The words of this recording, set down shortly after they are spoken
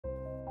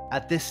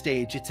at this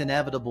stage, it's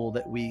inevitable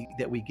that we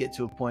get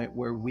to a point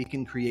where we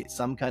can create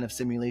some kind of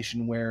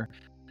simulation where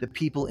the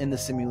people in the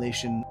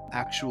simulation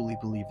actually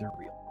believe they're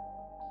real.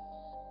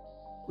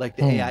 Like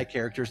the AI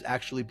characters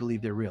actually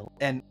believe they're real.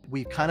 And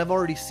we've kind of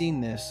already seen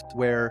this,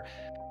 where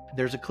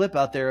there's a clip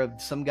out there of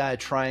some guy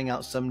trying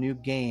out some new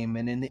game,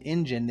 and in the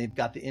engine they've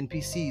got the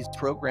NPCs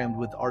programmed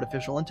with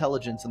artificial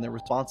intelligence and their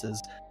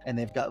responses, and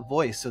they've got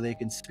voice so they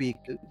can speak.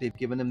 They've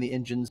given them the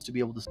engines to be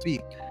able to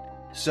speak.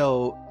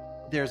 So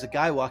there's a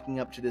guy walking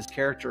up to this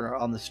character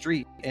on the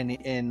street,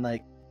 and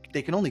like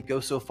they can only go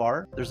so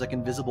far. There's like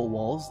invisible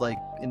walls, like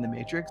in the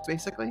Matrix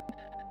basically.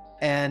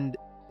 And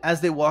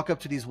as they walk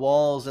up to these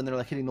walls and they're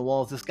like hitting the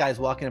walls, this guy's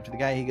walking up to the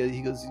guy.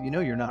 He goes, you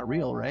know, you're not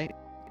real, right?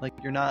 Like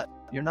you're not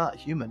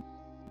human.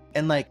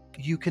 And like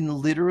you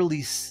can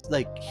literally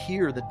like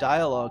hear the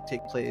dialogue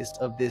take place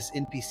of this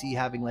NPC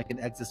having like an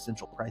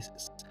existential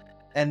crisis.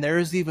 And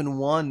there's even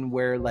one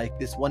where like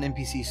this one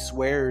NPC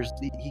swears,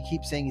 he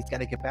keeps saying he's got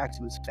to get back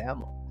to his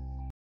family.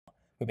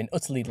 We've been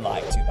utterly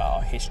lied to about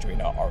our history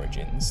and our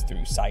origins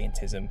through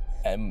scientism.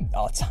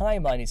 Our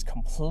timeline is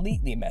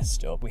completely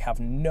messed up. We have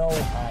no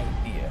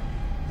idea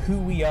who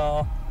we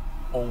are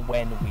or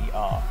when we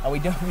are. And we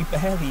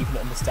barely even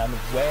understand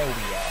where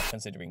we are,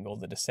 considering all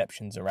the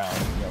deceptions around,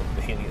 you know,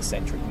 the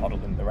heliocentric model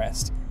and the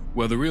rest.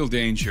 Well, the real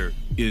danger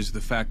is the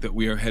fact that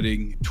we are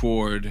heading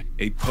toward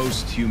a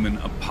post-human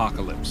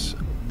apocalypse.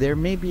 There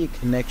may be a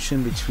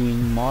connection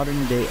between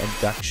modern-day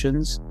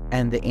abductions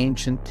and the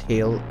ancient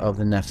tale of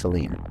the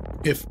Nephilim.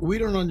 If we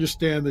don't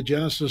understand the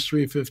Genesis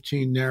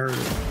 3:15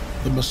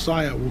 narrative, the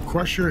Messiah will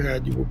crush your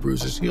head, you will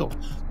bruise his heel.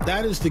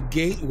 That is the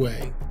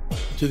gateway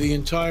to the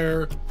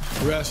entire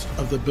rest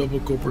of the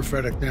biblical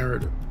prophetic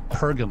narrative.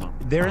 Pergamum.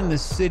 They're in the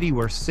city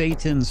where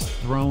Satan's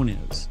throne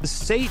is.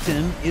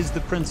 Satan is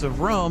the Prince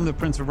of Rome. The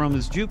Prince of Rome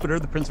is Jupiter.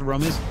 The Prince of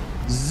Rome is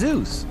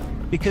Zeus,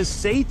 because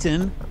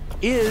Satan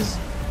is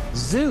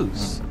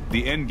Zeus.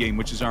 The end game,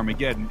 which is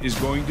Armageddon, is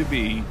going to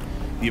be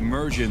the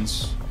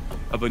emergence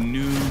of a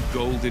new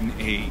golden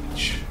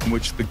age in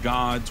which the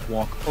gods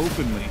walk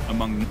openly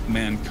among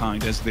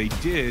mankind as they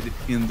did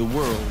in the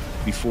world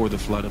before the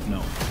flood of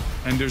Noah.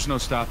 And there's no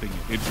stopping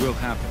it. It will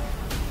happen.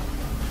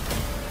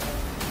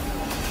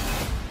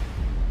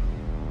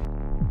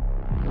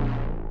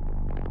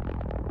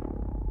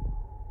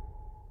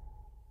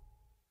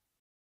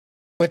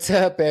 What's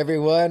up,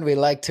 everyone? We'd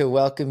like to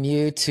welcome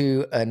you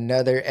to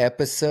another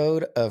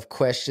episode of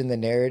Question the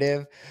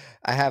Narrative.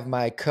 I have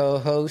my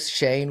co-host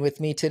Shane with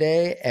me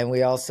today, and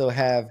we also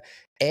have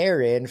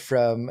Aaron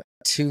from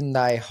Tune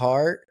Thy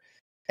Heart,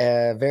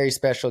 a very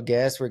special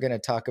guest. We're going to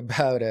talk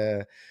about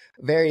a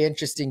very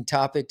interesting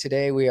topic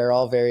today. We are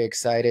all very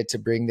excited to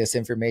bring this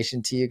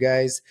information to you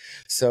guys.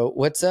 So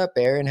what's up,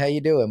 Aaron? How you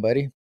doing,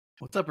 buddy?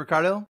 What's up,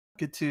 Ricardo?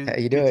 Good to How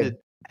you doing? Good to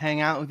hang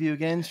out with you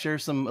again, share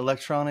some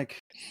electronic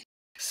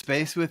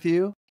space with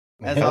you.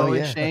 As Oh,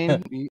 always, yeah.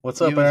 Shane,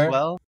 What's up, you Aaron? as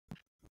well.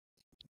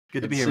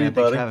 Good to be to here, see man. you, Thanks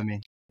for buddy. having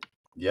me.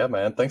 Yeah,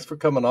 man. Thanks for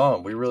coming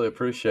on. We really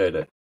appreciate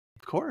it.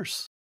 Of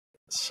course.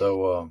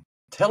 So,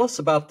 tell us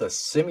about the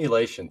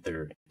simulation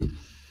theory.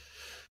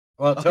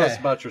 Well, tell us Okay.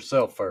 about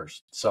yourself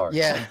first. Sorry.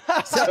 Yeah.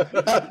 So,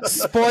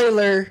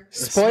 spoiler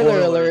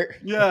alert.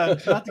 Yeah,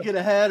 not to get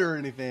ahead or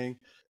anything.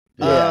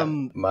 Yeah,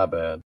 my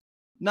bad.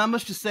 Not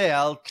much to say.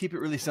 I'll keep it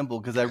really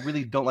simple because I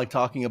really don't like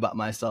talking about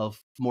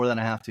myself more than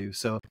I have to.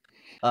 So,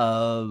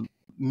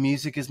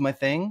 music is my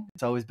thing.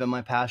 It's always been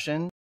my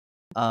passion.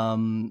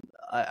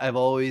 I've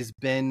always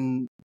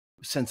been,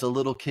 since a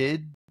little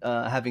kid,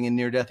 having a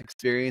near-death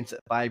experience at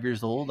 5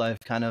 years old. I've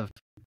kind of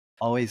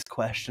always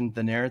questioned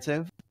the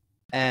narrative.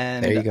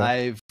 And There you go.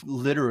 I've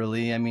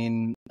literally,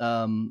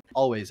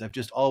 I've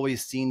just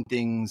always seen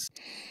things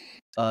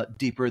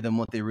deeper than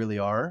what they really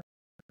are.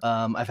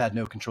 I've had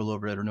no control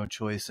over it or no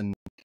choice. And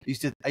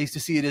I used to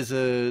see it as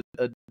a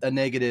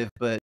negative,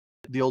 but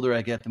the older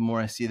I get, the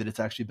more I see that it's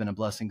actually been a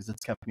blessing because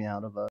it's kept me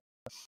out of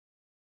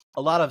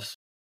a lot of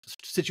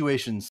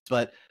situations.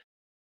 But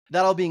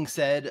that all being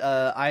said,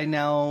 I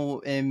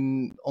now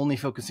am only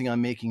focusing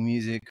on making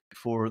music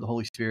for the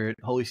Holy Spirit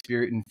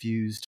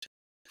infused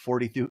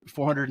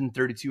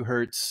 432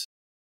 hertz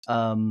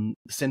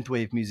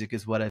synthwave music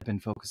is what I've been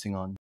focusing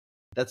on.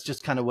 That's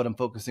just kind of what I'm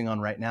focusing on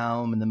right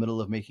now. I'm in the middle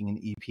of making an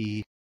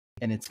EP,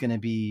 and it's going to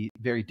be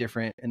very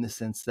different in the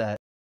sense that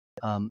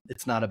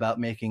it's not about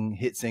making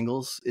hit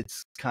singles.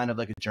 It's kind of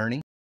like a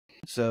journey.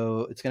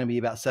 So it's going to be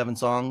about 7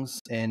 songs,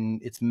 and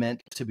it's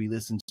meant to be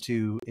listened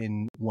to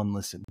in one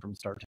listen from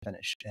start to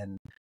finish. And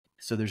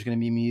so there's going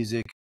to be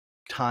music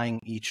tying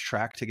each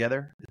track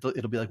together.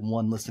 It'll be like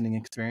one listening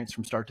experience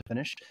from start to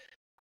finish.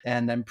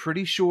 And I'm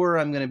pretty sure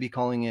I'm going to be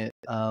calling it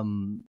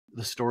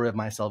The Story of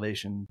My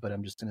Salvation, but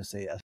I'm just going to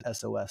say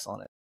SOS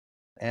on it.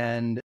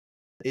 And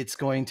it's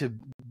going to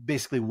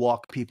basically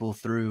walk people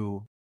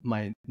through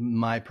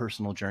my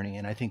personal journey.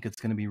 And I think it's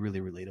going to be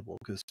really relatable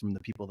because from the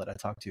people that I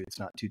talk to, it's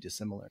not too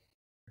dissimilar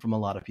from a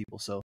lot of people.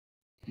 So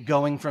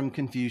going from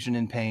confusion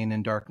and pain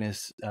and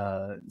darkness,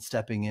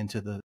 stepping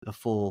into the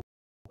full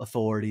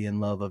authority and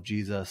love of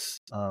Jesus.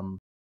 And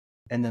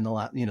then the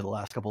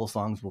last couple of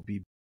songs will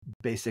be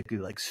basically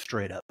like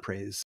straight up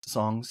praise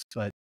songs,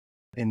 but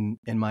in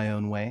my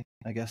own way,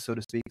 I guess, so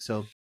to speak.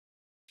 So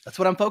that's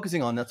what I'm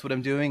focusing on. That's what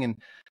I'm doing.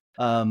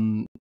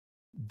 And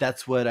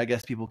that's what I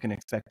guess people can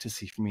expect to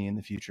see from me in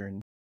the future.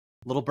 And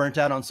a little burnt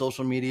out on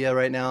social media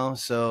right now.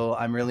 So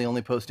I'm really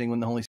only posting when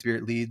the Holy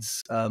Spirit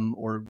leads,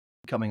 or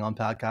coming on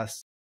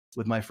podcasts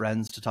with my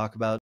friends to talk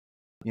about,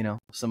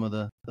 some of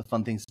the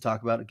fun things to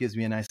talk about. It gives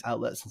me a nice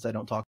outlet since I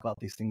don't talk about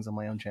these things on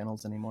my own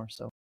channels anymore.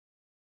 So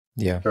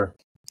yeah, Sure.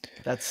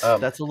 that's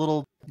a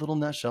little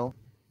nutshell.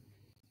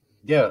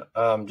 Yeah.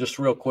 Just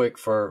real quick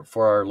for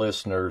our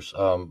listeners,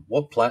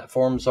 what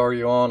platforms are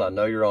you on? I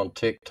know you're on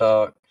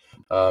TikTok.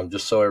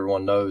 Just so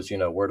everyone knows,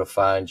 where to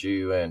find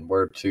you and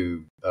where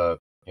to,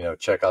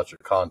 check out your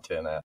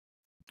content at.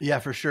 Yeah,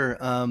 for sure.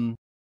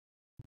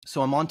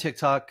 So I'm on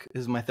TikTok.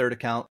 This is my third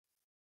account.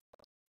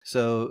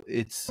 So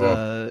it's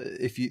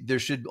there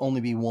should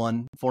only be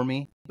one for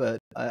me, but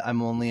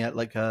I'm only at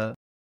I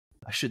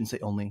shouldn't say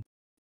only.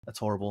 That's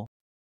horrible.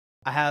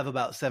 I have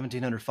about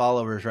 1,700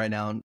 followers right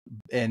now,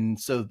 and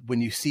so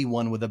when you see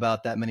one with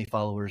about that many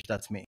followers,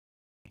 that's me.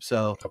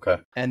 So Okay.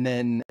 and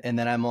then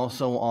I'm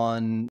also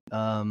on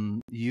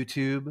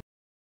YouTube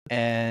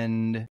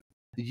and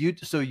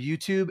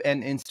YouTube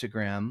and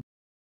Instagram.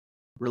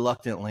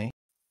 Reluctantly,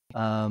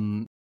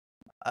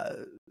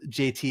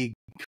 JT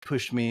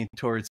pushed me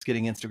towards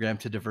getting Instagram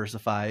to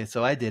diversify,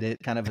 so I did it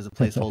kind of as a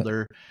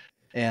placeholder.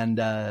 And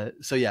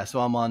so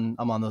I'm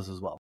on those as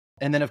well.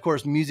 And then of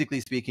course, musically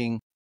speaking,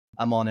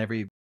 I'm on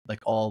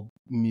all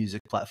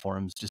music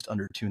platforms just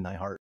under Tune Thy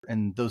Heart,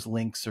 and those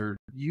links are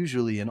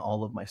usually in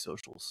all of my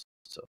socials.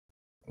 So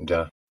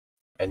Yeah.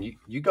 And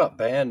you got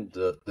banned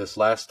this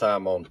last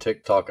time on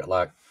TikTok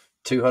at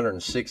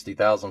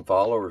 260,000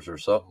 followers or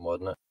something,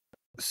 wasn't it?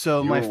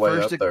 So You my were way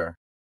first up there.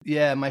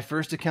 Yeah, my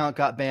first account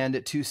got banned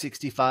at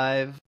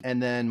 265,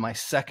 and then my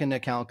second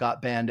account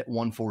got banned at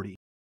 140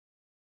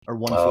 or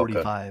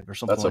 145 or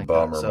something That's a like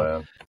bummer, that. So,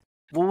 man.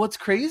 well, what's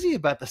crazy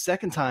about the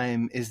second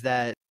time is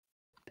that,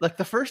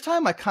 the first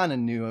time I kind of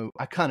knew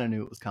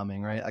it was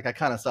coming, right? I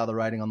kind of saw the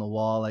writing on the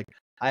wall. Like,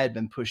 I had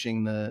been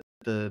pushing the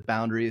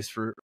boundaries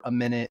for a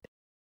minute,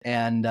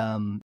 and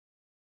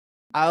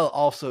I'll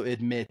also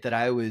admit that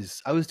I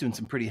was doing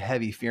some pretty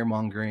heavy fear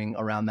mongering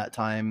around that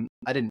time.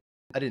 I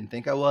didn't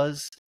think I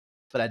was,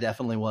 but I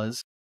definitely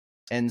was.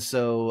 And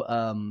so,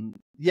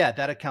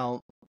 that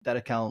account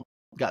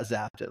got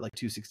zapped at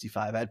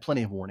 265. I had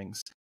plenty of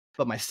warnings.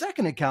 But my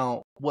second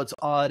account, what's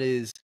odd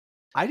is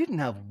I didn't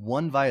have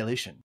one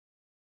violation.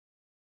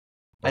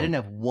 I didn't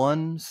have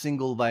one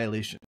single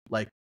violation,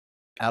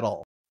 at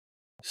all.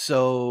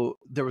 So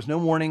there was no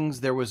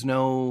warnings. There was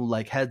no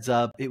heads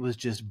up. It was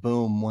just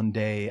boom. One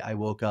day I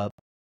woke up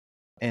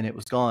and it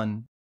was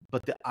gone.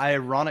 But the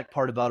ironic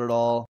part about it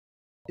all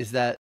is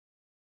that,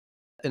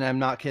 and I'm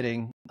not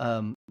kidding,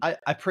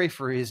 I pray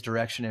for his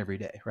direction every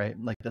day, right?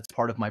 That's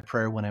part of my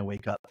prayer when I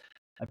wake up.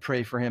 I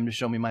pray for him to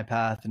show me my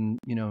path and,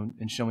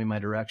 and show me my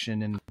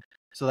direction, and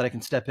so that I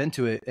can step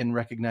into it and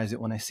recognize it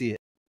when I see it.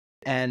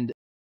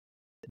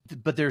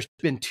 But there's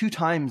been 2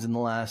 times in the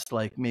last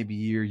maybe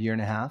year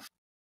and a half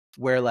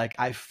where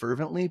I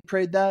fervently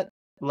prayed that,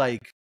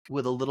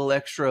 with a little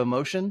extra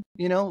emotion,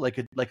 like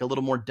a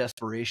little more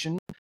desperation,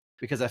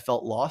 because I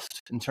felt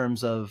lost in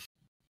terms of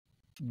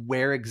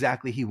where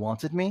exactly he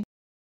wanted me.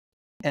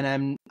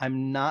 And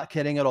I'm not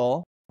kidding at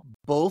all.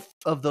 Both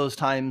of those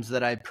times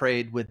that I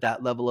prayed with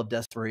that level of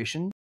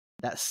desperation,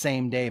 that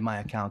same day my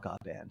account got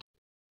banned.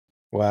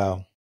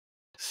 wow.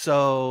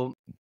 So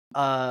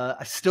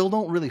I still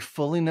don't really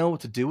fully know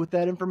what to do with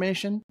that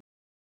information,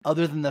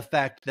 other than the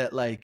fact that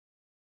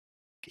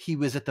he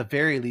was at the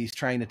very least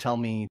trying to tell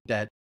me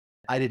that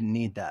I didn't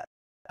need that.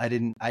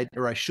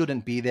 I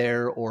shouldn't be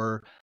there,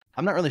 or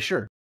I'm not really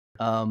sure.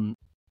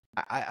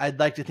 I'd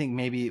like to think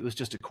maybe it was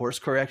just a course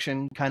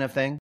correction kind of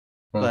thing.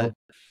 But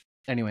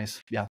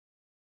anyways, yeah.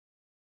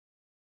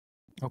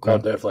 Okay. No,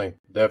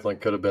 definitely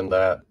could have been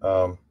that.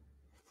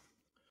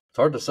 It's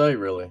hard to say,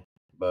 really,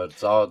 but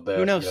it's odd that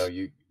Who knows?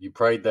 You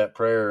prayed that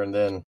prayer and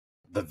then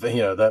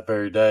that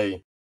very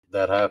day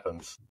that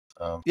happens.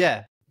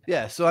 Yeah.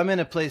 So I'm in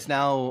a place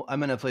now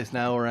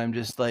where I'm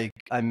just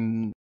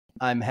I'm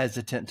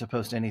hesitant to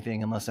post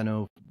anything unless I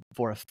know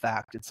for a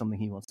fact it's something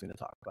he wants me to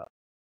talk about.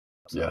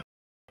 So. Yeah.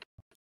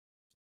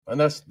 And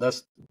that's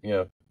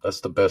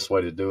the best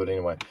way to do it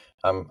anyway.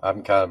 I'm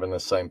kind of in the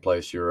same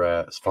place you're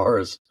at as far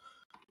as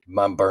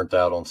I'm burnt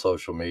out on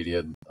social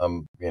media.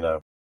 I'm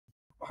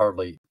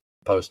hardly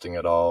posting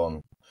at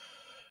all,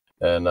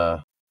 and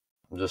I'm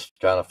just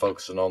kind of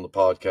focusing on the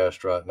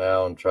podcast right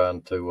now and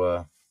trying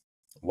to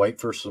wait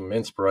for some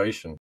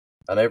inspiration.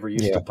 I never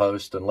used to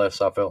post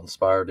unless I felt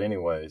inspired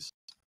anyways,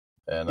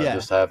 and I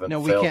just haven't. No,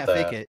 we felt can't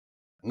that. fake it.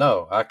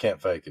 No, I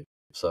can't fake it.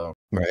 So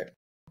Right.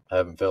 I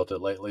haven't felt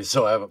it lately,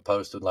 so I haven't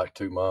posted in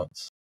 2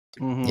 months.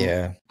 Mm-hmm.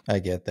 Yeah, I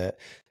get that.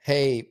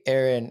 Hey,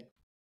 Aaron,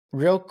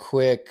 real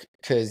quick,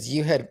 because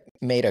you had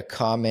made a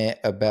comment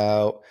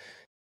about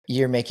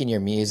you're making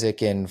your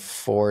music in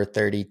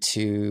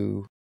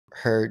 432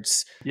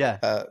 hertz.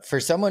 Yeah.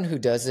 For someone who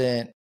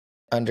doesn't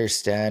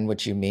understand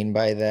what you mean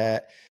by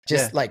that.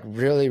 Just like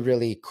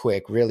really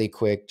quick,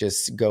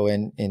 just go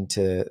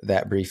into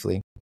that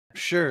briefly.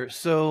 Sure.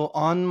 So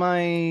on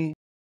my,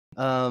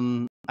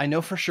 I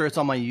know for sure it's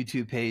on my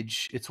YouTube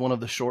page. It's one of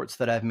the shorts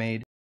that I've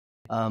made.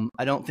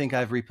 I don't think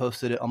I've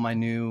reposted it on my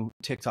new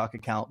TikTok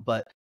account,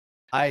 but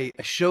I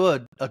show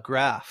a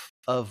graph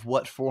of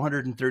what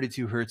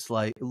 432 hertz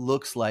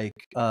looks like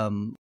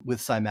with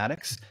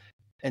cymatics.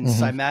 And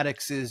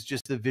cymatics is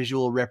just the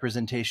visual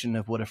representation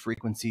of what a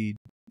frequency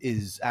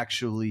is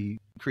actually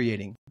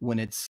creating when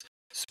it's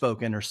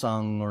spoken or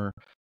sung or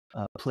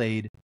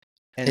played.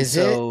 And is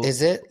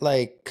it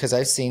like, because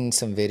I've seen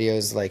some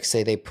videos, like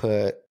say they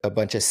put a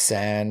bunch of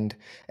sand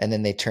and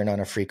then they turn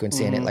on a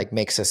frequency and it like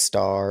makes a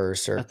star or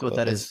circle. That's what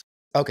that is.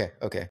 Okay,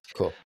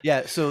 cool.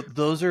 Yeah, so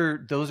those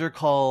are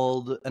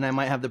called, and I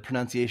might have the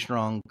pronunciation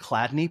wrong,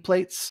 Chladni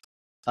plates,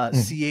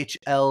 CHLADNI.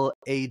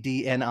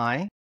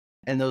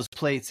 And those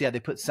plates, they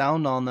put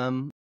sound on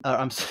them.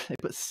 They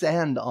put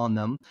sand on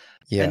them,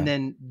 and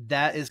then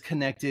that is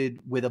connected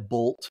with a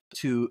bolt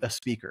to a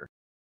speaker.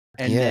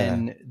 And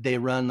then they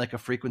run like a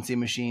frequency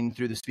machine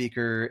through the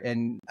speaker.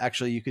 And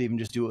actually, you could even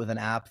just do it with an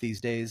app these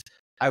days.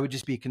 I would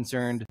just be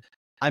concerned.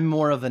 I'm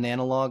more of an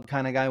analog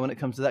kind of guy when it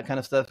comes to that kind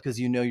of stuff, because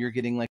you're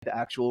getting like the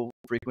actual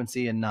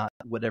frequency and not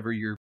whatever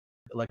your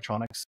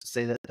electronics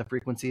say that the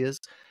frequency is.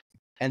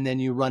 And then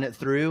you run it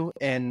through,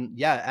 and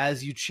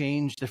as you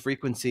change the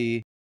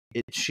frequency,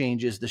 it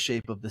changes the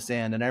shape of the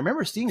sand. And I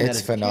remember seeing that.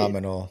 It's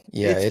phenomenal.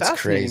 Yeah, it's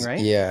crazy. Right?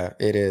 Yeah,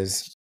 it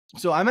is.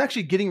 So I'm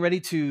actually getting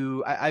ready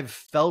to, I've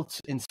felt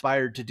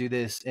inspired to do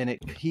this, and it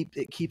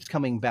keeps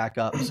coming back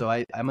up. So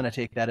I'm going to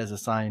take that as a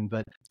sign.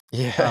 But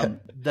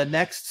the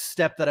next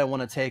step that I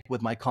want to take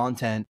with my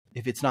content,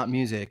 if it's not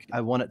music,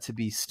 I want it to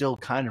be still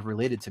kind of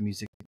related to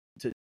music,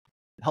 to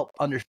help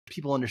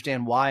people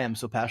understand why I'm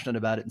so passionate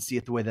about it and see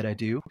it the way that I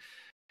do.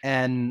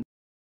 And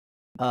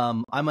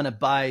I'm going to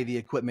buy the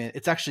equipment.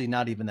 It's actually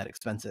not even that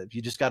expensive.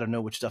 You just got to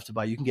know which stuff to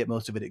buy. You can get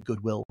most of it at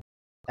Goodwill.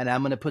 And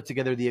I'm going to put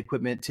together the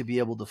equipment to be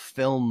able to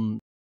film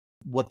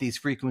what these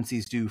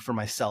frequencies do for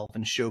myself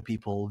and show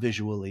people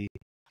visually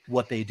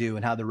what they do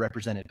and how they're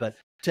represented. But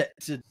to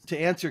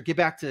get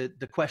back to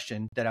the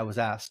question that I was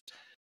asked,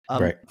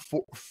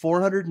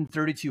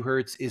 432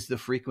 hertz is the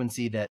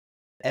frequency that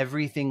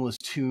everything was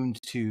tuned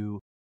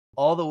to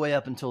all the way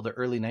up until the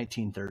early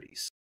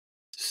 1930s.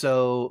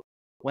 So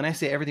when I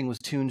say everything was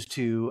tuned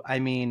to, I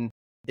mean,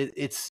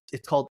 it's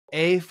called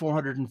A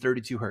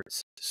 432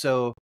 hertz.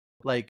 So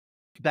like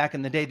back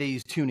in the day, they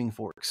used tuning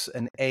forks,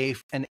 an A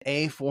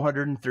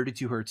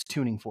 432 hertz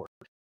tuning fork.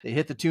 They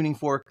hit the tuning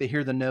fork, they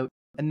hear the note,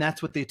 and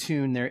that's what they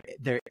tune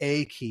their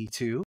A key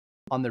to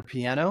on their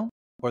piano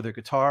or their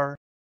guitar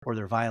or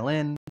their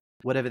violin,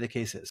 whatever the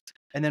case is.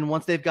 And then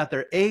once they've got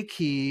their A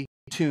key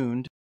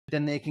tuned,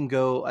 then they can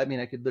go, I mean,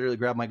 I could literally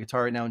grab my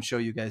guitar right now and show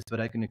you guys,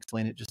 but I can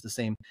explain it just the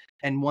same.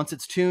 And once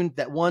it's tuned,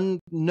 that one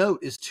note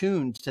is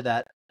tuned to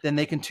that, then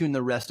they can tune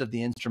the rest of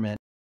the instrument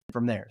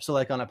from there. So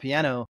like on a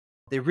piano,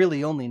 they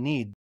really only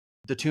need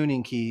the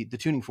tuning key, the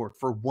tuning fork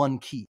for one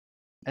key.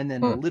 And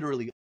then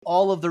literally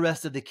all of the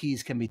rest of the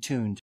keys can be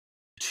tuned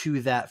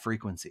to that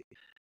frequency.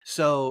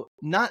 So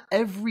not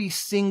every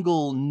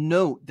single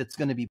note that's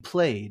going to be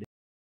played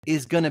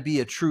is going to be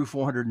a true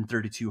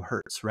 432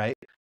 hertz, right?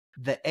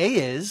 The A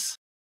is,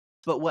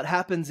 but what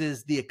happens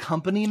is the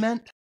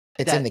accompaniment.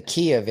 It's in the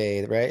key of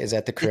A, right? Is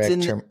that the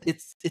correct term?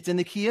 It's in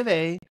the key of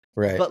A,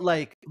 right? But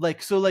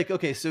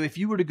okay, so if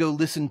you were to go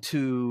listen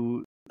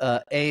to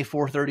A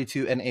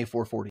 432 and A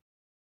 440,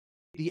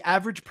 the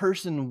average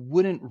person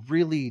wouldn't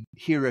really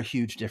hear a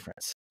huge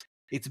difference.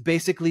 It's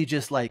basically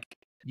just like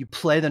you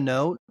play the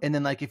note, and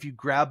then like if you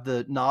grab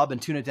the knob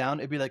and tune it down,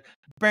 it'd be like,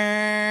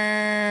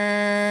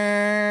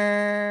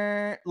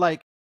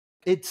 like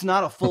it's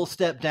not a full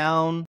step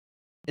down.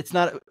 It's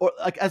not, or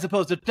like as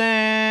opposed to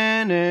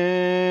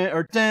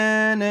or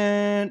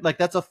like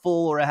that's a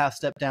full or a half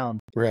step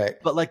down, right?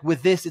 But like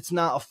with this, it's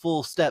not a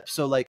full step,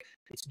 so like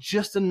it's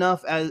just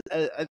enough. As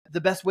the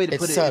best way to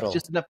put it, it's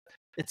just enough.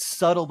 It's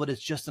subtle, but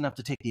it's just enough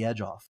to take the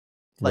edge off.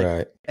 Like,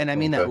 right. And I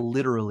mean that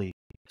literally.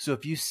 So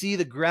if you see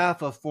the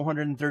graph of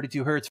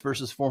 432 hertz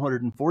versus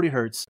 440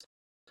 hertz,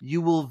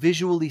 you will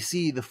visually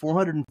see the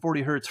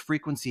 440 hertz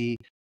frequency.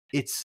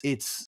 It's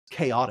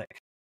chaotic.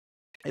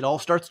 It all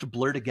starts to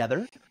blur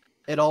together.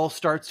 It all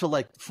starts to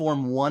like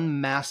form one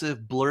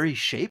massive blurry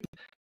shape.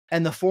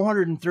 And the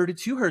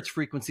 432 hertz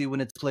frequency, when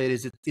it's played,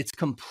 it's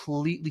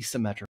completely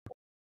symmetrical.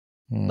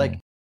 Like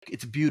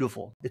it's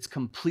beautiful. It's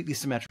completely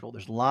symmetrical.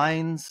 There's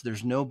lines,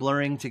 there's no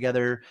blurring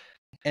together.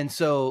 And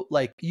so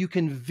like you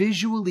can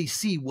visually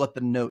see what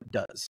the note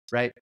does,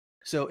 right?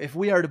 So if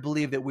we are to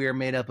believe that we are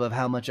made up of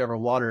how much ever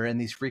water and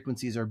these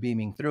frequencies are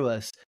beaming through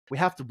us, we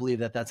have to believe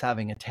that that's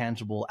having a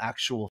tangible,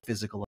 actual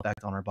physical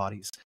effect on our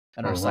bodies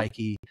and our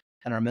psyche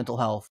and our mental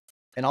health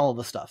and all of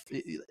the stuff,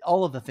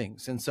 all of the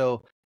things. And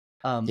so,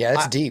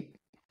 it's deep.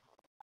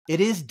 It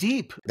is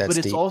deep, but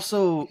it's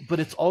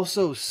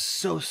also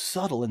so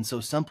subtle and so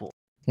simple.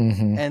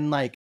 And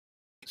like,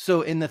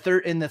 so in the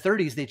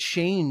 30s, they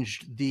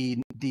changed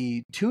the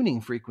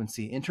tuning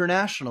frequency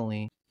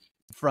internationally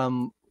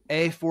from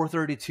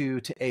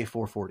A432 to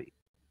A440.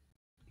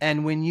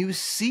 And when you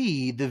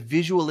see the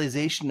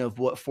visualization of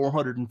what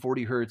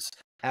 440 hertz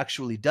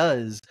actually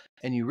does,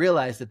 and you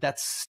realize that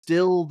that's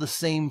still the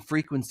same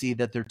frequency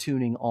that they're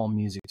tuning all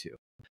music to,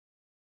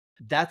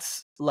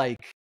 that's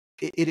like,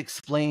 it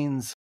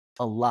explains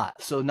a lot.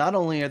 So not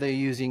only are they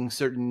using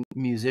certain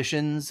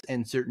musicians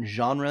and certain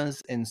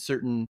genres and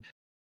certain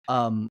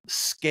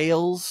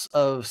scales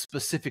of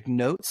specific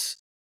notes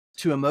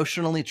to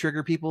emotionally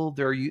trigger people,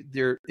 they're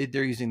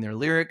using their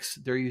lyrics,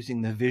 they're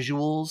using the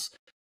visuals,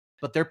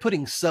 but they're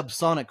putting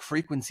subsonic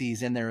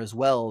frequencies in there as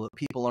well that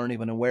people aren't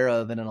even aware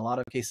of, and in a lot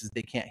of cases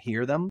they can't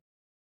hear them.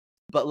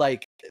 But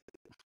like,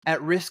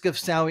 at risk of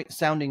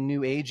sounding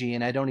new agey,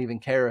 and I don't even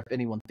care if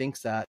anyone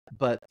thinks that,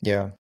 but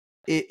Yeah.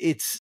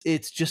 it's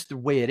just the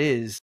way it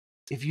is.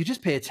 If you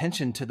just pay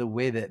attention to the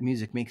way that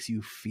music makes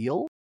you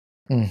feel,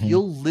 Mhm.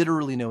 you'll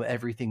literally know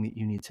everything that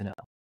you need to know,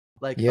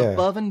 like Yeah.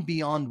 above and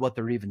beyond what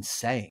they're even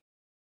saying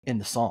in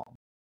the song.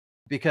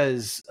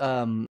 Because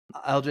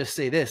I'll just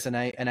say this, and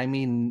I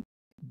mean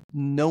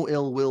no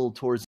ill will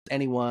towards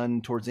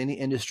anyone, towards any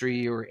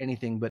industry or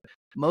anything, but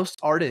most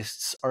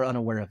artists are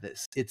unaware of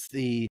this. It's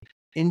the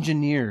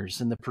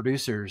engineers and the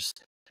producers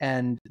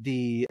and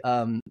the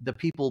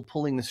people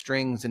pulling the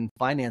strings and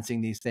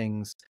financing these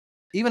things.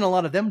 Even a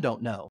lot of them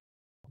don't know,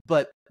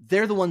 but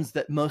they're the ones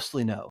that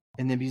mostly know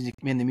in the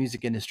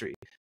music industry.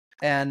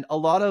 And a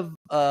lot of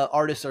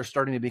artists are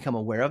starting to become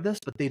aware of this,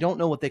 but they don't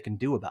know what they can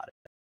do about it,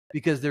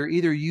 because they're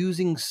either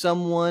using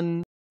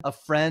someone, a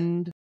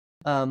friend,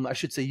 I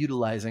should say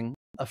utilizing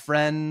a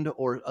friend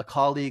or a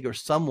colleague or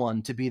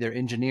someone to be their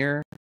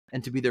engineer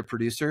and to be their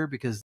producer,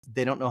 because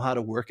they don't know how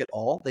to work at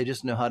all. They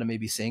just know how to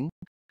maybe sing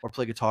or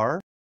play guitar,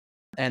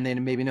 and they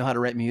maybe know how to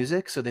write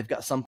music. So they've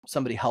got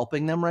somebody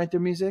helping them write their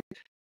music.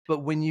 But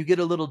when you get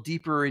a little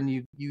deeper and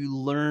you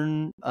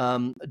learn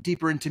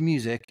deeper into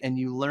music, and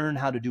you learn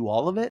how to do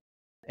all of it,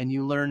 and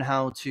you learn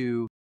how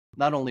to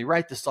not only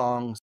write the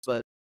songs,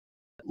 but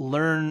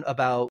learn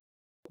about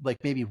like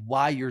maybe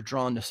why you're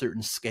drawn to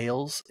certain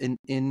scales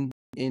in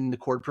the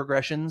chord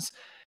progressions,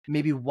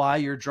 maybe why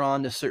you're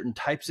drawn to certain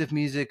types of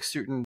music,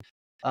 certain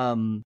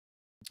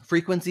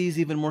frequencies,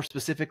 even more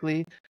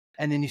specifically,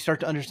 and then you start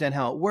to understand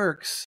how it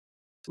works.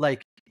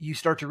 Like, you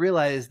start to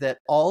realize that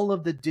all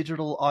of the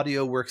digital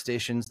audio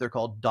workstations, they're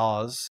called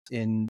DAWs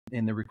in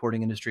the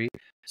recording industry.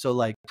 So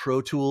like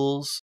Pro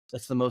Tools,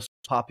 that's the most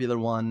popular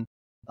one.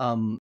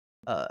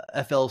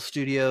 FL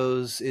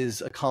Studios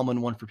is a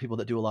common one for people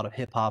that do a lot of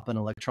hip hop and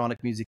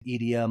electronic music,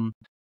 EDM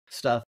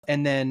stuff.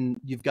 And then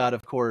you've got,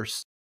 of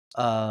course,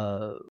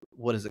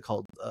 what is it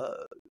called?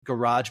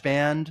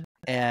 GarageBand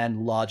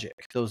and Logic.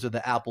 Those are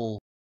the Apple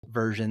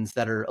versions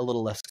that are a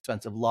little less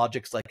expensive.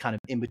 Logic's like kind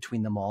of in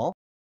between them all.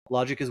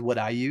 Logic is what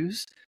I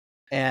use,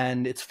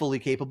 and it's fully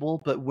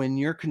capable. But when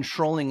you're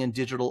controlling a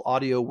digital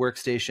audio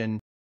workstation,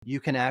 you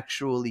can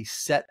actually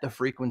set the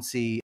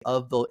frequency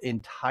of the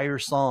entire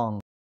song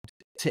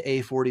to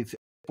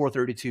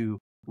A432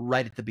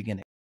 right at the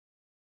beginning.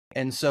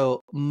 And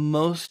so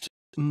most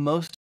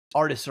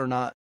artists are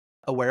not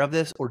aware of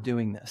this or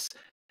doing this.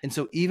 And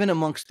so even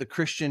amongst the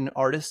Christian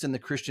artists in the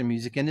Christian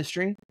music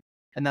industry,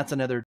 and that's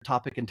another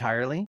topic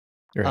entirely,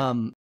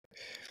 Right.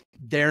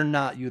 They're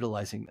not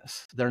utilizing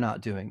this. They're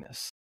not doing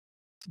this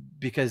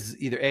because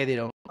either A, they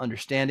don't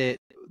understand it,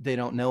 they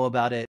don't know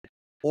about it,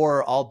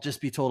 or I'll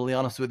just be totally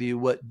honest with you,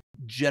 what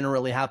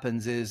generally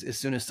happens is as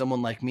soon as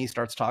someone like me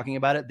starts talking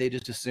about it, they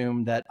just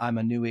assume that I'm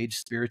a new age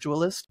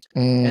spiritualist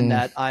and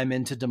that I'm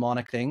into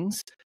demonic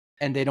things,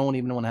 and they don't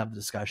even want to have the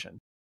discussion.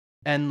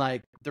 And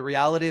like, the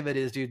reality of it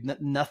is,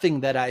 dude,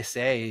 nothing that I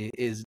say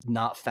is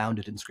not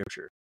founded in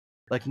scripture.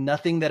 Like,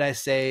 nothing that I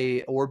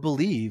say or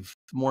believe,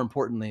 more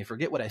importantly,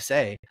 forget what I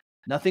say,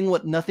 nothing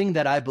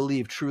that I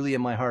believe truly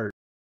in my heart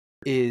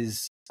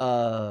is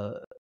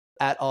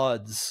at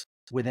odds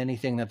with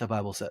anything that the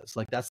Bible says.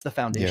 Like, that's the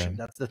foundation.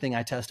 That's the thing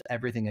I test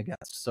everything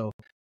against. So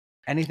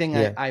anything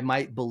I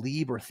might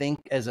believe or think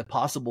as a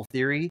possible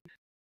theory,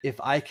 if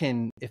I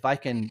can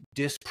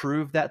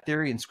disprove that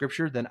theory in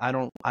scripture, then I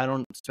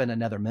don't spend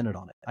another minute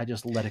on it. I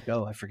just let it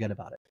go. I forget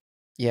about it.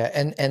 Yeah,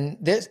 and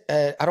this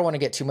I don't want to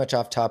get too much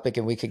off topic,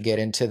 and we could get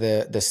into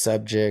the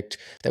subject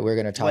that we're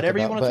going to talk Whatever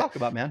about. you want to talk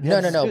about, man.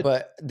 No.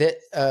 But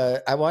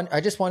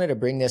I just wanted to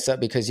bring this up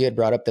because you had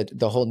brought up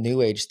the whole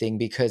New Age thing,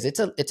 because it's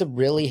a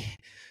really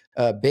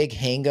big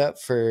hang up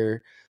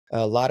for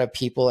a lot of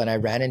people. And I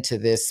ran into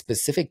this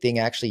specific thing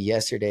actually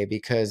yesterday,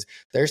 because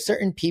there's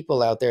certain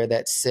people out there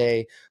that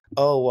say,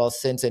 oh, well,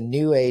 since a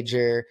New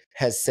Ager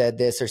has said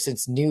this, or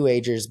since New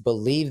Agers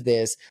believe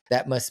this,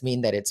 that must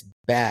mean that it's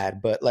bad.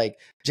 But like,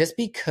 just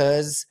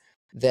because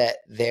that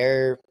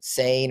they're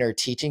saying or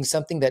teaching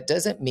something, that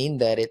doesn't mean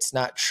that it's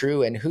not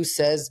true. And who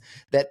says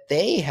that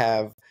they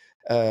have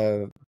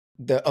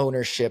the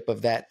ownership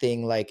of that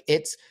thing? Like,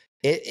 it's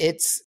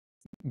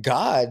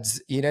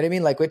God's, you know what I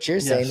mean? Like what you're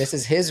saying, this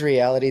is his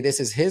reality, this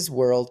is his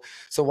world.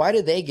 So why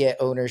do they get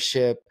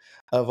ownership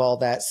of all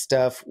that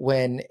stuff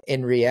when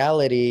in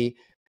reality,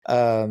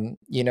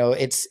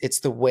 it's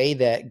the way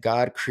that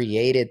God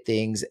created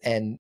things,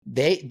 and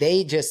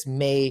They just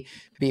may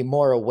be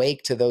more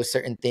awake to those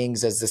certain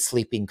things as the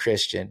sleeping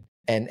Christian,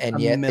 and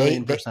yet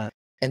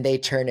they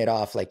turn it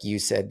off, like you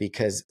said,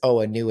 because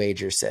a New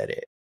Ager said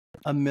it.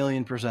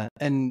 1,000,000%.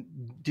 And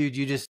dude,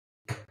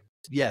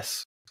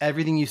 yes,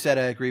 everything you said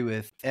I agree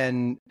with.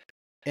 And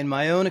in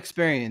my own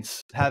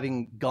experience,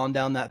 having gone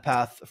down that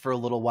path for a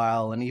little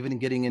while, and even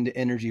getting into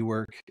energy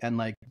work, and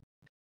like,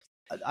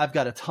 I've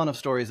got a ton of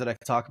stories that I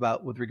could talk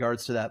about with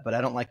regards to that, but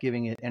I don't like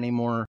giving it any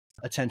more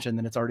attention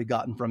than it's already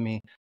gotten from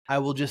me. I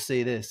will just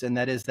say this, and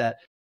that is that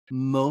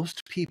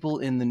most people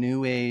in the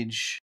New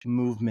Age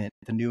movement,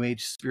 the New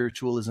Age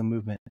spiritualism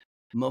movement,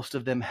 most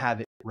of them have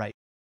it right.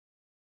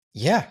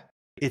 Yeah.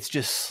 It's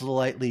just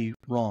slightly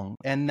wrong.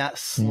 And that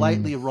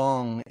slightly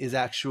wrong is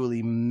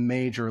actually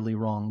majorly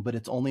wrong, but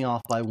it's only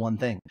off by one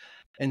thing.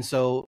 And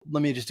so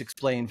let me just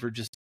explain for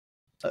just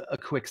a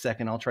quick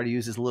second. I'll try to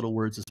use as little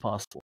words as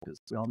possible, because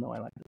we all know I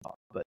like to talk.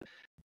 But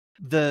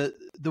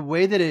the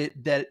way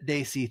that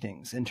they see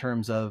things in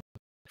terms of,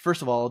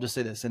 first of all, I'll just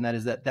say this, and that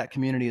is that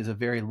community is a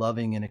very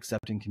loving and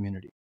accepting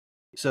community.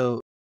 So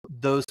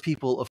those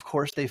people, of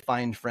course, they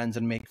find friends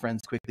and make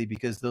friends quickly,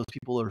 because those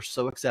people are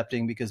so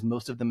accepting, because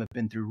most of them have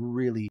been through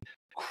really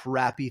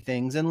crappy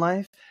things in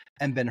life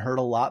and been hurt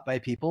a lot by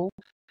people.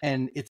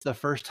 And it's the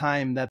first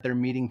time that they're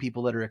meeting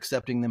people that are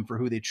accepting them for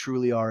who they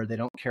truly are. They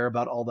don't care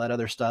about all that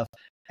other stuff.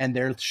 And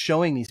they're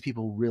showing these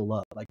people real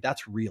love. Like,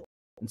 that's real.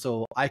 And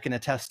so I can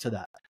attest to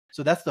that.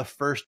 So that's the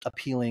first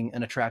appealing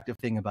and attractive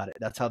thing about it.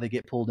 That's how they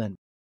get pulled in.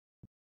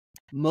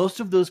 Most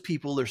of those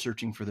people are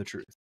searching for the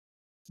truth,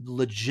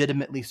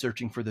 legitimately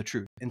searching for the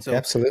truth. And so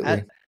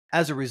absolutely,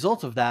 as a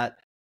result of that,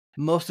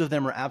 most of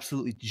them are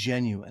absolutely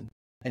genuine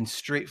and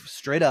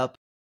straight up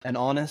and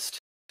honest.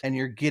 And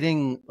you're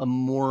getting a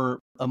more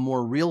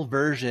real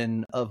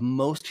version of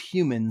most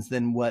humans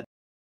than what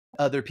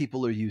other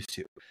people are used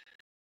to.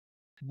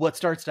 What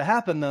starts to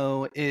happen,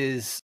 though,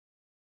 is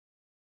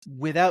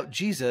without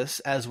Jesus,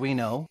 as we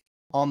know,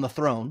 on the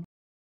throne,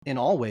 in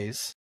all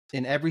ways,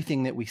 in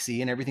everything that we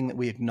see and everything that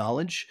we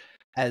acknowledge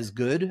as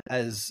good,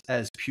 as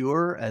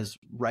pure, as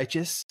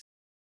righteous,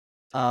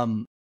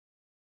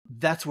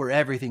 that's where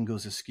everything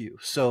goes askew.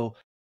 So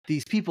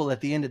these people,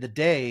 at the end of the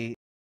day,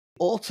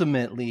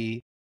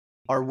 ultimately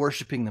are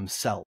worshiping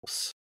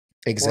themselves.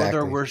 Exactly. Or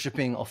they're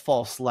worshiping a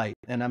false light.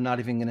 And I'm not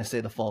even going to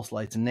say the false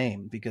light's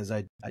name, because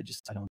I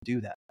don't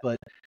do that. But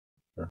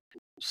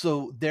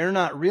so they're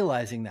not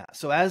realizing that.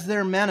 So as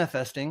they're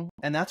manifesting,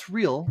 and that's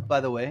real,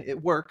 by the way,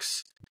 it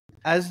works.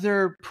 As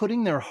they're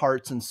putting their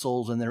hearts and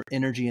souls and their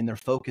energy and their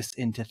focus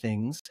into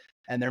things,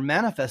 and they're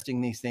manifesting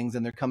these things,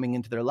 and they're coming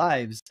into their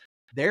lives,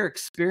 they're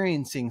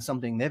experiencing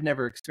something they've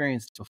never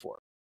experienced before.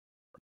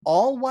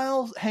 All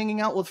while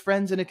hanging out with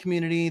friends in a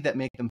community that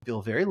make them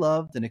feel very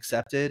loved and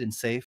accepted and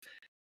safe.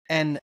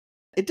 And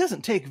it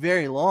doesn't take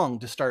very long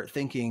to start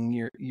thinking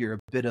you're a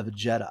bit of a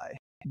Jedi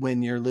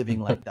when you're living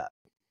like that,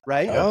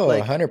 right? Oh,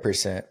 like,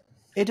 100%.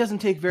 It doesn't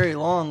take very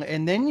long.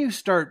 And then you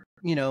start,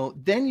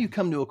 then you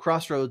come to a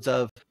crossroads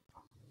of,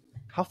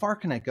 how far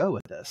can I go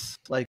with this?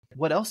 Like,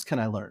 what else can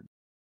I learn?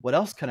 What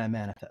else can I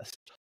manifest?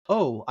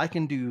 Oh, I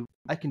can do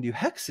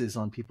hexes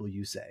on people,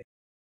 you say.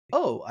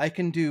 Oh, I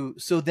can do.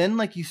 So then,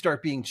 like, you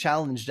start being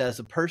challenged as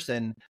a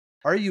person.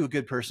 Are you a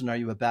good person? Are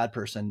you a bad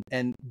person?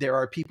 And there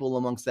are people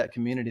amongst that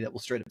community that will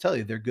straight up tell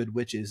you they're good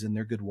witches and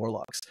they're good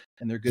warlocks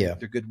and they're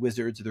good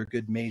wizards, or they're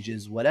good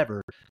mages,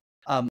 whatever.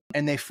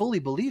 And they fully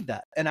believe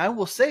that. And I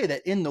will say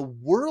that in the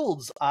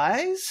world's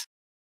eyes,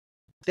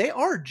 they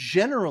are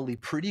generally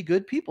pretty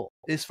good people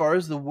as far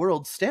as the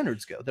world's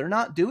standards go. They're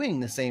not doing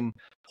the same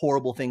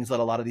horrible things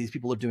that a lot of these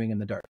people are doing in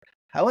the dark.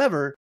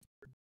 However,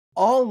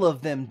 all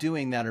of them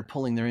doing that are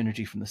pulling their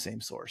energy from the same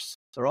source.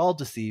 They're all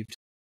deceived.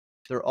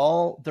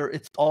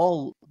 It's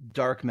all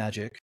dark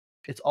magic.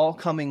 It's all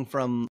coming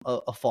from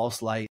a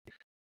false light.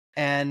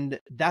 And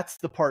that's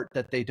the part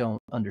that they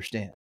don't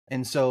understand.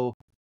 And so,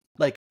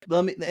 like,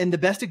 and the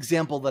best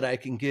example that I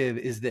can give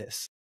is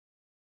this.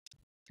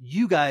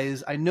 You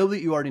guys, I know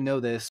that you already know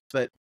this,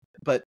 but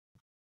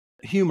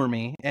humor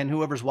me, and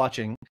whoever's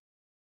watching,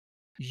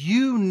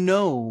 you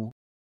know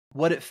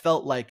what it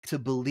felt like to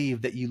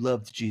believe that you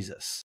loved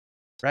Jesus,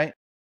 right?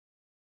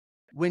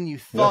 When you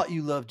thought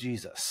you loved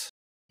Jesus.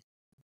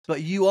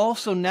 But you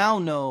also now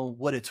know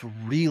what it's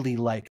really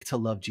like to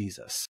love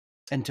Jesus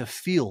and to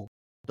feel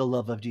the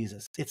love of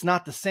Jesus. It's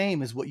not the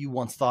same as what you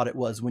once thought it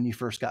was when you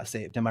first got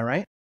saved. Am I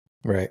right?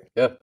 Right.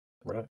 Yeah.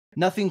 Right.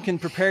 Nothing can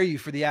prepare you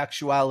for the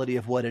actuality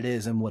of what it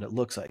is and what it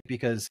looks like,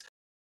 because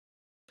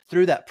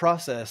through that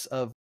process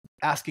of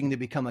asking to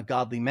become a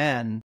godly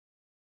man,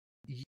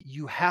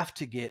 you have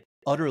to get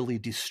utterly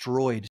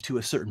destroyed to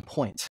a certain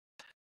point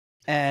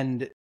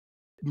and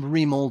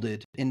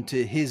remolded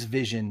into his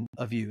vision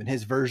of you and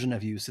his version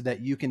of you, so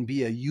that you can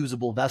be a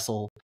usable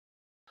vessel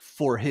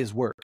for his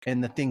work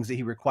and the things that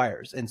he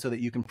requires, and so that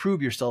you can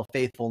prove yourself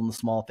faithful in the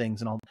small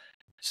things and all.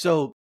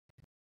 So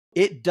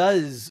it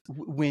does,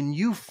 when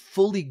you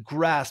fully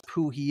grasp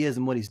who he is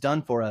and what he's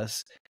done for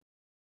us,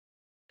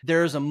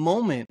 there's a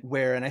moment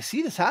where, and I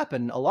see this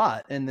happen a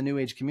lot in the New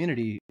Age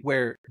community,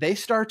 where they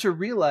start to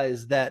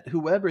realize that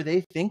whoever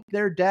they think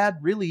their dad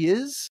really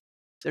is,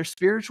 their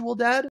spiritual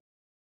dad,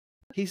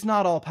 he's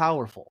not all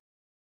powerful.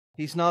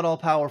 He's not all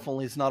powerful.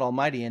 He's not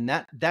almighty. And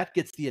that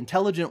gets the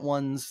intelligent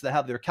ones that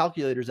have their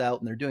calculators out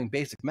and they're doing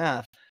basic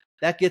math.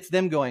 That gets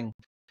them going,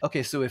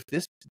 okay, so if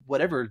this,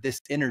 whatever this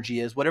energy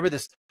is, whatever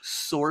this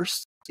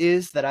source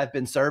is that I've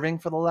been serving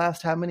for the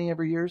last how many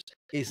ever years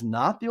is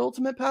not the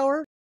ultimate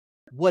power,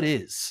 what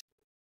is?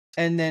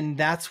 And then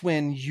that's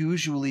when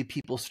usually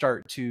people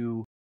start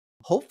to,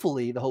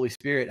 hopefully the Holy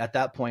Spirit at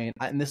that point,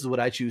 and this is what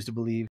I choose to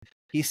believe,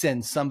 he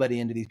sends somebody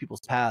into these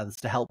people's paths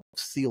to help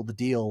seal the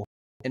deal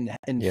and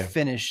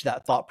finish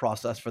that thought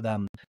process for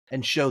them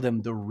and show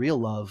them the real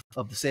love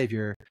of the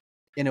Savior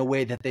in a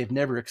way that they've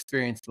never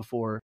experienced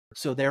before.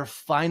 So they're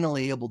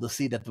finally able to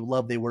see that the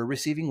love they were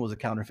receiving was a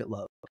counterfeit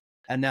love.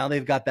 And now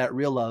they've got that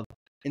real love.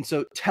 And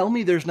so tell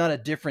me there's not a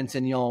difference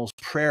in y'all's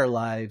prayer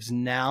lives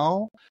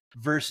now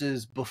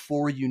versus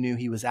before you knew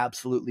he was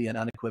absolutely and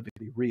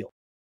unequivocally real.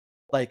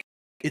 Like,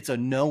 it's a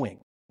knowing.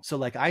 So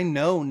like, I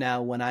know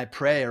now when I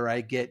pray or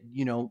I get,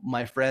 you know,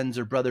 my friends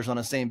or brothers on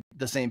the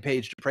same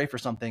page to pray for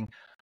something,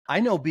 I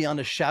know beyond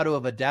a shadow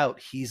of a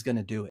doubt he's going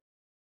to do it.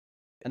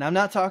 And I'm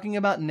not talking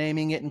about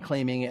naming it and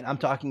claiming it. I'm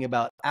talking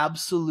about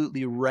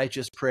absolutely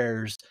righteous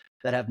prayers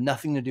that have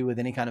nothing to do with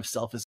any kind of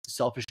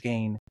selfish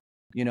gain.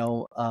 You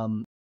know,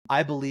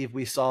 I believe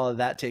we saw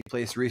that take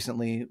place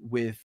recently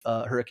with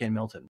Hurricane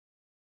Milton.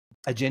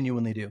 I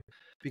genuinely do.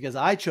 Because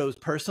I chose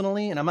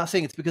personally, and I'm not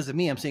saying it's because of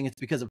me, I'm saying it's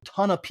because a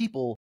ton of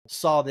people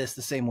saw this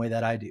the same way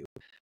that I do,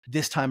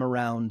 this time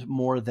around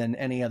more than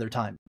any other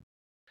time.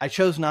 I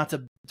chose not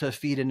to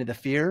feed into the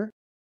fear.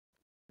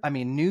 I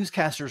mean,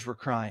 newscasters were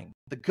crying.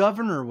 The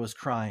governor was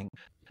crying.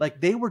 Like,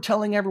 they were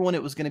telling everyone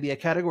it was going to be a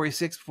Category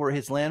 6 before it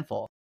hits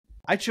landfall.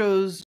 I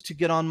chose to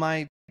get on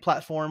my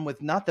platform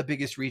with not the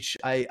biggest reach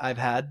I've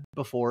had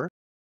before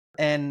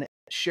and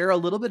share a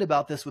little bit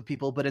about this with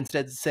people, but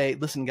instead say,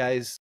 listen,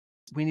 guys,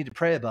 we need to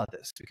pray about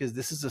this because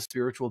this is a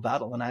spiritual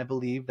battle. And I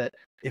believe that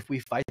if we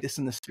fight this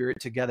in the spirit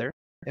together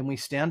and we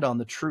stand on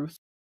the truth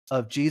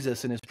of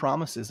Jesus and his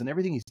promises and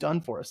everything he's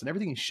done for us and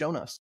everything he's shown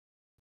us,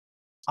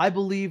 I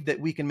believe that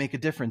we can make a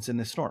difference in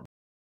this storm.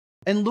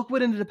 And look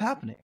what ended up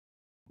happening.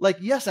 Like,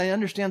 yes, I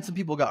understand some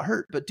people got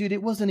hurt, but dude,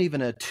 it wasn't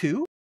even a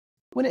 2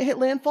 when it hit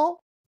landfall.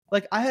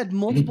 Like, I had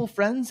multiple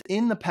friends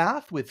in the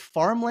path with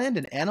farmland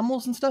and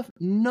animals and stuff.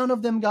 None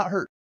of them got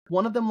hurt.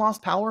 One of them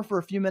lost power for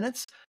a few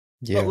minutes,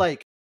 but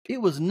like, it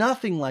was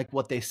nothing like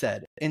what they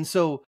said. And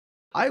so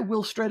I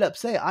will straight up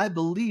say, I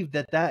believe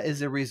that that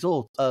is a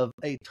result of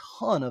a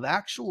ton of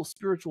actual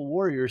spiritual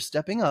warriors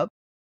stepping up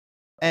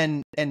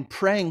and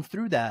praying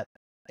through that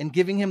and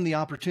giving him the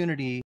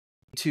opportunity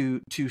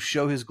to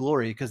show his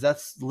glory, because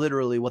that's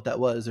literally what that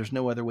was. There's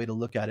no other way to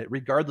look at it,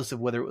 regardless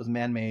of whether it was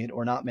man-made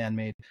or not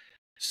man-made.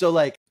 So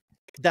like,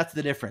 that's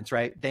the difference,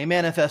 right? They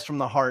manifest from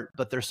the heart,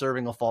 but they're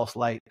serving a false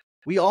light.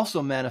 We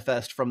also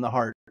manifest from the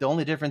heart. The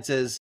only difference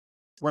is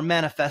we're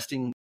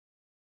manifesting.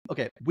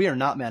 Okay, we are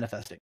not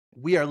manifesting.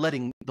 We are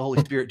letting the Holy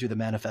Spirit do the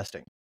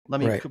manifesting. Let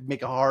me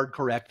make a hard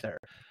correct there.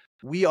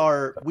 We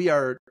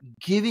are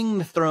giving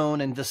the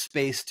throne and the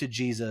space to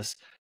Jesus,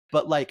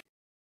 but like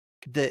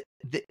the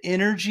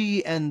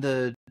energy and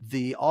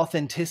the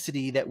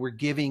authenticity that we're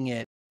giving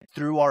it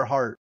through our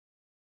heart,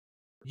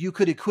 you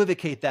could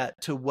equivocate that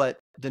to what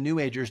the New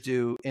Agers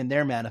do in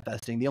their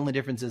manifesting. The only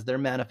difference is they're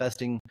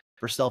manifesting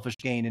for selfish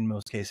gain in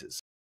most cases.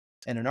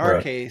 And in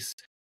our case,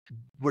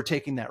 we're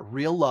taking that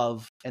real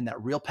love and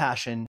that real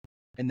passion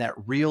and that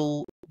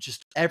real,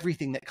 just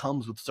everything that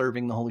comes with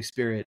serving the Holy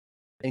Spirit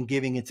and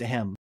giving it to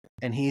him.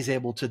 And he's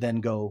able to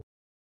then go,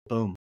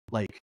 boom,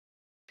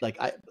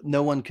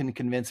 no one can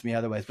convince me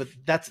otherwise. But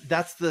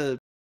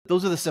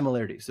those are the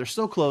similarities. They're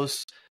so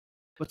close,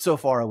 but so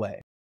far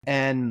away.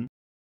 And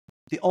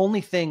the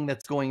only thing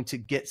that's going to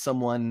get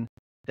someone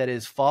that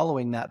is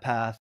following that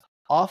path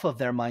off of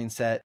their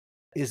mindset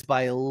is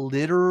by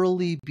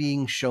literally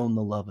being shown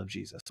the love of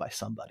Jesus by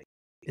somebody.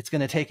 It's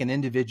going to take an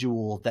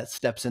individual that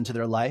steps into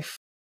their life,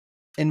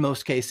 in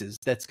most cases,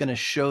 that's going to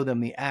show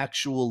them the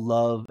actual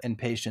love and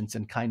patience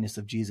and kindness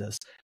of Jesus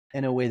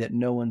in a way that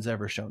no one's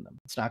ever shown them.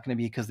 It's not going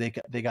to be because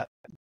they got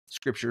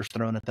scriptures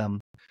thrown at them.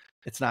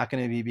 It's not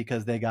going to be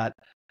because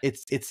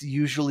it's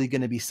usually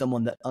going to be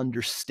someone that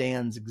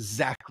understands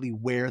exactly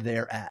where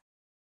they're at.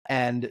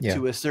 And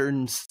to a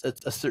certain,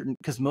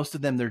 because most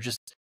of them, they're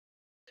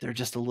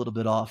just a little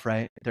bit off,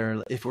 right?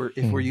 If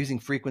we're using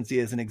frequency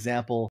as an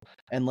example,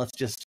 and let's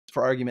just,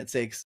 for argument's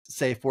sake,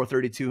 say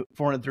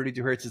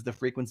 432 hertz is the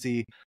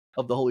frequency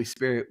of the Holy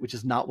Spirit, which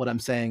is not what I'm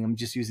saying. I'm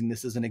just using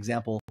this as an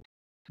example.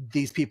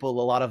 These people,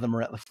 a lot of them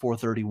are at like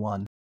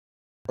 431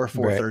 or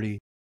 430.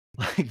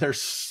 Right. Like, they're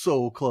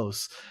so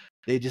close.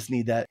 They just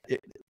need that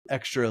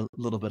extra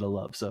little bit of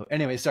love. So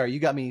anyway, sorry, you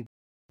got me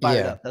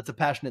fired up. That's a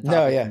passionate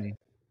topic for me.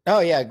 Oh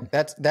yeah,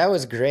 that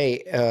was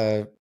great.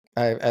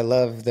 I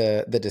love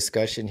the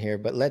discussion here,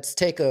 but let's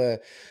take a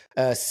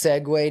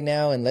segue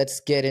now and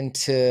let's get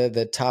into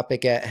the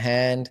topic at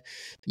hand.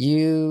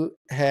 You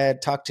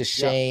had talked to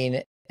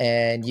Shane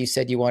and you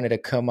said you wanted to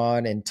come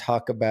on and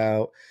talk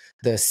about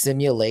the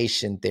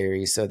simulation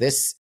theory. So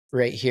this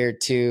right here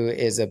too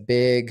is a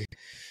big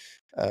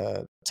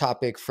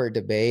topic for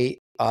debate,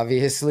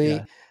 obviously.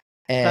 Yeah.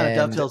 Kind of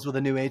dovetails with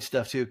the New Age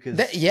stuff too,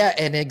 because you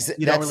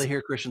don't really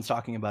hear Christians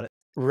talking about it.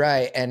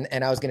 Right. And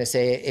I was going to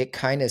say it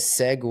kind of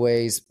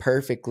segues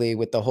perfectly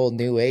with the whole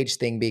New Age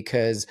thing,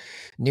 because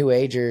New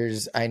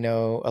Agers, I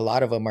know a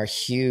lot of them are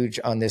huge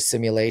on this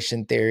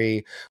simulation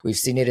theory. We've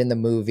seen it in the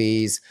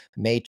movies.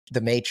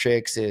 The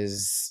Matrix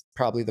is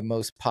probably the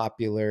most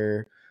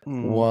popular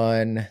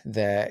one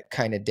that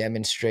kind of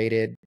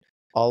demonstrated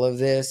all of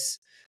this.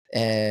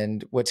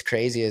 And what's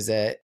crazy is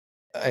that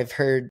I've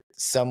heard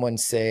someone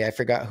say, I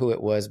forgot who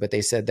it was, but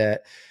they said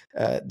that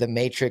The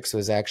Matrix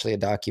was actually a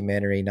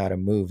documentary, not a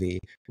movie,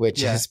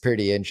 which is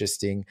pretty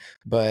interesting.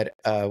 But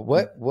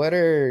what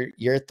are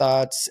your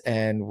thoughts,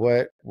 and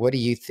what do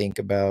you think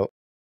about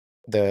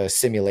the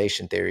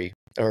simulation theory,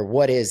 or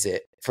what is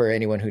it for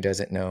anyone who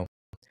doesn't know?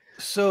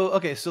 So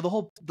the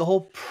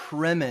whole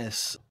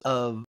premise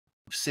of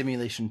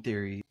simulation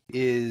theory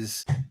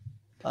is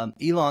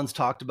Elon's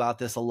talked about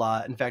this a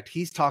lot. In fact,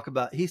 he's talked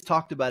about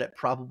it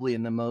probably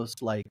in the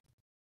most like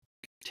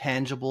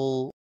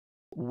tangible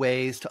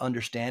ways to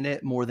understand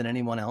it more than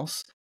anyone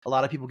else. A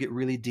lot of people get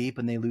really deep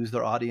and they lose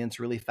their audience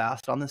really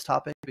fast on this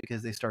topic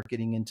because they start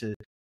getting into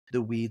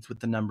the weeds with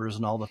the numbers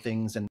and all the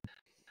things. And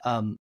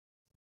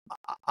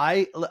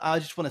I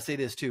just want to say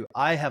this too.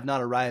 I have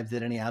not arrived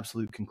at any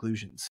absolute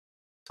conclusions.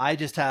 I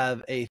just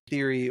have a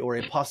theory or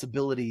a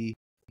possibility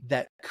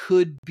that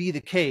could be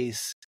the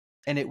case,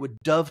 and it would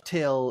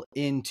dovetail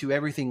into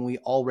everything we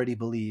already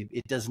believe.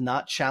 It does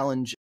not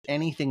challenge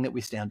anything that we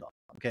stand on.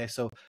 Okay,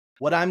 so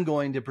what I'm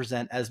going to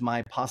present as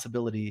my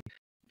possibility,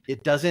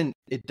 it doesn't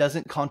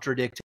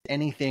contradict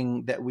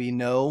anything that we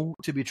know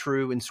to be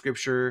true in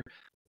Scripture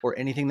or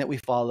anything that we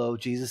follow.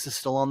 Jesus is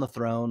still on the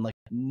throne. Like,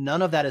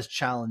 none of that is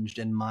challenged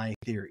in my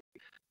theory.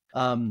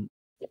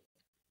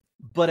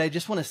 But I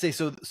just want to say,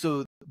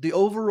 so the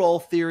overall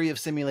theory of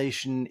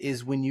simulation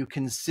is when you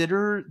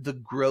consider the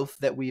growth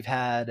that we've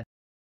had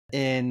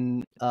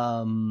in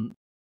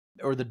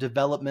or the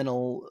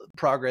developmental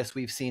progress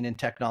we've seen in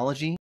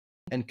technology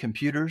and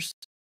computers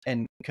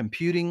and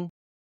computing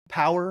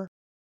power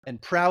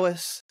and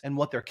prowess and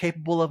what they're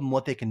capable of and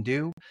what they can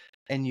do,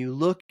 and you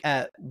look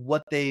at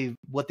what they've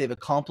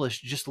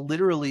accomplished just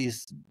literally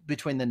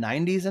between the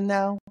 90s and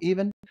now,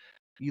 even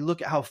you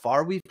look at how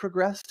far we've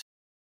progressed.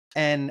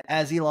 And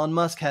as Elon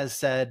Musk has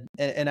said,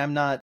 and I'm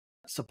not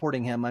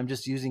supporting him, I'm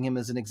just using him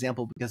as an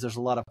example because there's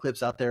a lot of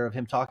clips out there of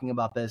him talking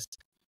about this.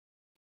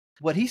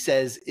 What he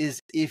says is,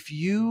 if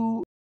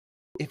you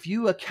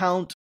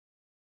account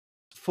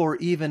for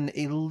even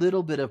a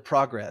little bit of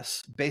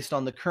progress based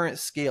on the current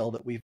scale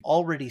that we've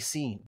already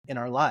seen in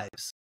our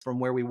lives from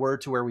where we were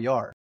to where we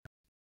are,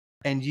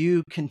 and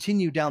you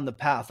continue down the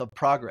path of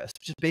progress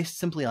just based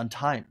simply on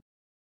time,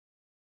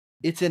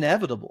 it's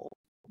inevitable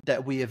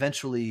that we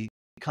eventually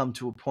come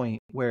to a point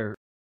where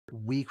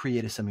we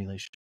create a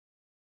simulation,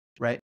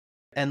 right?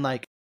 And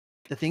like,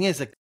 the thing is,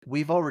 like,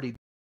 we've already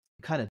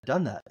kind of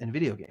done that in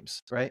video games,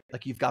 right?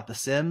 Like, you've got The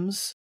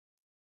Sims,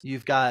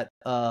 you've got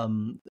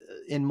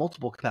in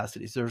multiple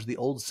capacities. There's the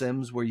old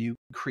Sims where you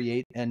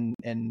create and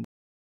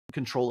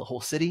control a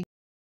whole city,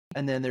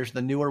 and then there's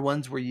the newer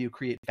ones where you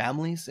create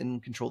families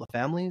and control the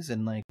families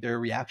and like their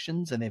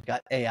reactions, and they've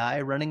got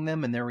AI running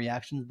them and their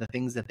reactions, the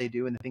things that they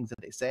do and the things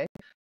that they say.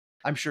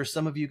 I'm sure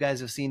some of you guys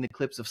have seen the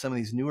clips of some of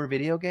these newer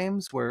video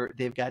games where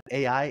they've got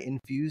AI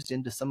infused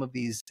into some of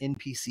these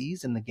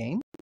NPCs in the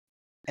game.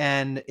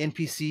 And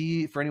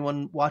NPC, for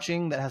anyone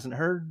watching that hasn't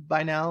heard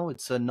by now,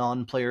 it's a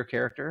non-player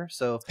character.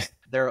 So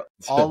they're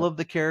all of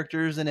the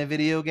characters in a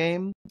video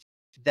game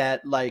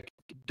that like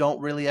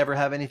don't really ever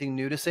have anything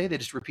new to say. They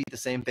just repeat the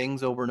same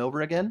things over and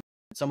over again.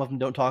 Some of them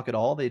don't talk at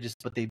all. They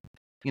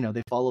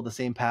follow the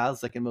same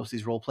paths. Like in most of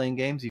these role-playing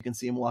games, you can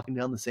see them walking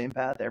down the same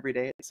path every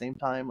day at the same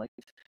time. Like,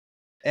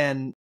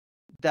 and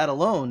that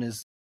alone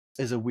is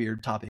a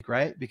weird topic,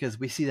 right? Because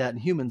we see that in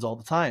humans all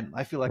the time.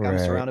 I feel like I'm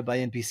surrounded by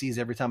NPCs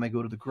every time I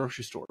go to the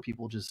grocery store.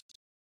 People just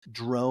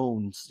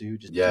drones,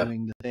 dude, just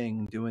doing the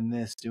thing, doing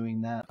this,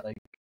 doing that. Like,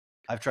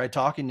 I've tried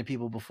talking to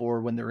people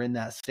before when they're in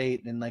that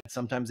state, and like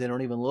sometimes they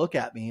don't even look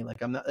at me.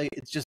 Like, I'm not. Like,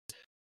 it's just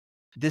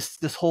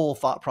this whole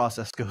thought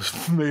process goes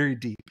very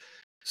deep.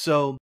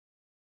 So,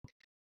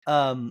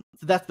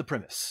 that's the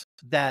premise,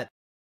 that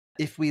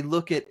if we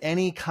look at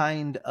any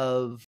kind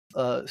of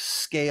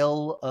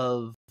scale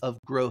of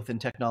growth in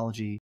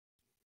technology,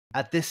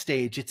 at this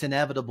stage, it's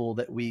inevitable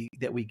that we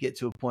get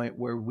to a point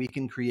where we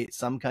can create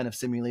some kind of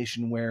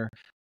simulation where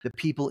the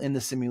people in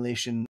the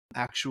simulation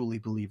actually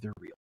believe they're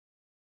real.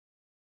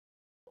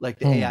 Like,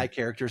 the AI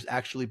characters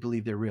actually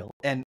believe they're real.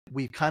 And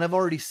we've kind of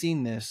already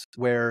seen this,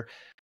 where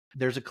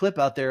there's a clip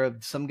out there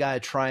of some guy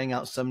trying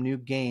out some new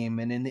game,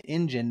 and in the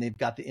engine they've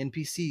got the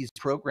NPCs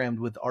programmed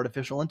with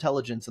artificial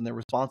intelligence and their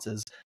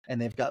responses,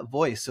 and they've got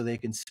voice so they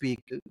can speak.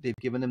 They've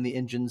given them the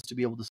engines to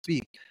be able to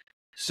speak.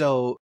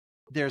 So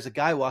there's a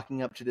guy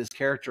walking up to this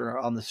character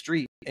on the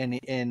street,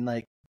 and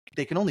like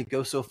they can only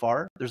go so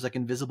far. There's like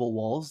invisible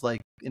walls,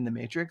 like in the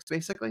Matrix,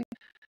 basically.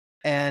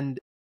 And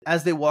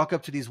as they walk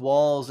up to these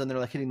walls and they're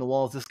like hitting the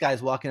walls, this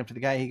guy's walking up to the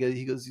guy.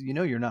 He goes, you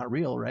know, you're not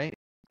real, right?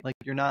 Like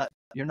you're not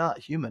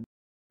human.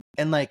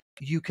 And like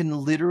you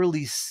can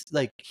literally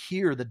like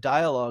hear the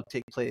dialogue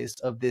take place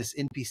of this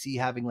NPC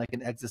having like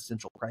an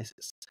existential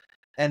crisis.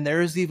 And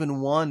there's even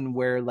one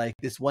where like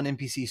this one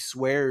NPC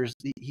swears,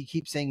 he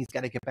keeps saying he's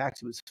got to get back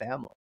to his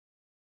family.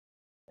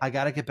 I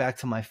got to get back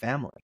to my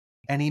family.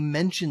 And he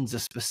mentions a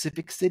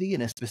specific city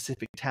and a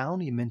specific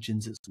town. He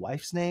mentions his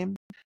wife's name.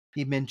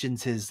 He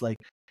mentions his like,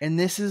 and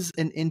this is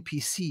an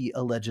NPC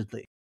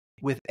allegedly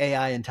with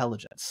AI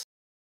intelligence.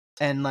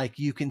 And like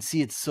you can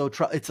see it's so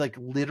it's like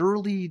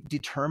literally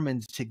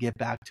determined to get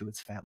back to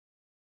its family.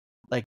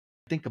 Like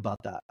think about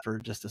that for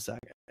just a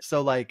second.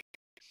 So like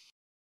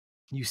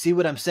you see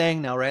what I'm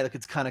saying now, right? Like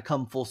it's kind of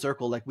come full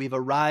circle. Like we've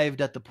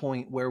arrived at the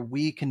point where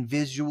we can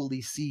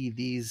visually see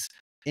these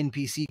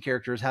NPC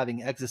characters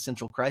having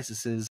existential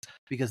crises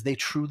because they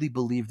truly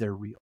believe they're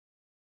real.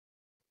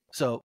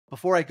 So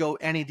before I go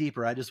any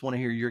deeper, I just want to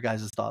hear your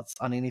guys' thoughts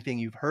on anything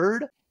you've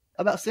heard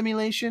about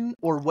simulation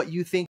or what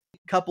you think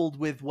coupled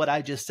with what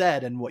I just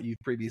said and what you've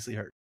previously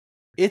heard.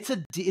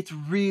 It's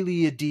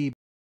really a deep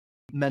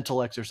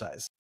mental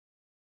exercise.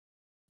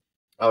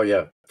 Oh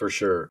yeah, for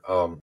sure.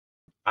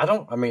 I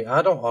don't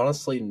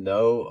honestly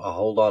know a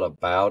whole lot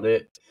about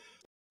it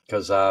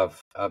because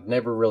I've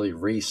never really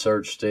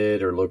researched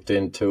it or looked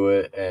into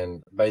it,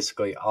 and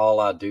basically all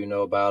I do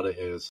know about it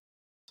is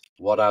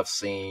what I've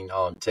seen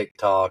on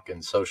TikTok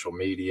and social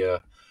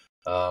media,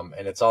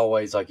 and it's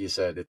always like you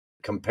said,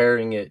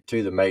 comparing it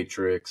to the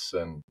Matrix,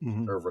 and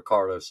or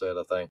Ricardo said,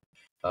 I think,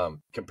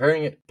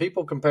 comparing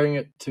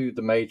it to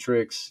the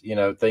Matrix, you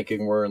know,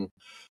 thinking we're in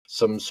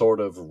some sort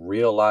of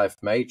real life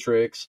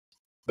Matrix.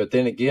 But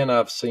then again,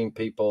 I've seen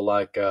people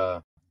like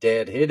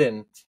Dead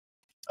Hidden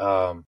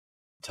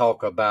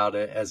talk about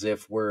it as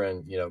if we're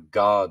in, you know,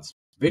 God's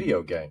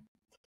video game,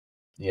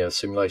 you know,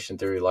 simulation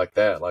theory like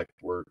that, like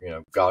we're, you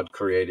know, God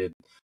created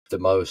the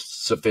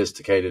most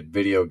sophisticated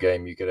video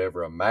game you could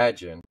ever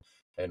imagine.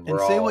 And we're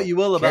say all what you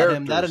will about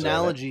him, that characters in it.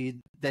 analogy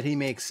that he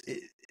makes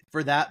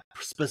for that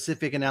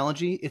specific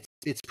analogy,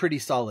 it's pretty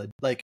solid.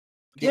 Like,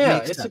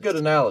 yeah, it's a good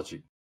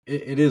analogy.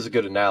 It is a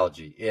good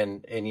analogy.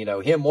 And, you know,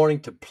 him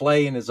wanting to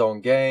play in his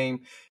own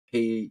game,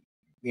 he,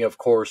 you know, of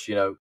course, you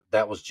know,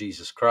 that was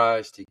Jesus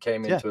Christ. He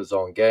came into his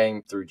own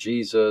game through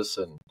Jesus.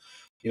 And,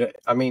 you know,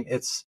 I mean,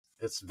 it's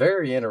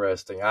very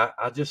interesting.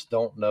 I just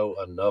don't know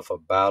enough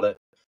about it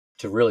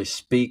to really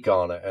speak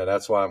on it. And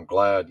that's why I'm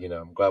glad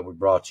we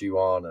brought you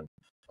on, and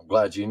I'm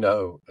glad you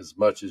know as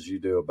much as you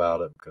do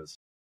about it, because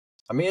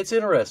I mean, it's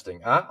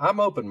interesting. I'm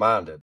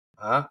open-minded.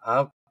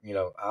 I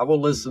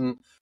will listen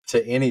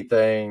to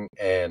anything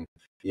and,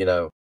 you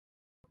know,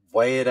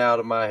 weigh it out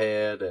of my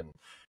head and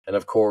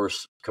of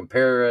course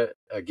compare it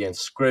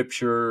against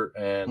scripture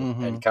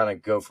and kind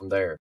of go from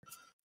there.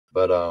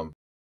 But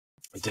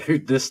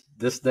dude, this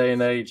day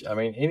and age, I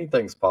mean,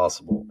 anything's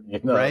possible, you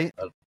know, right?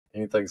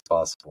 Anything's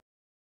possible.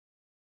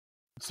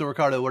 So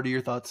Ricardo, what are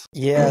your thoughts?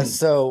 Yeah,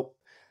 so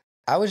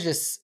I was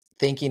just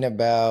thinking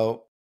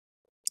about,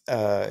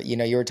 you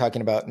know, you were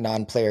talking about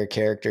non-player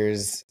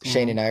characters.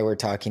 Shane and I were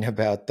talking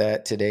about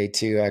that today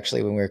too,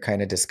 actually, when we were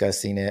kind of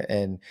discussing it.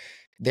 And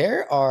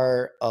there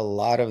are a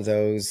lot of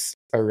those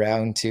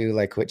around too,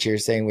 like what you're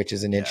saying, which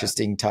is an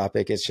interesting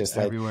topic. It's just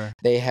everywhere. Like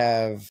they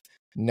have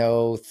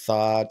no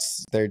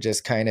thoughts. They're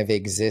just kind of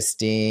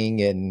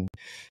existing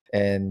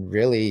and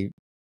really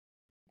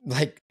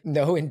like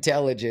no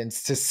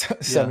intelligence to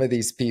some of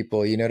these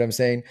people. You know what I'm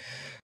saying?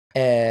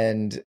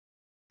 And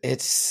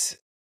it's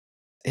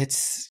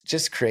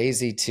just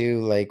crazy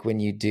too, like when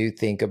you do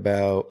think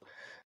about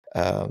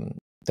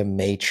the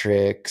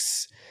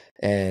Matrix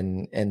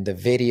and the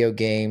video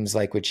games,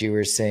 like what you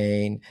were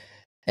saying,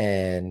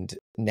 and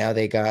now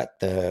they got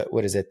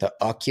the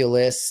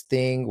Oculus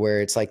thing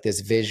where it's like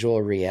this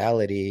visual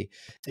reality,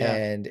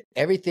 and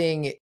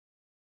everything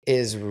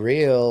is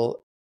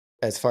real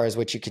as far as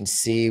what you can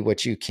see,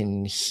 what you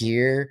can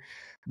hear.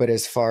 But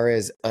as far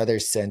as other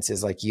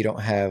senses, like you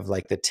don't have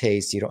like the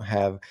taste, you don't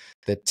have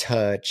the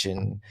touch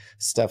and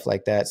stuff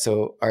like that.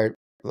 So are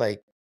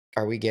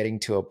we getting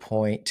to a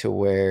point to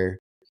where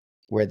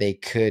they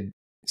could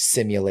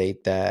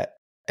simulate that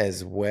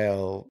as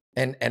well?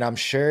 And I'm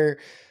sure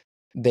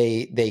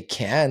they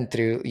can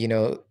through, you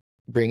know,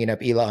 bringing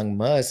up Elon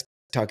Musk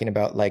talking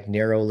about like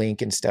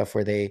Neuralink and stuff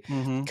where they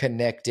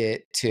connect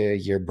it to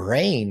your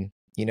brain.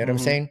 You know what I'm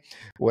saying?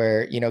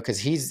 Where, you know, because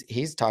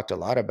he's talked a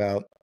lot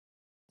about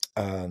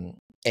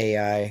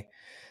AI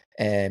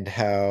and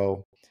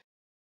how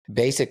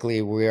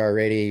basically we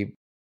already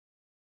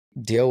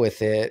deal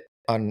with it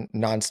on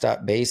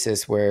nonstop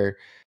basis where,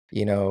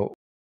 you know,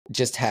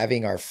 just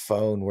having our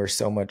phone, we're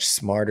so much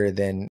smarter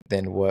than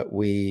what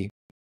we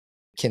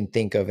can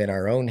think of in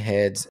our own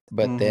heads.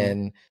 But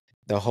then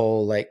the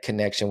whole like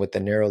connection with the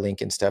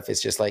Neuralink and stuff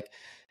is just like,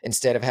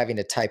 instead of having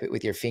to type it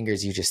with your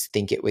fingers, you just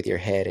think it with your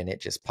head and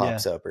it just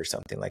pops up or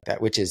something like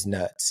that, which is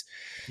nuts.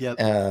 Yep.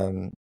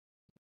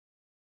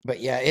 But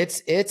yeah,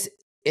 it's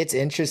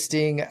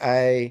interesting.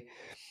 I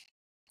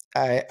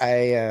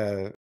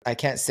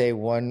can't say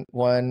one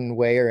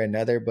way or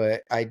another,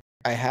 but I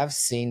have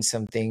seen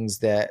some things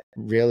that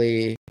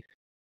really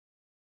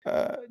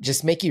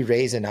just make you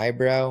raise an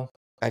eyebrow.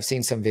 I've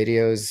seen some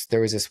videos.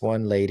 There was this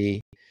one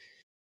lady,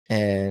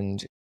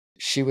 and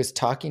she was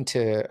talking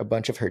to a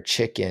bunch of her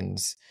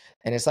chickens,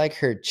 and it's like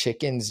her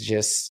chickens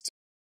just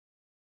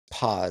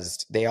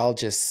paused. They all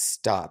just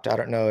stopped. I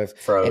don't know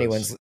if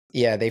anyone's,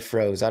 they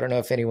froze. I don't know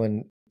if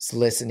anyone's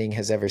listening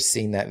has ever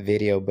seen that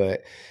video,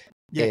 but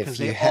yeah, because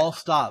they all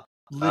stopped.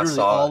 Literally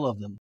all of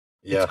them.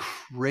 Yeah. It's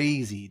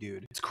crazy,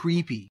 dude. It's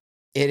creepy.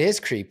 It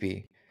is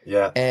creepy.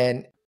 Yeah.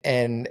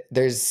 And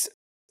there's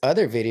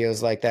other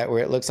videos like that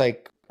where it looks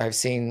like I've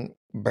seen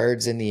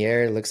birds in the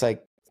air. It looks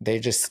like they're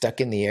just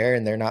stuck in the air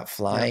and they're not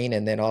flying.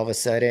 And then all of a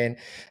sudden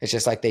it's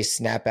just like they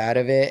snap out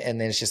of it and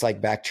then it's just like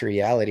back to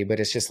reality. But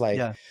it's just like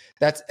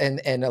that's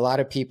and a lot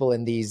of people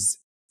in these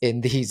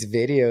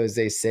videos,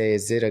 they say,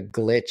 is it a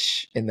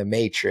glitch in the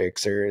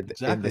Matrix or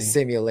in the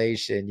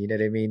simulation? You know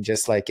what I mean?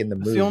 Just like in the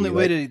movie.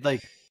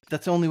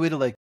 That's the only way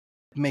to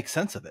make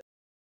sense of it.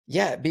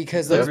 Yeah,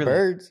 because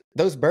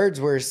those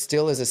birds were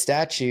still as a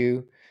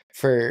statue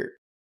for,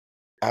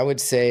 I would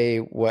say,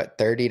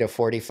 30 to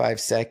 45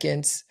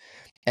 seconds.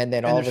 And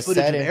then all of a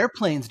sudden,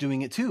 airplanes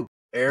doing it too.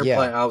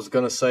 I was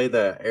going to say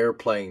that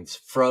airplanes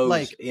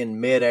froze in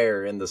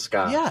midair in the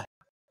sky. Yeah.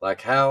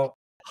 Like how?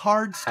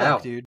 Hard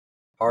stuff, dude.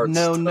 Hard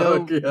stuff.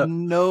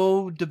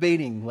 No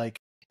debating.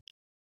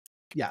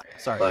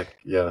 Sorry.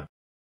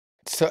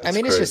 So, I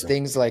mean, it's just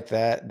things like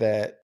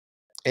that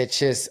it's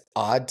just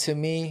odd to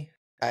me.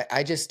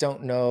 I just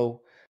don't know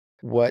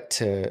what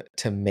to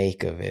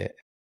make of it.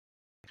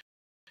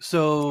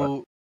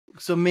 So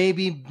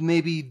maybe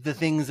the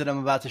things that I'm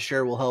about to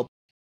share will help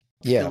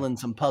fill in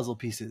some puzzle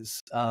pieces.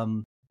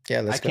 I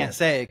can't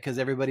say it because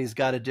everybody's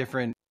got a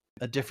different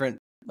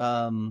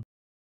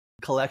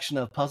collection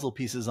of puzzle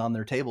pieces on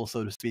their table,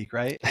 so to speak,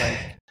 right?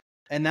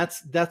 And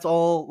that's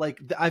all. Like,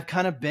 I've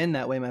kind of been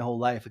that way my whole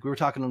life. Like, we were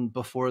talking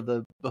before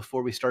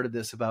we started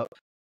this about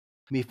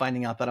me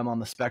finding out that I'm on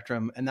the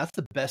spectrum, and that's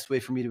the best way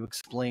for me to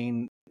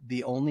explain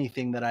the only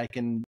thing that I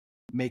can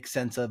make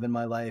sense of in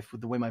my life with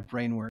the way my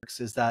brain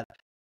works is that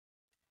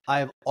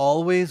I've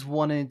always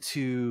wanted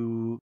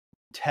to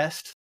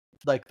test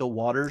like the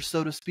waters,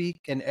 so to speak,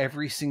 in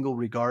every single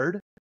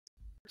regard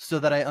so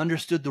that I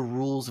understood the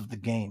rules of the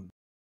game.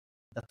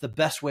 That's the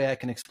best way I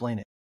can explain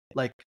it.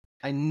 Like,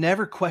 I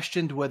never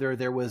questioned whether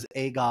there was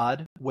a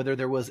God, whether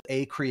there was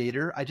a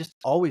creator. I just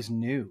always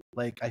knew.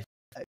 Like,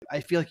 I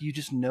feel like you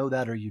just know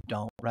that or you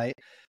don't, right?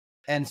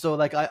 And so,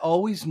 like, I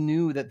always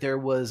knew that there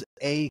was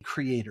a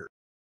creator.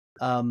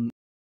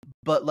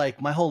 But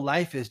like, my whole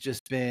life has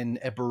just been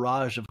a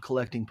barrage of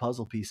collecting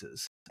puzzle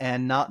pieces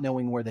and not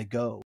knowing where they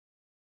go.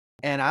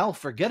 And I'll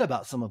forget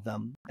about some of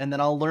them, and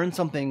then I'll learn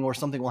something, or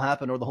something will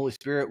happen, or the Holy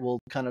Spirit will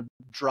kind of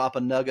drop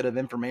a nugget of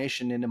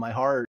information into my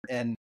heart,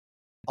 and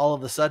all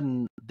of a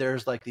sudden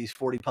there's like these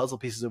 40 puzzle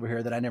pieces over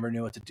here that I never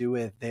knew what to do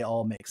with. They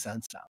all make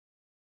sense now.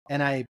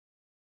 And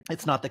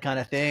it's not the kind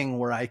of thing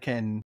where I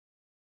can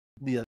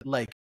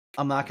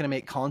I'm not going to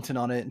make content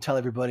on it and tell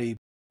everybody,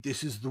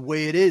 this is the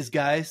way it is,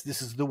 guys.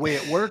 This is the way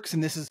it works.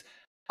 And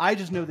I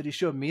just know that he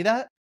showed me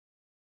that.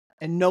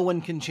 And no one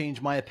can change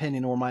my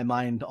opinion or my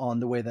mind on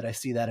the way that I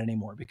see that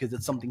anymore, because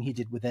it's something he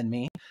did within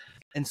me.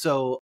 And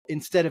so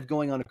instead of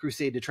going on a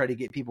crusade to try to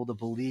get people to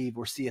believe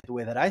or see it the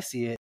way that I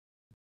see it,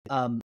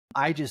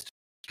 I just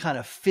kind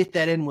of fit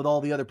that in with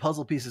all the other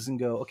puzzle pieces and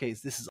go, okay,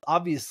 so this is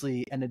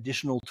obviously an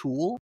additional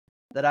tool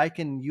that I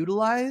can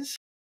utilize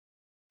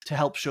to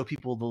help show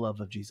people the love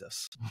of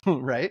Jesus,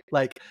 right?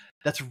 Like,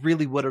 that's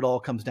really what it all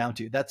comes down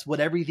to. That's what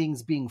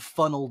everything's being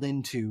funneled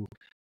into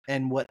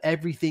and what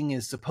everything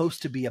is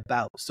supposed to be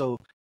about. So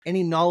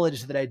any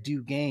knowledge that I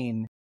do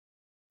gain,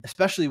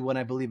 especially when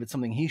I believe it's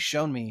something he's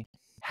shown me,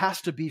 has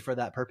to be for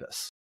that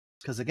purpose.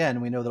 Because again,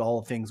 we know that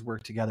all things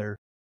work together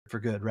for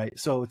good, right?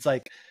 So it's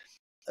like,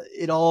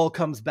 it all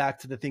comes back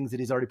to the things that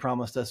he's already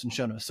promised us and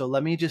shown us. So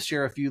let me just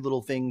share a few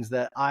little things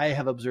that I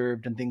have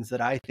observed and things that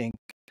I think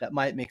that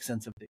might make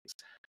sense of things.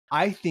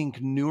 I think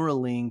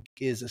Neuralink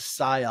is a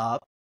psyop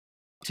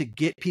to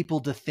get people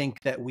to think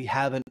that we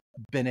haven't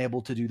been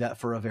able to do that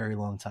for a very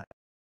long time.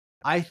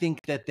 I think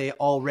that they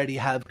already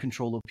have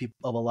control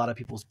of a lot of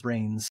people's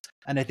brains.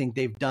 And I think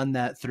they've done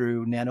that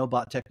through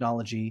nanobot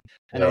technology.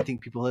 And I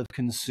think people have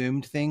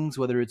consumed things,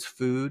 whether it's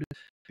food,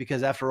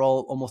 because after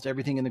all, almost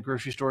everything in the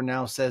grocery store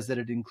now says that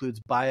it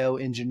includes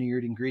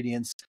bioengineered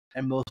ingredients.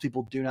 And most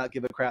people do not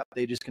give a crap.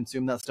 They just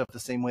consume that stuff the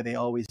same way they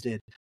always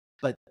did.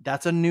 But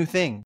that's a new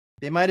thing.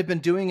 They might have been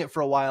doing it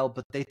for a while,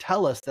 but they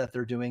tell us that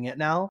they're doing it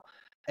now.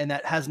 And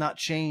that has not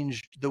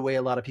changed the way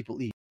a lot of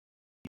people eat.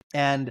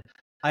 And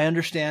I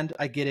understand.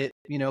 I get it,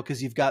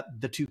 because you've got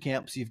the two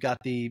camps. You've got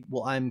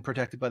well, I'm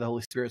protected by the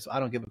Holy Spirit, so I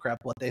don't give a crap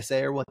what they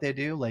say or what they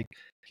do. Like,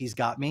 he's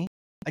got me.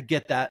 I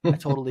get that. I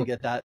totally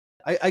get that.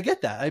 I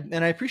get that.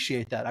 And I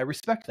appreciate that. I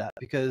respect that,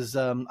 because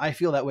I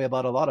feel that way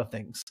about a lot of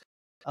things.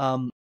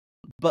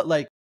 But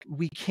like,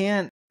 we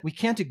can't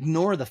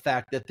ignore the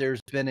fact that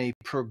there's been a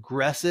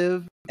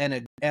progressive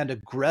and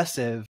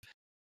aggressive.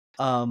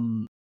 I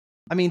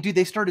mean, dude,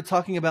 they started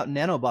talking about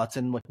nanobots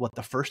in like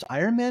the first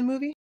Iron Man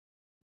movie?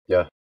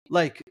 Yeah.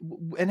 Like,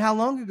 and how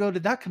long ago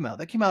did that come out?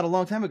 That came out a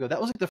long time ago.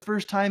 That was like the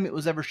first time it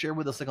was ever shared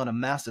with us, like on a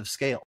massive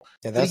scale.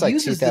 Yeah, that's like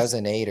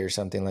 2008 or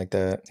something like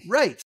that.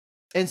 Right.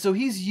 And so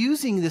he's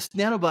using this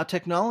nanobot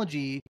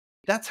technology.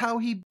 That's how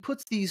he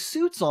puts these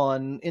suits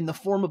on in the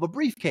form of a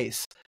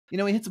briefcase. He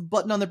hits a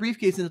button on the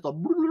briefcase and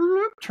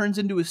it turns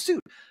into a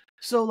suit.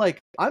 So like,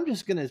 I'm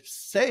just going to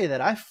say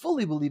that I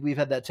fully believe we've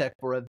had that tech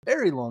for a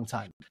very long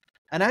time.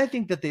 And I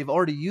think that they've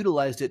already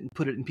utilized it and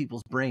put it in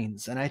people's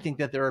brains. And I think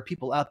that there are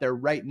people out there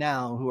right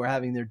now who are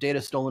having their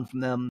data stolen from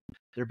them.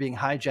 They're being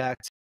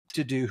hijacked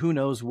to do who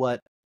knows what.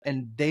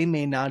 And they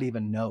may not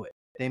even know it.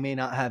 They may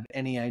not have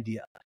any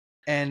idea.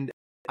 And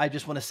I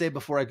just want to say,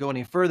 before I go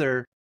any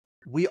further,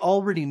 we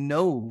already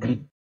know,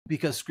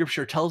 because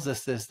scripture tells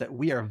us this, that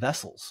we are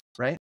vessels,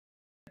 right?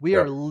 We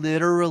are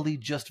literally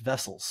just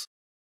vessels.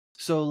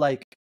 So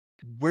like,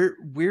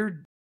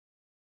 we're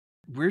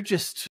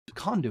just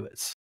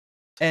conduits.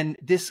 And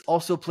this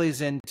also plays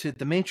into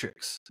the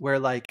Matrix, where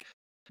like,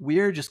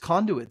 we're just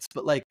conduits,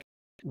 but like,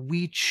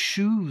 we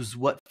choose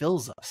what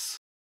fills us.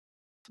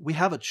 We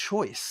have a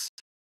choice.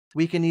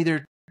 We can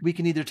either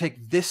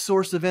take this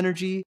source of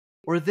energy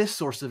or this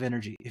source of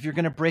energy, if you're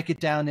going to break it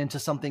down into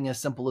something as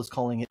simple as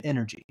calling it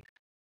energy.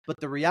 But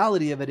the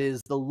reality of it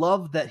is, the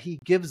love that he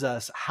gives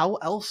us, how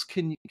else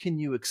can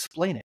you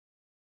explain it?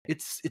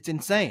 It's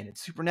insane.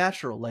 It's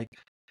supernatural. Like,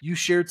 you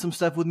shared some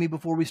stuff with me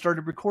before we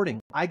started recording.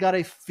 I got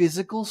a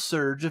physical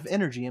surge of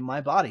energy in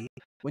my body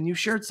when you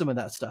shared some of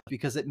that stuff,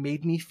 because it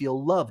made me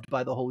feel loved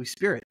by the Holy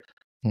Spirit.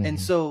 Mm-hmm. And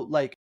so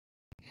like,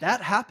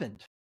 that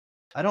happened.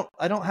 I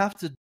don't have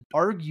to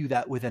argue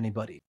that with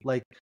anybody.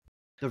 Like,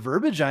 the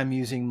verbiage I'm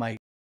using might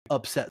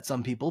upset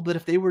some people, but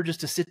if they were just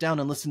to sit down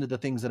and listen to the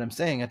things that I'm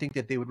saying, I think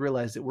that they would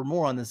realize that we're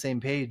more on the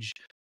same page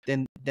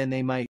than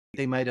they might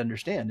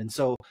understand. And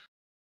so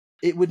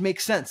it would make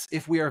sense,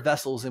 if we are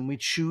vessels and we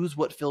choose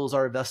what fills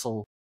our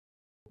vessel,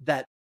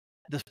 that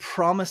the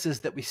promises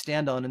that we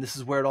stand on, and this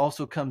is where it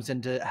also comes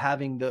into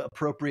having the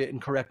appropriate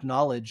and correct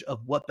knowledge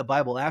of what the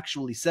Bible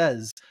actually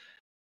says.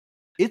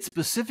 It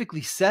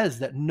specifically says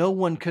that no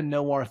one can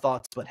know our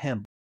thoughts but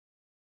him.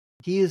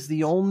 He is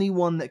the only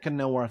one that can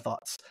know our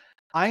thoughts.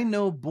 I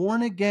know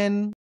born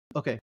again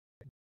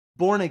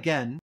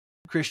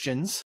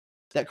Christians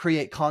that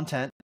create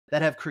content,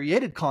 that have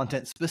created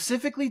content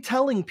specifically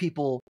telling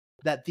people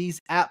that these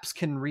apps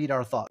can read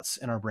our thoughts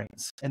in our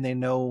brains and they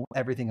know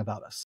everything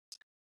about us.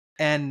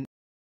 And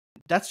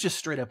that's just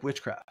straight up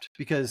witchcraft,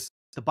 because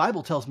the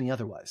Bible tells me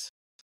otherwise.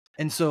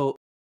 And so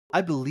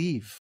I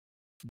believe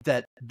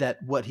that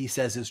what he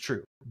says is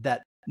true,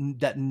 that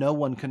no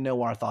one can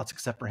know our thoughts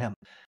except for him.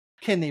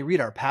 Can they read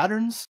our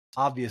patterns?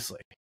 Obviously.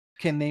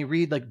 Can they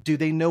read, like, do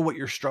they know what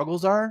your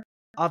struggles are?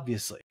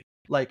 Obviously.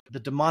 Like, the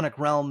demonic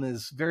realm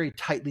is very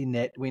tightly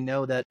knit. We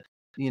know that,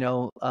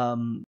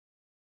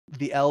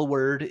 the L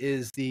word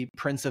is the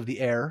prince of the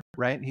air,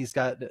 right? He's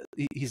got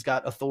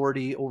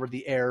authority over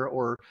the air,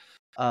 or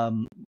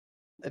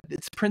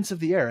it's prince of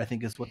the air, I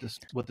think is what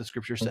the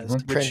scripture says.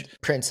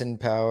 Prince and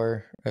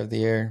power of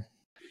the air.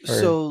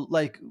 So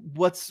like,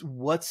 what's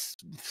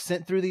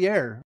sent through the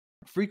air?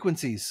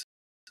 Frequencies,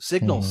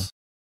 signals,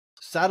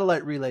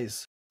 satellite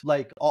relays,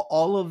 like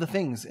all of the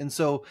things. And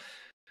so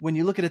when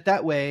you look at it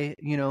that way,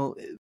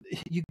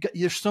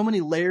 there's so many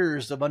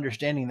layers of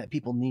understanding that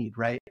people need,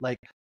 right? Like,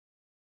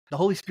 the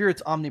Holy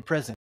Spirit's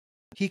omnipresent.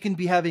 He can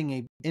be having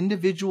an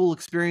individual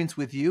experience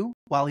with you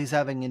while he's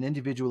having an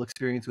individual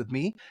experience with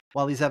me,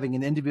 while he's having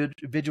an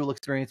individual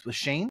experience with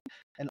Shane.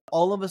 And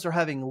all of us are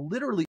having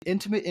literally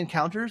intimate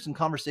encounters and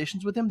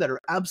conversations with him that are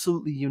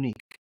absolutely unique.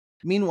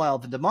 Meanwhile,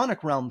 the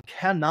demonic realm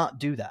cannot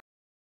do that.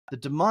 The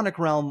demonic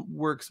realm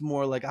works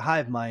more like a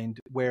hive mind,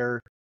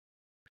 where,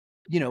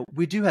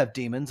 we do have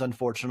demons,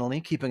 unfortunately,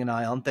 keeping an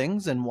eye on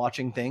things and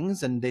watching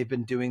things. And they've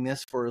been doing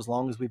this for as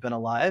long as we've been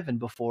alive and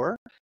before.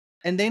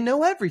 And they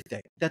know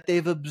everything that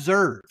they've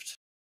observed,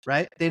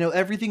 right? They know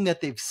everything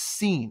that they've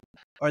seen,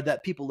 or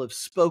that people have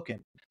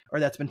spoken, or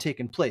that's been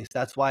taking place.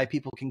 That's why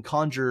people can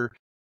conjure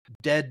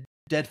dead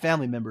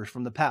family members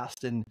from the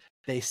past, and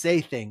they say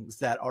things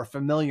that are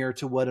familiar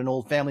to what an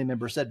old family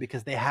member said,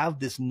 because they have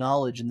this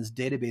knowledge and this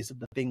database of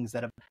the things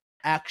that have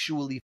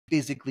actually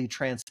physically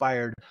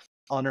transpired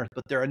on Earth.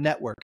 But they're a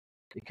network.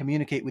 They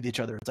communicate with each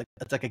other.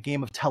 It's like a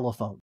game of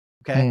telephone.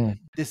 Okay.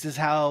 This is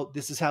how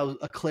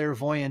a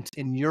clairvoyant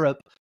in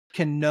Europe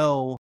can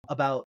know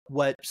about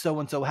what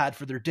so-and-so had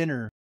for their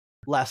dinner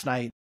last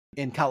night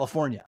in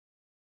California,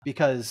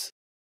 because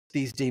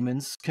these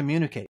demons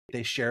communicate.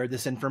 They share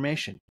this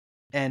information.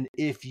 And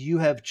if you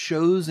have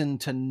chosen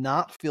to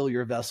not fill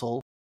your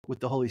vessel with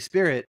the Holy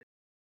Spirit,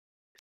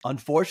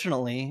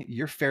 unfortunately,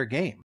 you're fair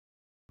game.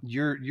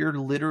 You're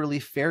literally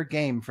fair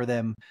game for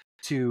them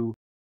to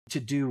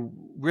do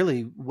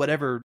really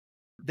whatever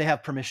they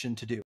have permission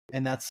to do.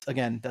 And that's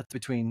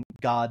between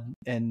God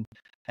and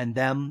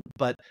them.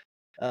 But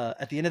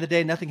at the end of the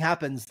day, nothing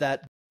happens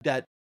that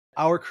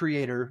our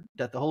Creator,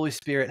 that the Holy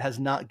Spirit has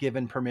not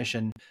given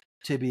permission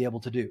to be able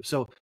to do.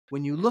 So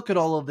when you look at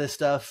all of this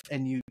stuff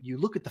and you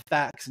look at the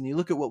facts and you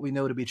look at what we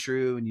know to be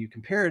true and you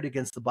compare it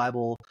against the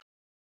Bible,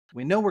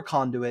 we know we're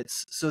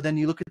conduits. So then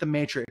you look at the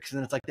Matrix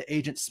and it's like the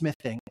Agent Smith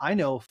thing. I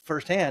know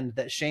firsthand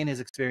that Shane has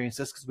experienced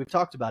this because we've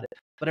talked about it,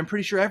 but I'm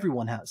pretty sure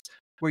everyone has,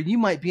 where you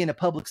might be in a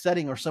public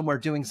setting or somewhere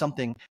doing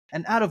something,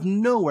 and out of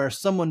nowhere,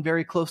 someone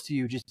very close to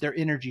you, just their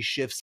energy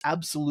shifts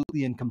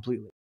absolutely and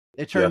completely.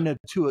 They turn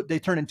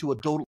into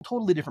a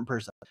totally different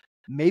person.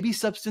 Maybe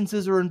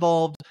substances are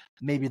involved,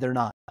 maybe they're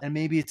not, and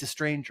maybe it's a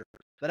stranger.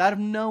 But out of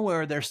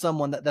nowhere, there's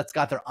someone that's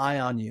got their eye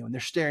on you, and they're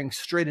staring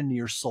straight into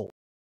your soul.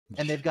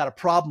 And they've got a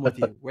problem with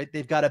you, right?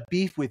 They've got a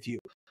beef with you.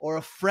 Or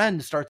a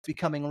friend starts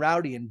becoming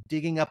rowdy and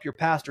digging up your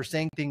past or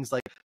saying things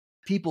like,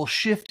 people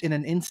shift in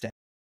an instant.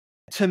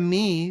 To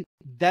me,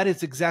 that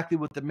is exactly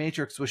what the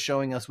Matrix was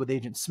showing us with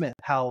Agent Smith,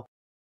 how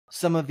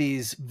some of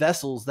these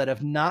vessels that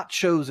have not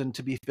chosen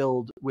to be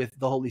filled with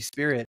the Holy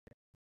Spirit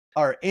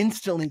are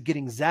instantly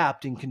getting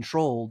zapped and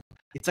controlled.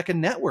 It's like a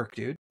network,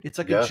 dude. It's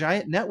like a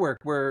giant network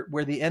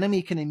where the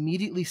enemy can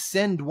immediately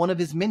send one of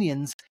his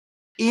minions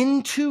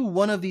into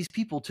one of these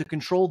people to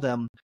control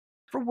them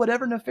for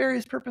whatever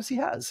nefarious purpose he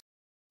has.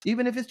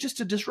 Even if it's just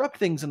to disrupt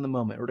things in the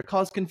moment or to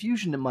cause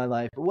confusion in my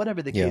life or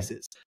whatever the case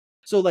is.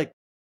 So like,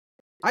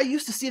 I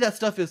used to see that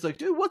stuff as like,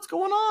 dude, what's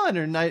going on?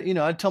 And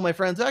I'd tell my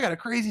friends, I got a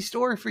crazy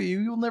story for you.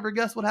 You'll never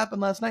guess what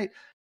happened last night.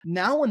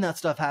 Now when that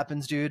stuff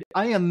happens, dude,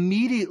 I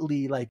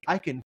immediately, like, I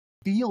can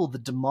feel the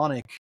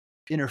demonic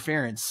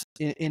interference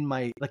in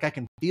my, like, I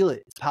can feel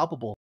it. It's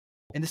palpable.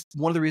 And this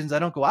is one of the reasons I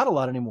don't go out a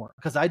lot anymore,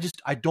 because I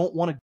don't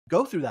want to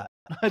go through that.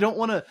 I don't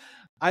want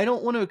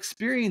to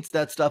experience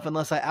that stuff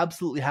unless I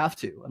absolutely have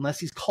to, unless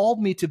he's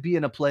called me to be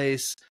in a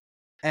place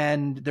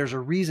and there's a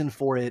reason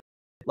for it.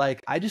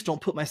 Like, I just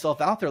don't put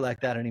myself out there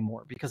like that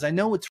anymore, because I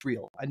know it's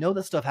real. I know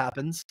that stuff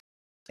happens.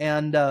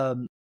 And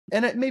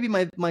maybe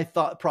my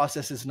thought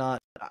process is not,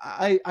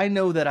 I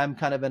know that I'm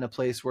kind of in a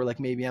place where, like,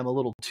 maybe I'm a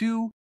little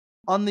too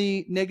on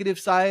the negative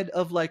side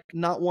of, like,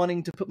 not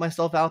wanting to put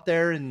myself out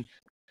there. And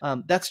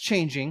that's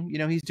changing.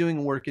 He's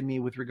doing work in me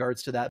with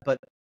regards to that, but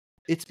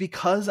it's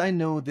because I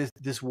know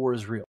this war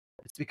is real.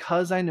 It's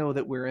because I know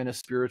that we're in a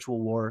spiritual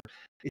war.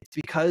 It's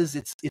because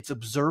it's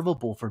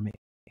observable for me.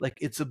 Like,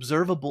 it's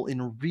observable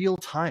in real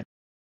time.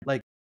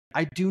 Like,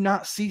 I do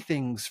not see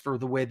things for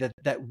the way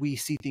that we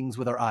see things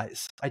with our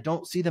eyes. I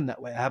don't see them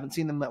that way. I haven't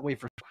seen them that way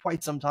for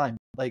quite some time.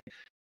 Like,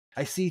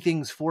 I see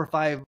things 4 or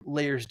 5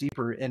 layers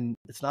deeper, and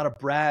it's not a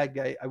brag.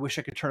 I wish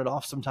I could turn it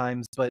off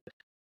sometimes, but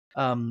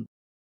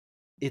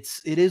it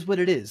is what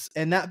it is.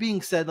 And that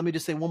being said, let me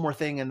just say one more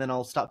thing, and then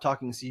I'll stop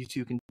talking so you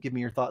two can give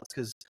me your thoughts,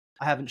 because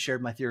I haven't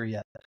shared my theory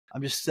yet.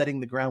 I'm just setting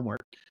the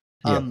groundwork.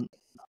 Yeah.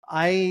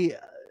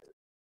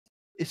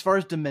 As far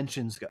as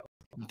dimensions go,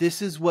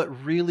 this is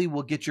what really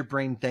will get your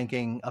brain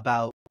thinking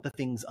about the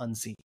things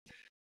unseen.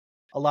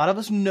 A lot of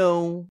us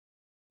know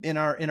in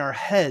our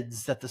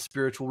heads that the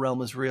spiritual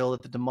realm is real,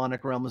 that the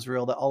demonic realm is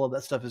real, that all of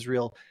that stuff is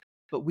real,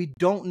 but we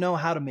don't know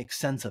how to make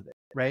sense of it,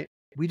 right?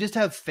 We just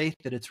have faith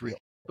that it's real,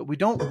 but we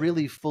don't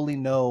really fully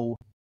know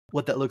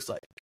what that looks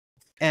like.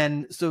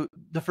 And so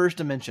the first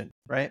dimension,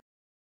 right?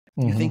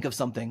 Mm-hmm. You think of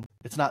something,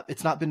 it's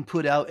not been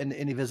put out in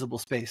any visible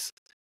space.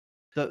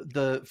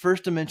 The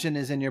first dimension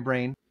is in your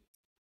brain.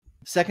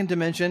 Second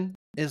dimension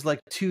is like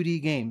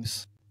 2D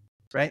games,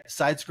 right?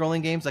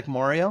 Side-scrolling games like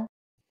Mario.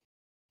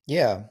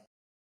 Yeah.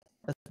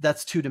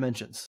 That's 2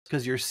 dimensions,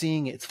 because you're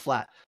seeing it's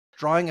flat.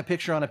 Drawing a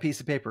picture on a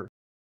piece of paper,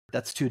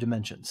 that's 2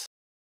 dimensions.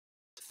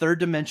 Third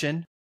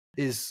dimension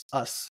is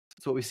us.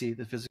 It's what we see,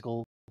 the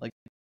physical. Like,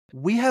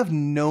 we have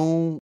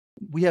no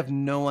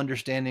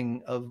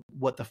understanding of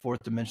what the fourth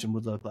dimension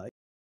would look like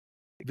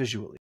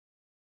visually.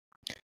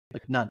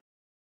 Like, none.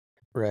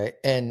 Right.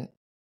 And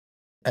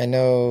I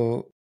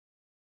know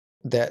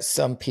that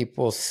some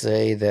people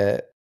say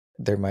that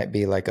there might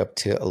be like up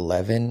to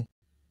 11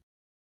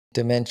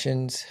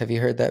 dimensions. Have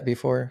you heard that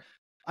before?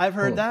 I've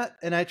heard that,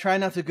 and I try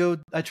not to go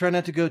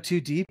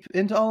too deep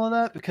into all of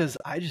that, because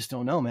I just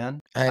don't know, man.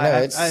 I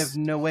know I have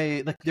no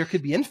way. Like, there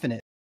could be infinite.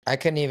 I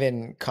couldn't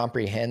even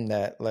comprehend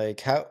that.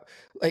 Like, how,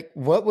 like,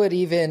 what would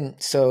even,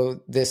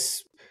 so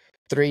this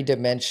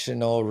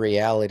 3-dimensional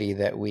reality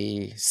that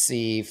we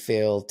see,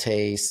 feel,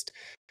 taste,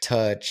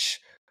 touch,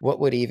 what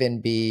would even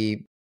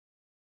be,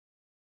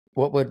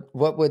 what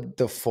would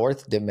the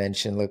fourth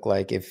dimension look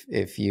like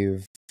if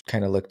you've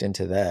kind of looked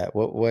into that?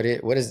 What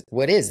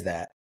is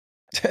that?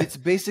 It's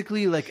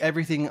basically like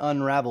everything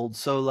unraveled.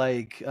 So,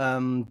 like,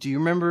 do you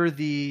remember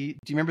the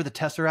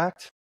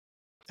Tesseract?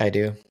 I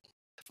do.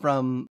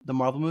 From the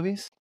Marvel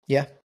movies?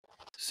 Yeah.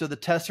 So the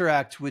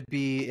Tesseract would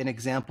be an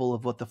example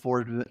of what the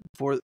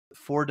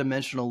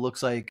four-dimensional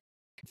looks like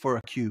for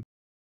a cube.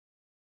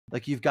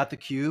 Like, you've got the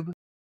cube,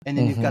 and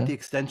then you've got the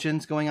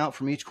extensions going out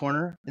from each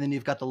corner, and then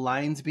you've got the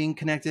lines being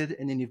connected,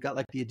 and then you've got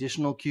like the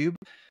additional cube.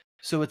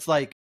 So it's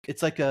like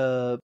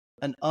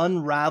an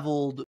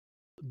unraveled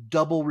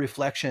double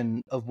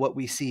reflection of what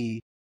we see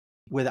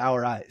with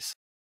our eyes.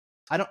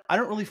 I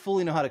don't really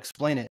fully know how to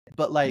explain it,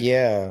 but like,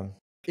 yeah,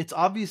 it's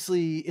obvious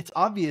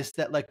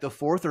that like the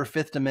fourth or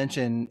fifth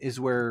dimension is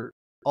where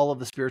all of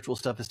the spiritual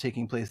stuff is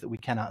taking place that we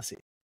cannot see,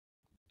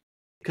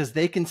 because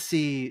they can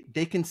see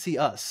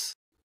us,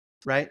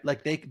 right?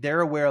 Like they're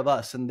aware of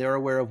us and they're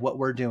aware of what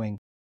we're doing,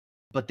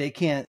 but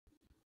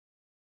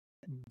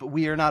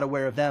we are not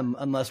aware of them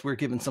unless we're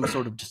given some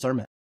sort of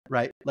discernment,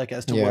 right? Like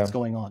as to what's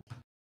going on.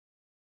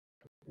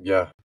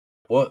 Yeah.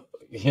 What,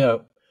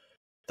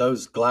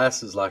 those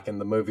glasses, like in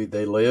the movie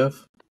They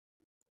Live,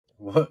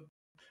 what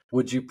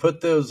would you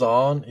put those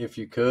on if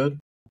you could?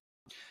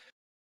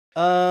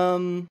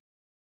 No.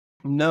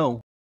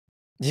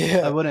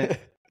 Yeah. I wouldn't.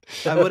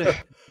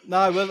 No,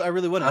 I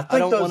really wouldn't. I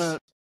don't want to.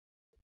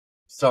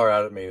 Sorry,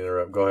 I didn't mean to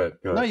interrupt. Go ahead.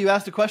 No, you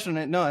asked a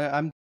question.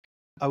 No,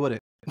 I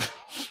wouldn't.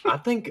 I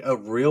think a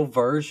real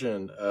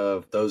version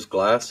of those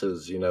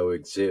glasses,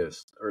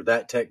 exist, or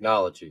that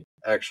technology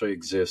actually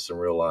exists in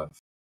real life.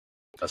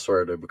 I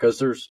swear to, because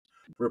there's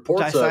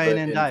reports of it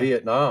in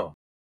Vietnam.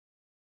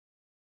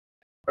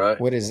 Right?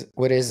 What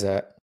is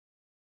that?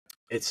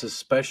 It's a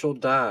special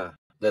dye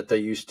that they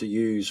used to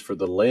use for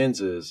the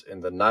lenses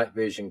in the night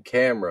vision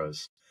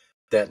cameras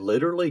that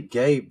literally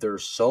gave their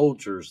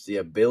soldiers the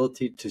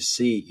ability to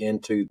see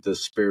into the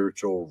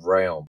spiritual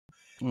realm.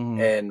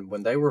 And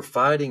when they were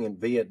fighting in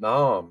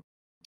Vietnam,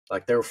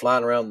 like they were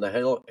flying around the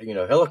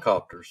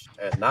helicopters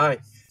at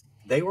night,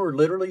 they were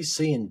literally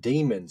seeing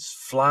demons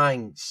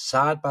flying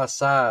side by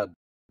side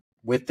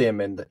with them,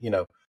 and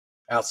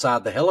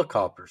outside the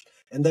helicopters,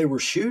 and they were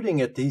shooting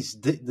at these.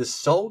 The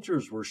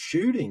soldiers were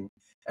shooting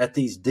at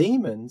these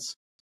demons,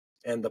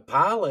 and the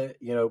pilot,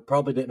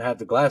 probably didn't have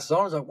the glasses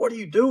on. He's like, "What are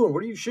you doing?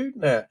 What are you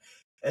shooting at?"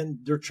 And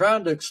they're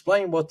trying to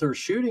explain what they're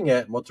shooting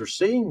at and what they're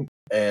seeing,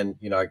 and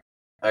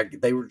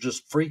they were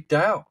just freaked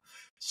out.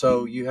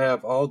 So you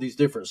have all these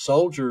different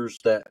soldiers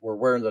that were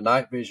wearing the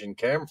night vision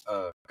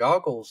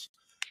goggles,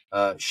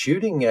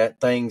 shooting at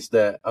things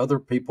that other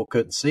people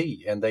couldn't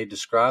see, and they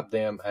described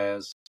them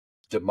as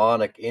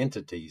demonic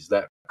entities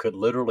that could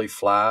literally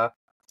fly.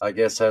 I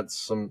guess had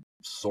some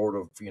sort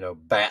of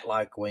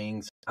bat-like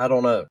wings. I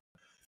don't know,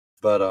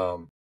 but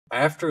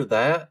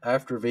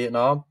after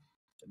Vietnam,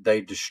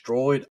 they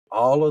destroyed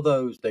all of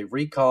those. They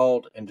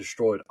recalled and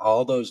destroyed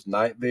all those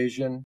night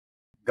vision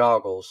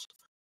goggles,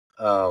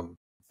 and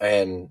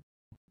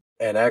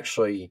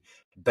actually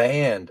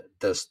banned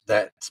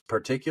that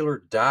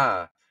particular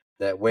dye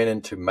that went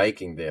into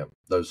making them,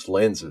 those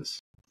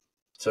lenses.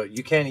 So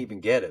you can't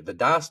even get it. The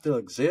dye still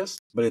exists,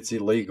 but it's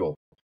illegal.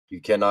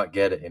 You cannot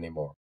get it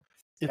anymore.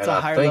 It's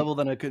a higher level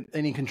than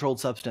any controlled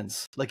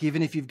substance. Like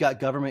even if you've got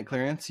government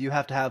clearance, you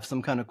have to have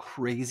some kind of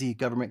crazy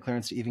government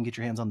clearance to even get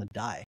your hands on the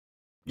dye.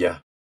 Yeah.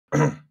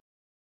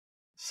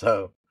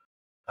 So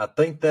I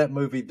think that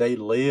movie They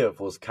Live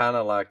was kind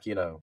of like,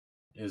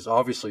 is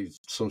obviously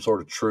some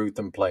sort of truth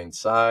in plain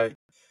sight.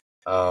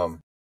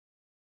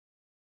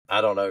 I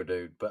don't know,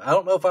 dude, but I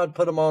don't know if I'd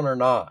put them on or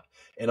not.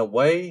 In a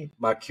way,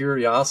 my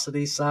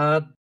curiosity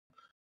side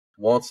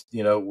would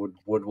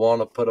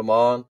want to put them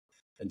on,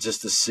 and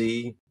just to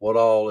see what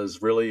all is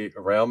really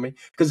around me.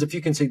 Because if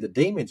you can see the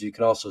demons, you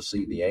can also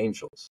see the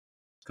angels.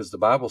 Because the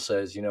Bible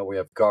says, we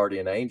have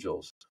guardian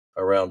angels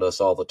around us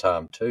all the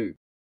time too.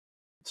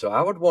 So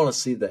I would want to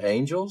see the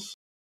angels.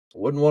 I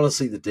wouldn't want to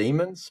see the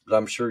demons, but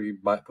I'm sure you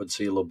would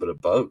see a little bit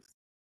of both.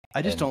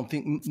 I just don't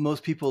think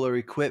most people are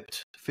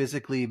equipped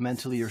physically,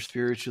 mentally, or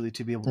spiritually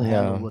to be able to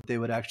handle what they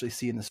would actually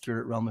see in the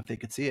spirit realm if they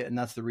could see it. And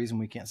that's the reason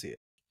we can't see it.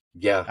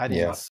 Yeah. I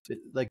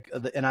think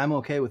and I'm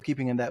okay with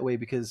keeping it that way,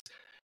 because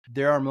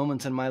there are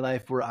moments in my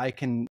life where I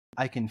can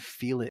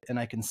feel it and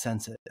I can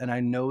sense it. And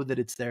I know that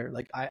it's there.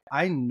 Like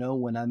I know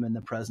when I'm in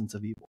the presence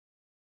of evil.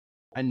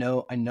 I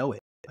know it.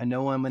 I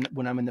know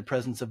when I'm in the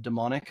presence of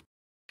demonic.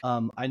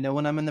 I know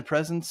when I'm in the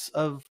presence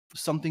of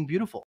something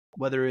beautiful,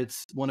 whether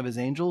it's one of his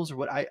angels or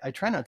what. I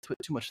try not to put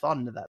too much thought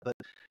into that, but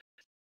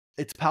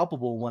it's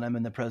palpable when I'm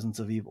in the presence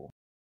of evil.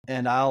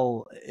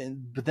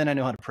 But then I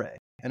know how to pray,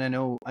 and I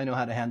know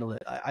how to handle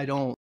it.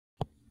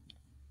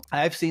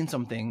 I've seen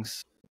some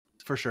things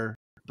for sure,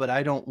 but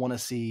I don't want to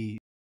see.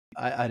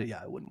 I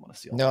wouldn't want to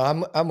see.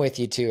 No, I'm with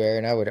you too,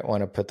 Aaron. I wouldn't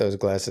want to put those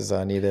glasses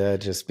on either.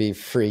 That'd just be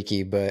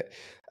freaky. But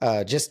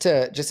just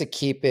to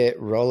keep it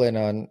rolling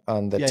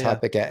on the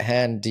topic at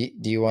hand, do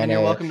you want to? And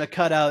you're welcome to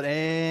cut out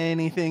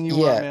anything you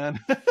want, man.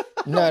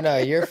 No,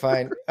 you're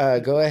fine.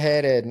 Go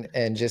ahead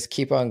and just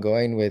keep on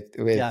going with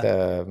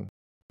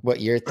what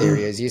your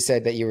theory is. You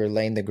said that you were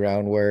laying the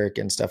groundwork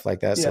and stuff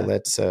like that.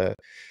 So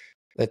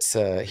let's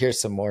hear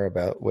some more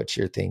about what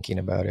you're thinking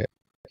about it.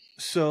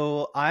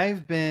 So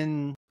I've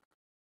been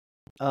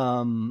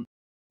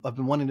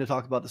wanting to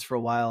talk about this for a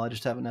while. I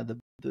just haven't had the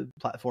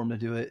platform to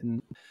do it.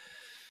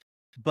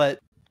 But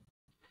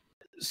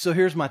so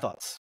here's my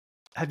thoughts.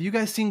 Have you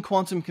guys seen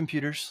quantum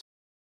computers?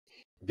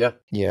 Yeah.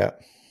 Yeah.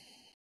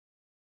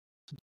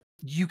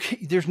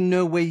 there's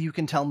no way you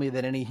can tell me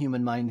that any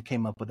human mind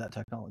came up with that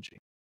technology.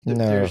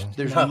 No.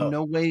 There's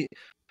no way.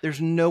 There's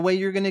no way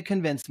you're going to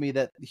convince me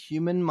that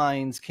human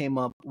minds came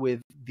up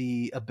with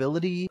the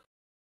ability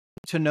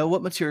to know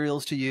what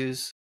materials to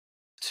use,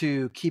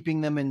 to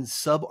keeping them in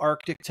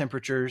subarctic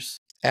temperatures.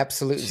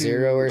 Absolute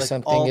zero or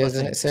something,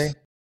 isn't it? Say.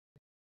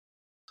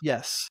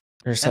 Yes.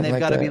 Or something, and they've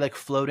got to be like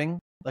floating,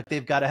 like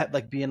they've got to have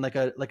like be in like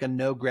a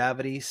no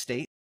gravity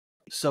state.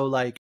 So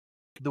like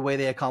the way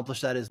they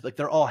accomplish that is like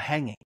they're all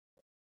hanging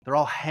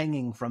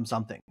from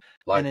something.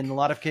 And in a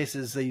lot of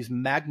cases they use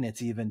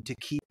magnets even to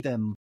keep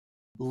them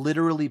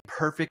literally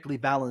perfectly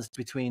balanced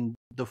between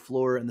the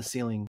floor and the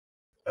ceiling.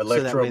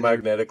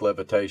 Electromagnetic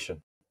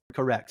levitation.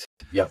 Correct.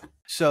 Yeah.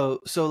 So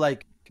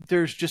like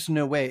there's just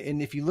no way.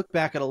 And if you look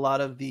back at a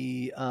lot of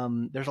the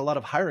there's a lot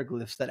of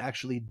hieroglyphs that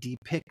actually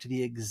depict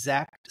the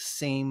exact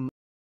same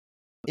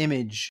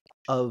image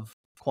of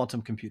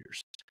quantum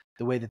computers.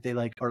 The way that they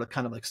like are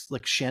kind of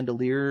like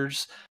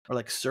chandeliers or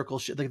like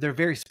circle like they're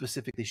very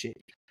specifically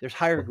shaped. There's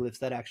hieroglyphs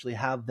that actually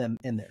have them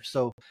in there.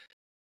 So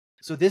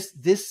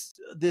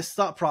this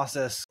thought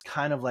process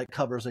kind of like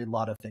covers a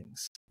lot of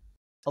things.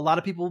 A lot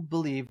of people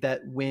believe that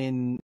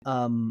when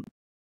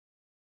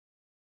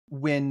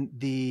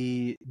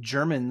the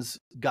Germans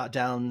got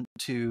down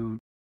to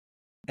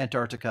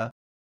Antarctica,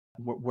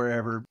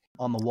 wherever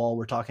on the wall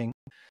we're talking,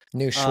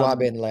 New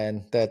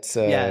Schwabenland. That's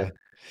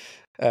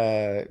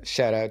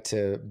shout out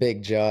to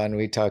Big John.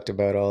 We talked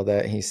about all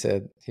that. He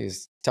said he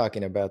was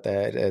talking about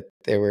that.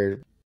 They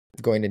were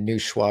going to New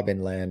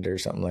Schwabenland or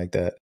something like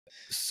that.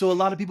 So a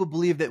lot of people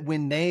believe that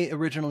when they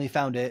originally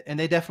found it, and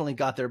they definitely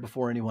got there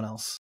before anyone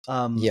else.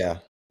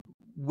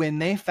 When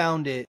they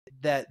found it,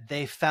 that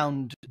they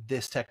found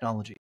this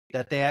technology,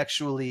 that they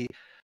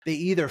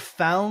either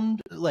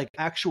found like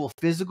actual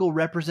physical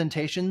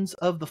representations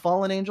of the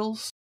fallen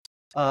angels,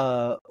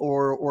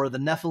 or the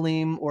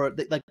Nephilim, or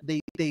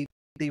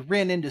they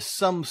ran into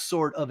some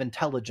sort of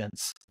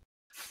intelligence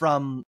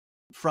from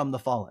the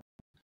fallen.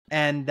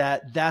 And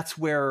that's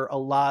where a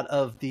lot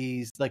of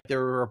these, like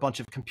there are a bunch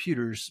of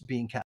computers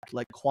being kept,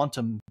 like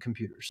quantum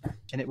computers.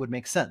 And it would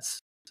make sense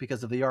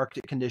because of the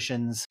Arctic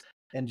conditions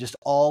and just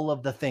all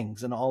of the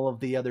things and all of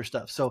the other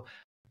stuff. So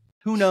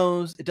who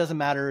knows? It doesn't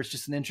matter. It's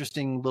just an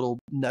interesting little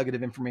nugget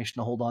of information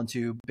to hold on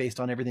to based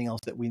on everything else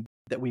that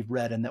we've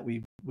read and that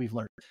we've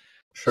learned.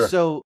 Sure.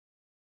 So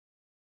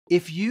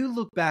if you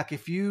look back,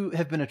 if you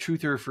have been a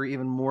truther for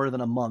even more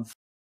than a month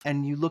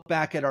and you look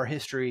back at our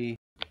history,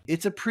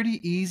 it's a pretty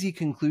easy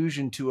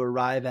conclusion to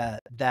arrive at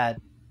that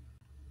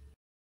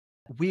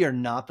we are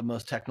not the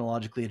most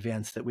technologically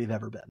advanced that we've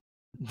ever been.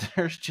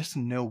 There's just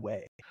no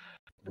way.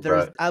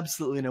 There's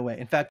absolutely no way.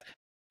 In fact,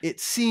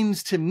 it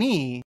seems to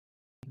me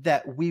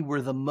that we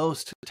were the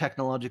most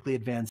technologically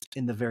advanced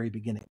in the very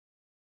beginning,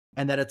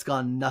 and that it's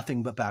gone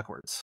nothing but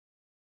backwards.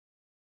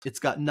 It's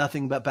got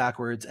nothing but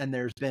backwards, and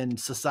there's been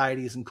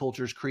societies and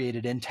cultures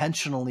created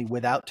intentionally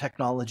without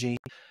technology,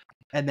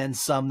 and then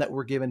some that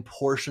were given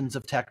portions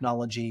of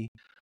technology.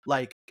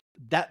 Like,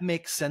 that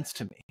makes sense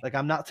to me. Like,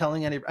 I'm not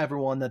telling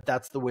everyone that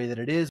that's the way that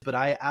it is, but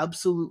I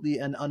absolutely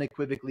and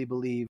unequivocally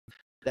believe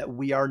that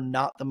we are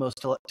not the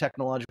most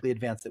technologically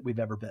advanced that we've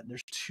ever been.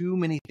 There's too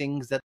many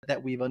things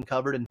that we've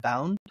uncovered and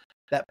found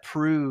that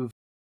prove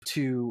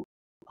to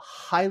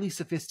highly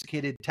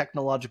sophisticated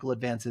technological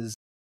advances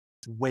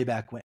way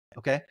back when.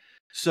 Okay.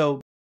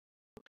 So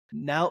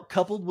now,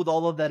 coupled with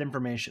all of that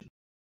information,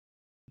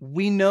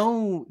 we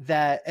know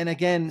that, and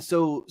again,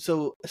 so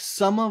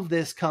some of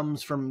this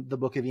comes from the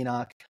Book of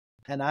Enoch,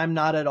 and I'm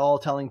not at all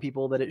telling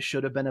people that it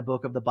should have been a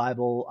book of the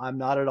Bible. I'm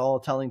not at all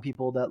telling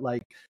people that,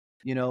 like,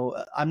 you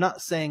know, I'm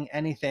not saying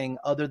anything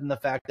other than the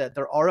fact that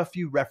there are a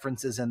few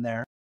references in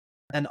there.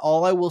 And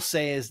all I will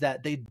say is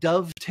that they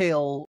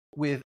dovetail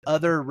with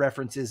other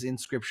references in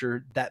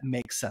scripture that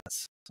make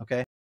sense.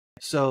 Okay.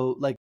 So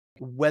like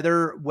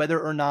whether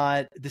or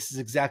not this is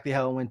exactly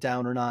how it went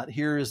down or not,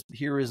 here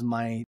is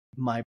my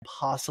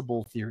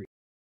possible theory.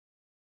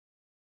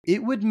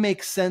 It would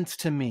make sense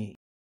to me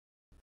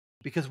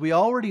because we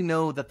already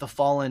know that the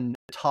fallen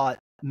taught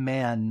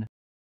man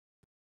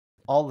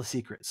all the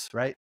secrets,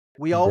 right?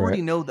 We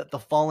already know that the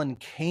fallen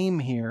came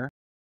here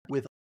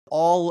with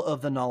all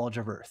of the knowledge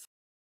of Earth,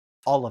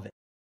 all of it.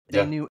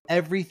 They knew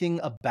everything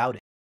about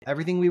it.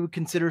 Everything we would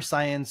consider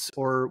science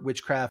or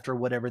witchcraft or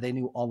whatever, they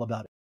knew all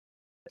about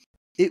it.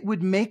 It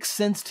would make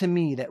sense to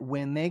me that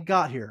when they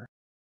got here,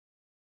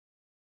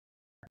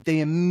 they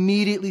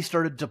immediately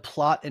started to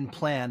plot and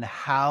plan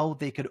how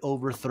they could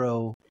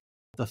overthrow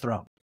the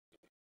throne.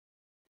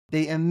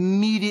 They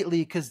immediately,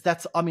 because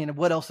that's, I mean,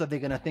 what else are they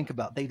going to think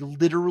about? They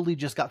literally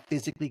just got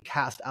physically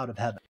cast out of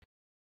heaven.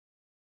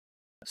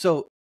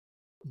 So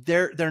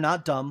they're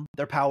not dumb.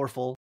 They're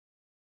powerful.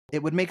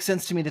 It would make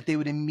sense to me that they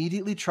would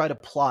immediately try to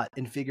plot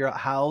and figure out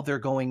how they're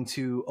going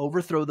to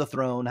overthrow the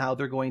throne, how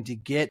they're going to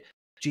get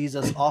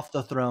Jesus off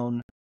the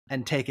throne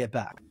and take it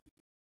back.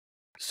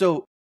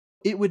 So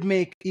it would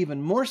make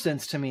even more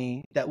sense to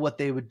me that what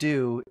they would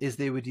do is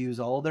they would use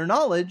all their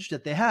knowledge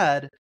that they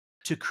had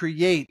to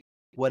create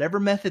whatever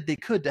method they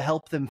could to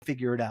help them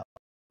figure it out.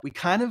 we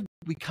kind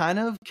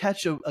of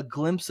catch a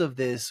glimpse of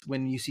this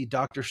when you see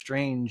Doctor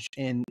Strange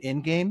in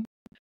Endgame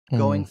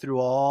going through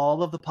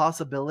all of the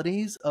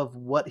possibilities of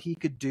what he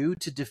could do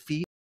to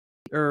defeat,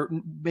 or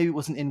maybe it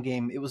wasn't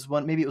Endgame. It was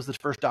one. Maybe it was the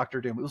first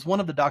Doctor Doom. It was one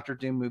of the Doctor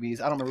Doom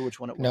movies. I don't remember which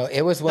one it was. No,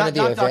 it was one of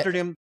the Doctor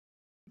Doom.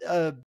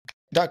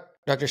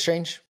 Doctor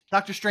Strange.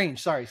 Doctor Strange.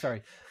 Sorry.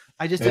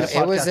 I just did a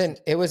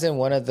podcast. It was in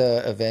one of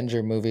the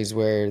Avenger movies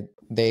where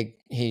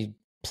he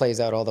plays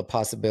out all the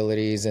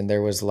possibilities, and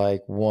there was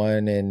like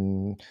one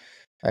in,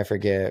 I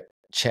forget,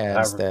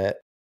 chance that.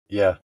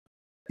 Yeah.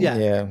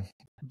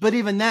 But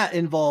even that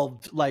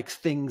involved like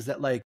things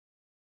that like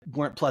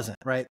weren't pleasant,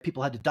 right?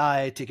 People had to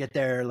die to get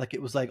there. Like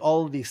it was like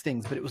all of these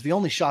things, but it was the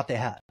only shot they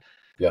had.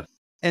 Yeah.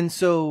 And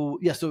so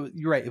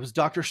you're right. It was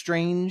Doctor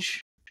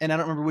Strange, and I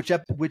don't remember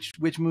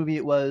which movie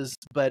it was,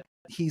 but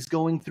he's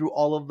going through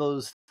all of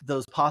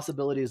those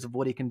possibilities of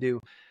what he can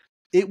do.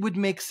 It would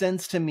make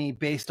sense to me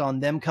based on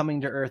them coming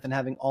to Earth and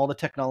having all the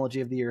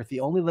technology of the Earth. The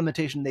only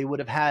limitation they would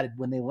have had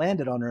when they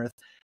landed on Earth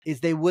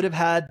is they would have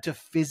had to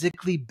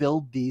physically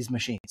build these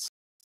machines.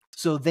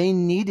 So they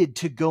needed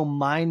to go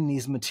mine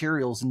these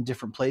materials in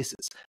different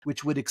places,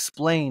 which would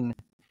explain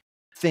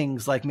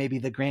things like maybe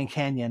the Grand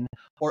Canyon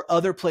or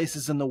other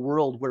places in the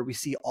world where we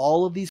see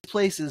all of these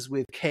places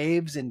with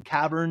caves and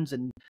caverns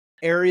and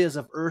areas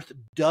of Earth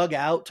dug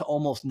out to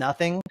almost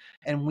nothing.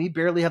 And we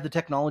barely have the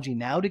technology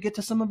now to get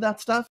to some of that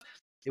stuff.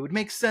 It would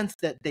make sense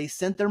that they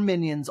sent their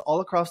minions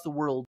all across the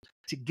world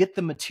to get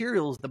the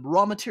materials, the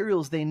raw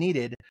materials they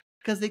needed,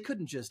 because they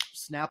couldn't just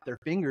snap their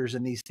fingers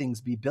and these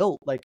things be built.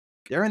 Like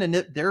they're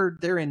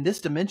in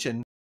this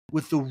dimension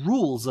with the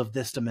rules of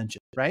this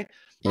dimension, right?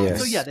 Yes.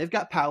 So yeah, they've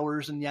got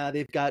powers and yeah,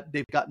 they've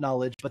got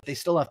knowledge, but they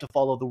still have to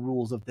follow the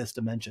rules of this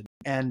dimension.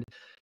 And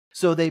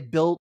so they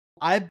built,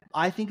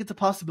 I think it's a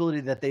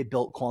possibility that they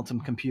built quantum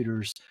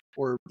computers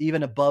or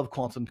even above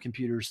quantum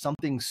computers,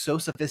 something so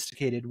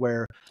sophisticated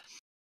where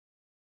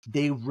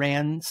they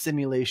ran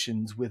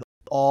simulations with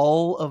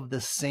all of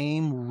the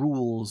same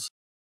rules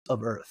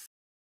of Earth,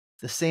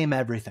 the same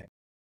everything.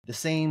 The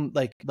same,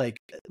 like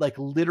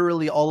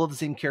literally all of the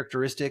same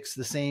characteristics,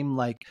 the same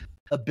like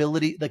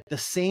ability, like the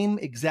same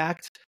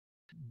exact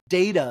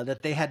data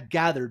that they had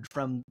gathered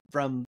from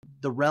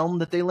the realm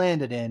that they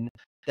landed in,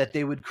 that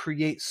they would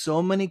create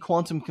so many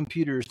quantum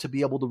computers to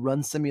be able to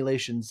run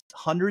simulations,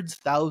 hundreds,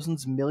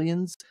 thousands,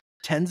 millions,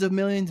 tens of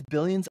millions,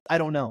 billions, I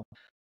don't know,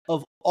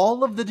 of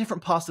all of the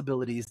different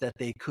possibilities that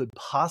they could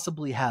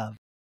possibly have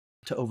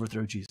to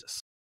overthrow Jesus.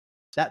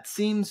 That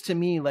seems to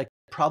me like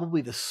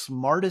probably the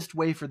smartest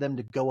way for them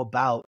to go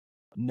about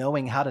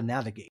knowing how to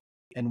navigate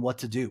and what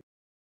to do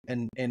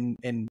and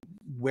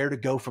where to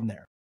go from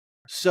there.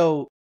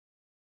 So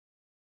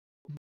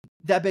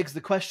that begs the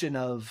question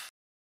of,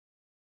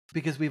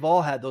 because we've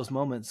all had those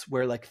moments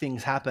where like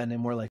things happen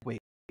and we're like, wait,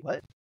 what?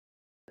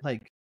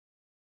 Like,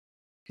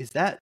 is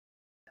that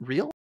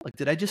real? Like,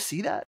 did I just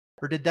see that?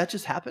 Or did that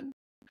just happen?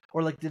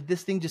 Or like, did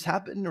this thing just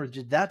happen? Or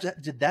did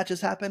that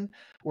just happen?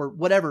 Or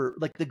whatever,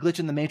 like the glitch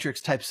in the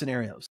Matrix type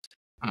scenarios.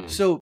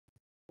 So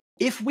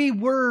if we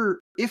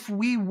were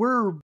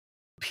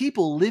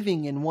people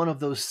living in one of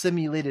those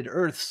simulated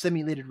Earths,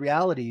 simulated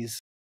realities,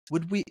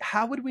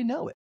 how would we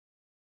know it?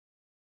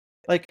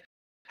 Like,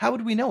 how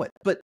would we know it?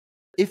 But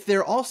if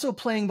they're also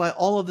playing by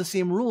all of the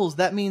same rules,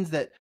 that means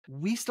that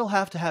we still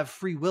have to have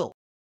free will.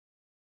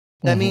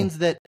 That means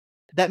that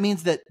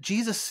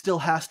Jesus still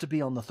has to be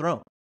on the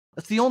throne.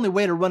 That's the only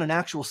way to run an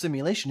actual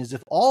simulation, is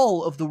if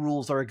all of the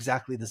rules are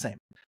exactly the same.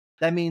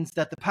 That means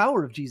that the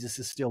power of Jesus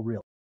is still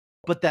real.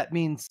 But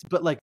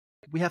like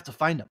we have to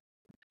find him.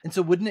 And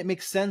so wouldn't it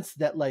make sense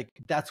that like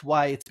that's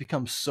why it's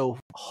become so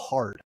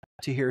hard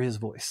to hear his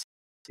voice?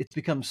 It's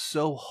become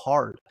so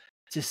hard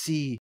to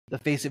see the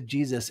face of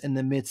Jesus in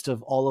the midst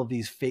of all of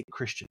these fake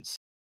Christians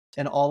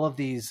and all of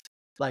these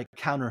like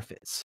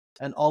counterfeits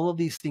and all of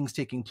these things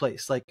taking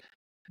place. Like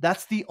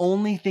that's the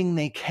only thing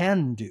they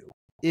can do.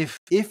 If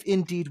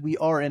indeed we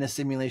are in a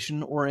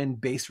simulation or in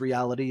base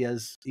reality,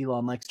 as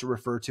Elon likes to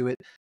refer to it,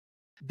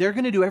 they're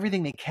going to do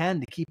everything they can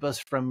to keep us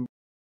from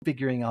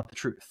figuring out the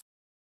truth.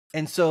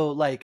 And so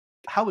like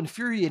how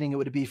infuriating it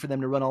would be for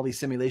them to run all these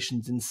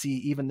simulations and see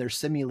even their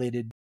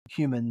simulated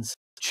humans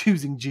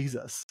choosing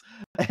Jesus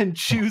and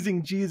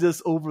choosing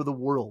Jesus over the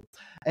world,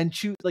 and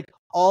like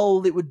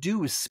all it would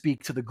do is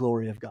speak to the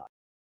glory of God.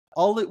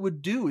 All it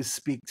would do is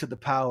speak to the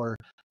power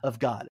of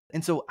God.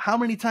 And so how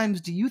many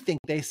times do you think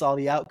they saw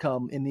the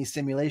outcome in these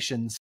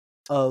simulations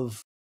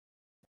of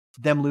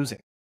them losing,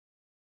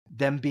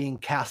 them being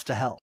cast to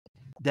hell,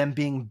 them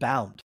being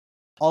bound,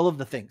 all of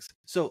the things?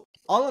 So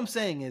all I'm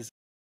saying is,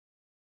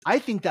 I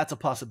think that's a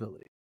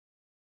possibility.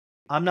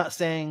 I'm not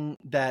saying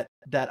that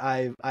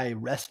I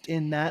rest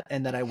in that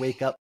and that I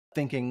wake up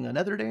thinking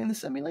another day in the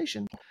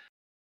simulation,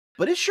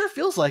 but it sure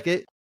feels like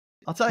it.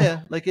 I'll tell you,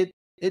 like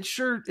it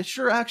sure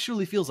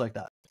actually feels like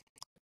that.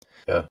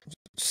 Yeah.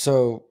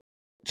 So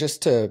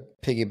just to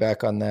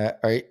piggyback on that,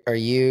 are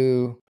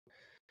you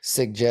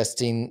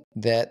suggesting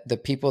that the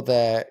people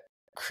that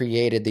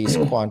created these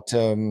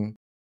quantum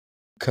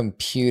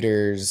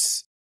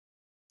computers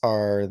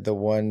are the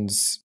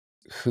ones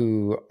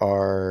who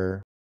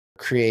are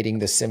creating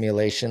the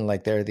simulation,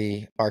 like they're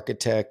the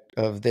architect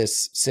of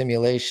this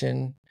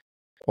simulation,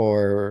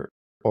 or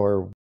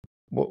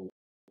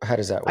how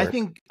does that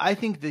work? I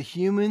think the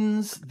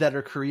humans that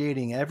are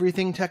creating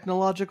everything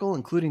technological,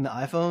 including the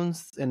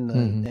iPhones and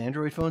the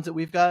Android phones that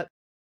we've got,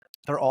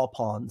 they're all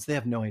pawns. They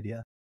have no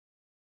idea.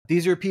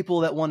 These are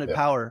people that wanted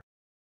power.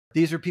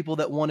 These are people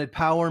that wanted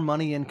power,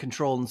 money, and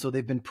control, and so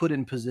they've been put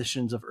in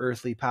positions of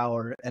earthly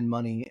power and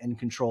money and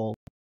control.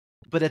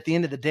 But at the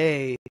end of the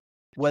day,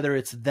 whether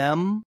it's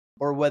them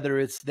or whether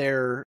it's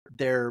their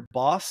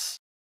boss,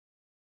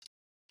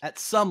 at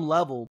some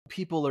level,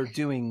 people are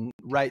doing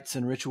rites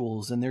and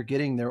rituals, and they're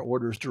getting their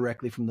orders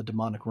directly from the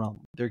demonic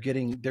realm. They're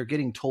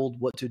getting told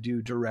what to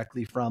do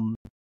directly from,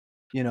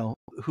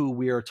 who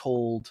we are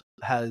told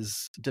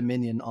has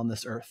dominion on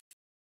this earth.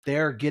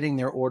 They're getting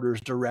their orders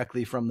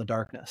directly from the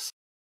darkness.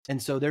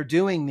 And so they're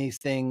doing these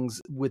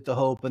things with the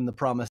hope and the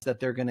promise that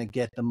they're going to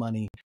get the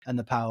money and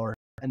the power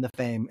and the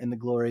fame and the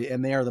glory,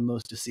 and they are the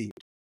most deceived.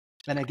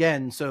 And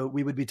again, so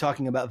we would be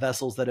talking about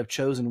vessels that have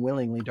chosen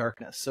willingly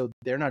darkness. So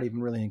they're not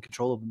even really in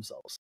control of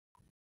themselves.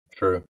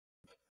 True.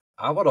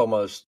 I would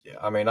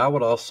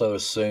also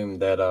assume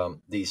that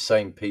these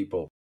same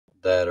people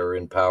that are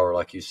in power,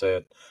 like you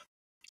said,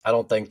 I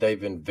don't think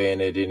they've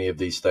invented any of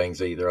these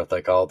things either. I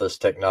think all this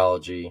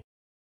technology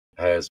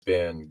has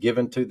been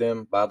given to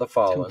them by the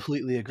fallen.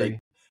 Completely agree.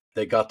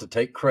 They got to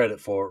take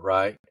credit for it,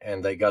 right?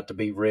 And they got to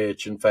be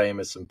rich and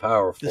famous and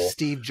powerful. The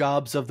Steve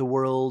Jobs of the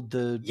world,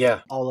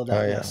 all of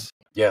that, yes.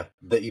 Yeah,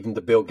 even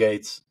the Bill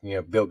Gates,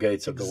 Bill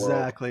Gates of the world.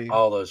 Exactly.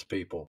 All those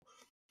people.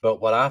 But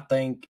what I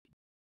think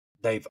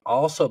they've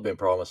also been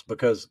promised,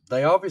 because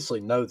they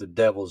obviously know the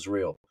devil's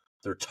real.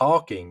 They're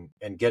talking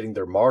and getting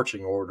their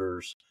marching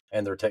orders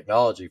and their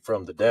technology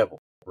from the devil,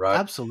 right?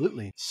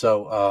 Absolutely.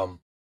 So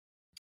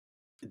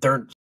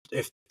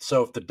if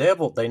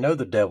they know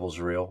the devil's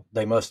real,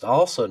 they must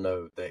also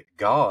know that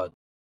God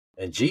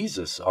and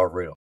Jesus are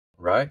real,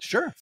 right?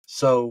 Sure.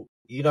 So,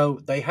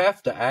 they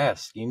have to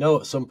ask,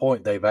 at some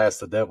point they've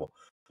asked the devil,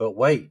 but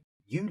wait,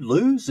 you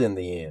lose in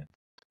the end.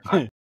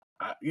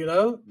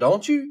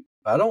 Don't you?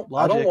 I don't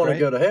want to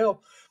go to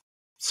hell.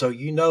 So,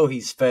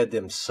 he's fed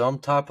them some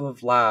type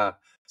of lie,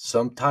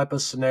 some type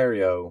of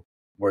scenario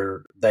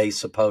where they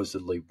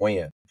supposedly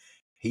win.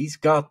 He's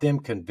got them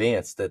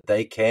convinced that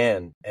they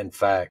can, in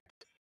fact,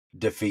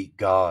 defeat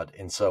God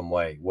in some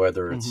way,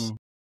 whether it's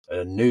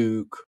a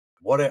nuke,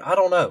 whatever. I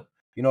don't know.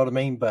 You know what I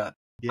mean? But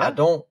I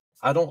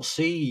don't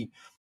see,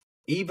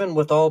 even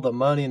with all the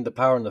money and the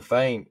power and the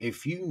fame,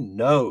 if you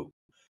know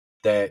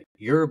that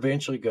you're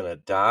eventually going to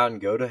die and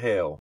go to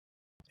hell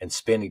and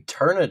spend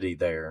eternity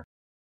there,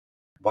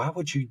 why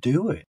would you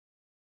do it?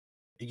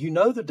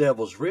 The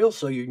devil's real,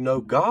 so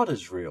God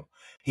is real.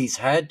 He's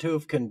had to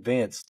have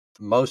convinced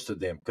most of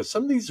them, because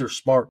some of these are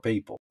smart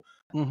people.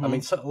 I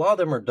mean, a lot of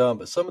them are dumb,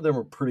 but some of them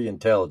are pretty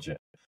intelligent.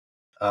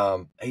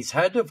 He's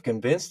had to have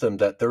convinced them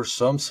that there's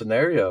some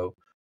scenario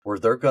where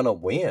they're going to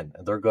win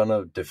and they're going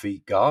to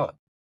defeat God.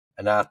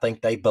 And I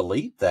think they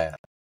believe that.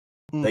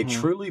 They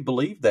truly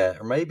believe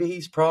that. Or maybe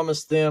he's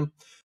promised them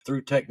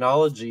through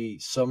technology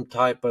some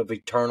type of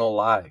eternal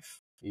life.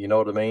 You know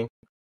what I mean?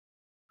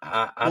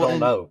 I don't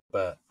know,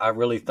 but I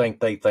really think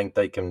they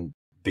can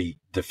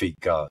defeat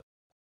God.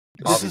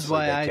 This is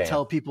why I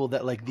tell people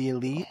that the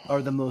elite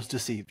are the most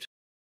deceived.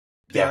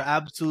 They are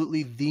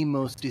absolutely the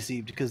most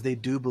deceived, because they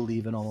do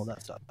believe in all of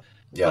that stuff.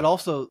 Yeah. But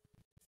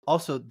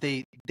also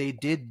they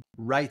did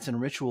rites and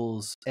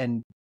rituals,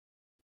 and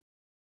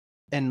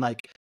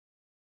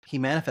he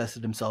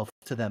manifested himself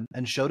to them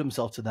and showed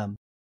himself to them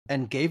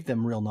and gave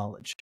them real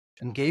knowledge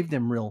and gave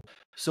them real.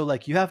 So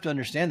you have to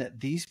understand that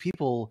these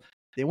people,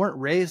 they weren't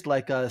raised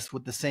like us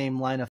with the same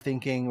line of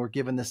thinking or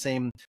given the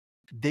same.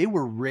 They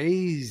were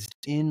raised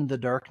in the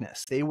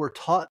darkness. They were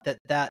taught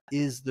that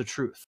is the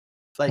truth.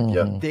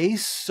 They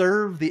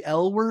serve the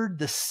L word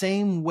the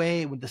same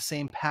way, with the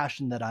same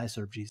passion that I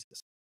serve Jesus.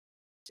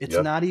 It's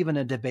not even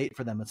a debate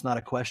for them. It's not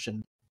a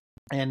question.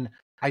 And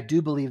I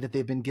do believe that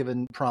they've been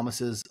given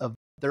promises of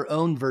their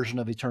own version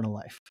of eternal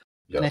life.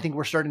 And I think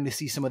we're starting to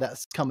see some of that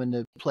come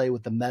into play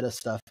with the meta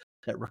stuff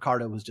that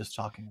Ricardo was just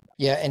talking about.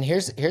 Yeah, and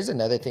here's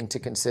another thing to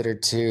consider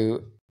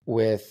too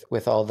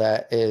with all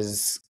that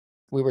is,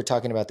 we were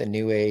talking about the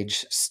New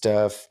Age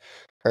stuff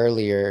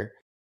earlier,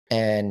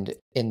 and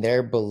in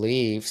their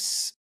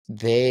beliefs,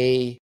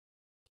 they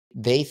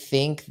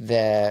think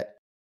that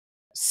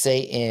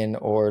Satan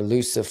or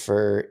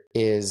Lucifer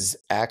is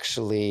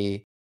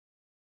actually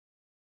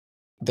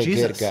the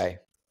Jesus. good guy.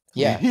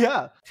 Yeah.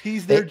 Yeah.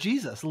 He's their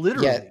Jesus,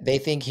 literally. Yeah, they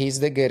think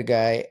he's the good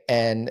guy,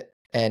 and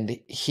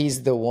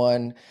he's the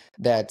one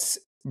that's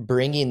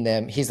bringing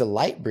them. He's a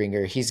light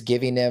bringer. He's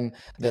giving them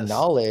the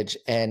knowledge,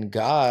 and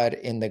God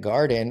in the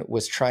garden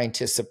was trying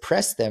to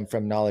suppress them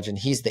from knowledge, and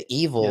he's the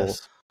evil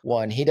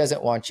one. He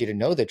doesn't want you to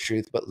know the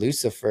truth, but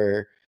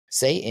Lucifer,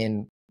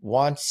 Satan,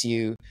 wants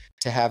you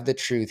to have the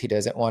truth. He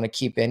doesn't want to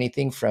keep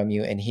anything from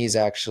you, and he's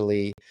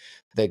actually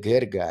the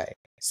good guy.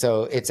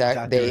 So it's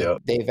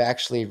they've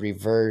actually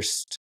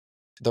reversed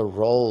the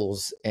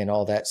roles and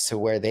all that, so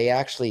where they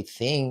actually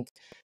think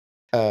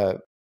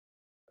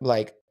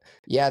like,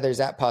 yeah, there's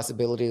that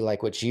possibility,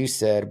 like what you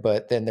said,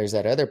 but then there's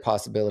that other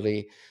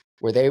possibility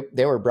where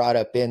they were brought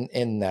up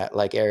in that,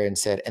 like Aaron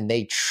said, and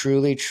they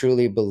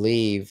truly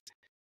believe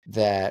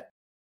that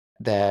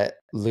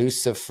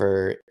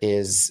Lucifer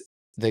is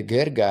the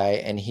good guy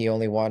and he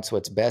only wants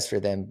what's best for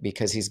them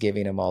because he's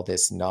giving them all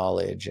this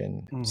knowledge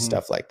and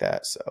stuff like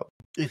that. So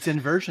it's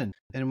inversion,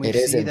 and we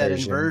see that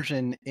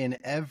inversion in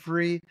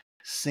every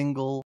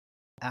single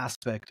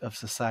aspect of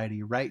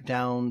society, right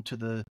down to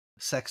the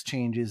sex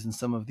changes in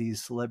some of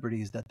these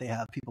celebrities that they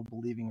have people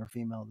believing are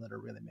female that are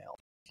really male.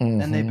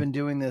 And they've been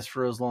doing this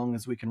for as long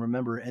as we can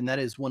remember. And that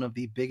is one of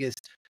the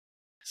biggest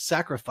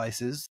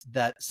sacrifices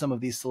that some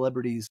of these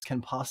celebrities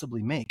can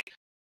possibly make,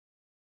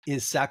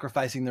 is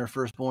sacrificing their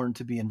firstborn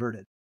to be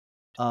inverted,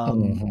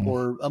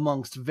 or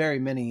amongst very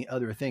many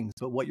other things.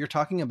 But what you're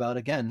talking about,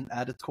 again,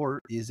 at its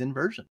core, is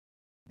inversion.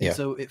 And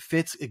so it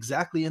fits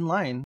exactly in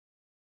line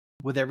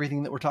with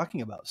everything that we're talking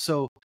about.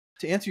 So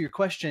to answer your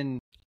question,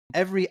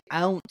 every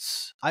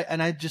ounce,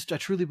 I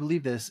truly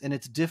believe this, and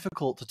it's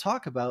difficult to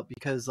talk about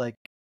because, like,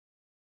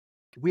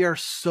 we are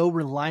so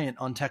reliant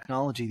on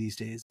technology these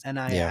days, and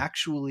I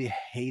actually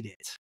hate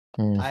it.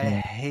 I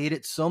hate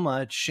it so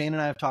much. Shane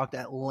and I have talked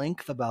at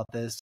length about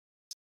this,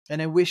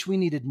 and I wish we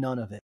needed none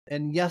of it.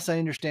 And yes, I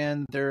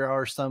understand there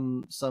are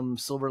some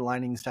silver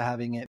linings to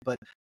having it, but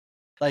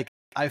like,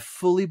 I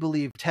fully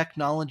believe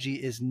technology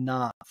is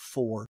not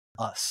for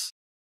us.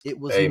 It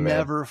was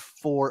never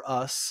for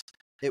us.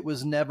 It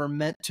was never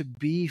meant to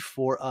be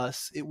for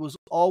us. It was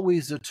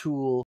always a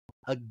tool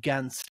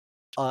against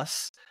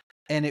us.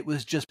 And it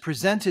was just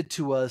presented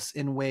to us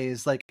in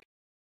ways like,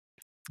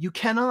 you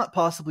cannot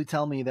possibly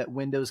tell me that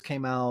Windows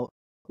came out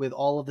with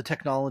all of the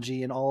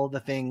technology and all of the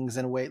things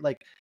in a way,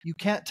 like, you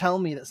can't tell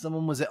me that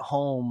someone was at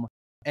home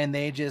and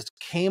they just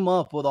came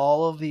up with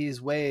all of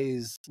these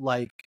ways,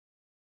 like,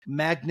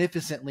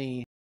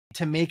 magnificently,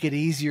 to make it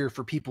easier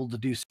for people to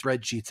do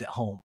spreadsheets at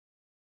home,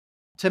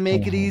 to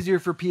make it easier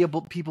for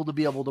people to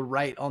be able to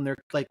write on their,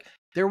 like,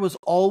 there was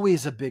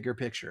always a bigger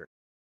picture.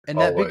 And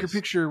that bigger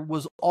picture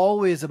was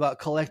always about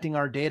collecting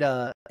our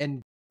data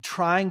and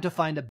trying to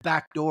find a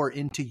back door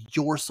into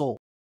your soul.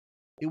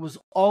 It was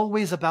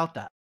always about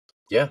that.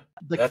 Yeah,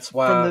 like, that's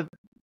why.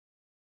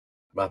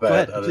 My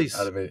bad. Go ahead, please.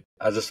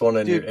 I just want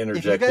to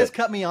interject. If you guys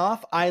cut me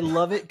off, I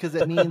love it because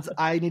it means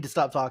I need to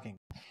stop talking.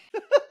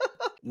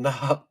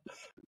 No,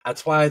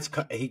 that's why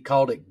he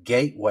called it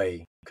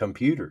gateway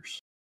computers.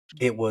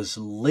 It was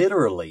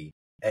literally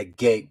a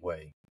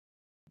gateway.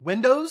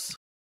 Windows?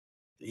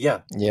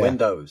 Yeah.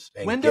 Windows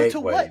and Window gateways. To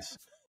what?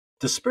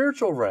 The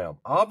spiritual realm,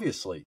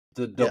 obviously.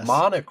 The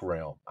demonic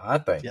realm, I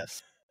think.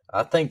 Yes.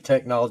 I think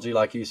technology,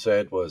 like you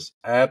said, was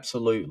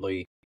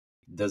absolutely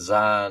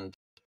designed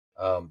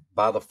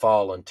by the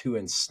fallen to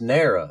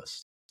ensnare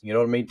us. You know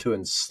what I mean? To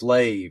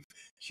enslave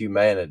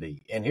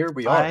humanity. And here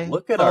we are.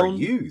 Look at our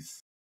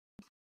youth.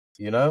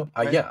 You know?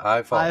 Right.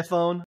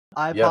 iPhone,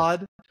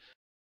 iPod.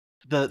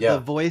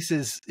 The voice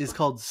is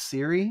called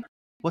Siri.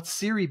 What's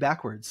Siri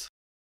backwards?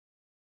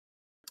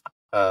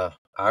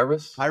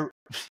 Iris?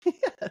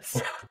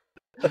 Yes.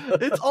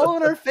 It's all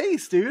in our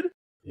face, dude.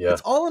 Yeah.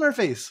 It's all in our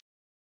face.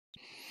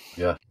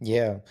 Yeah.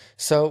 Yeah.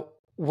 So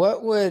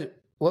what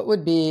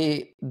would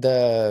be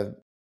the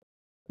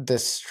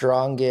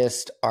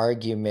strongest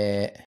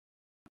argument,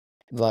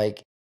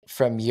 like,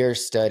 from your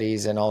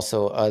studies and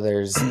also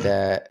others,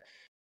 that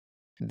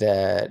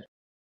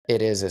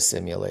it is a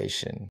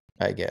simulation,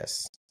 I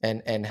guess?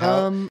 And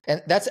how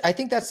and I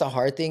think that's the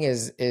hard thing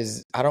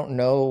is I don't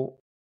know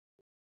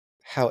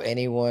how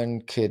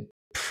anyone could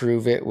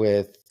prove it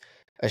with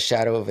a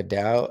shadow of a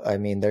doubt. I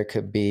mean, there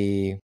could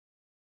be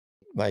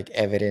like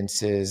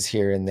evidences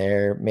here and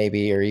there,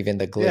 maybe, or even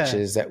the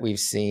glitches that we've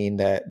seen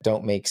that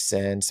don't make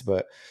sense.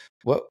 But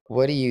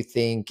what do you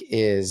think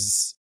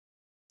is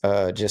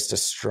just a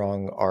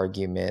strong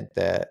argument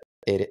that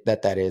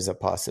that is a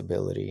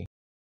possibility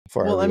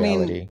for our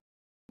reality? I mean,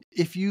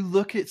 if you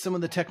look at some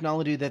of the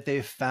technology that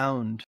they've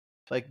found,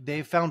 like,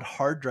 they've found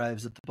hard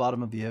drives at the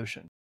bottom of the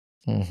ocean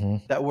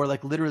that were,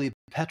 like, literally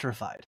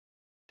petrified.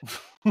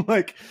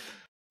 like,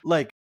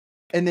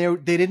 and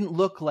they didn't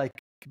look like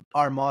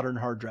our modern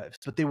hard drives,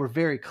 but they were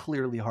very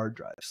clearly hard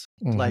drives,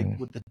 like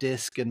with the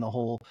disk and the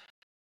whole.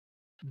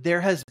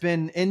 There has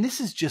been, and this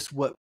is just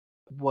what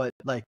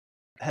like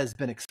has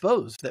been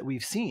exposed that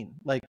we've seen,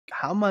 like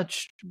how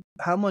much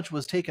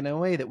was taken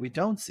away that we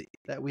don't see,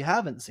 that we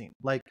haven't seen.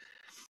 Like,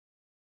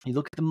 you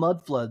look at the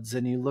mud floods,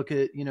 and you look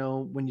at, you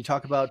know, when you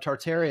talk about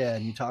Tartaria,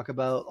 and you talk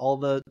about all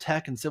the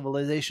tech and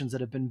civilizations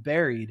that have been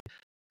buried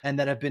and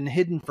that have been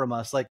hidden from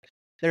us. Like,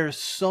 there's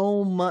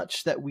so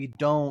much that we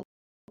don't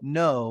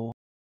know.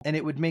 And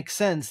it would make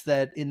sense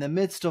that in the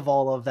midst of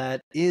all of that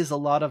is a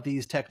lot of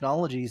these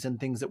technologies and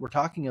things that we're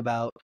talking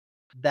about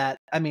that,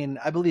 I mean,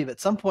 I believe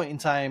at some point in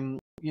time,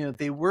 you know,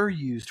 they were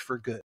used for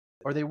good,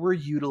 or they were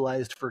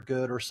utilized for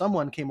good, or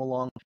someone came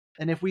along.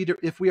 And if we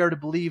are to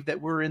believe that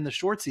we're in the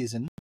short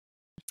season,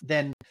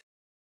 then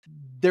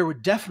there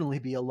would definitely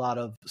be a lot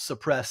of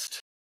suppressed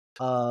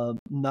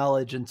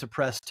knowledge and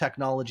suppress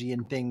technology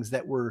and things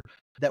that were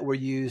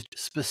used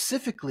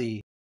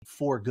specifically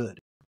for good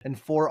and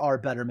for our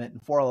betterment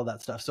and for all of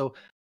that stuff. So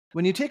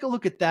when you take a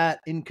look at that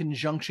in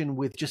conjunction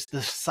with just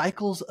the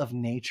cycles of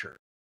nature,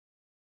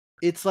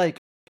 it's like,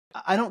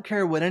 I don't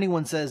care what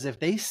anyone says, if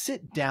they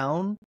sit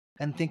down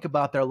and think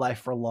about their life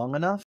for long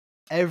enough,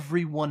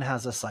 everyone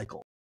has a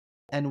cycle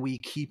and we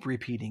keep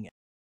repeating it.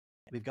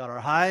 We've got our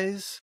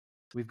highs,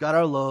 we've got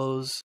our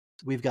lows,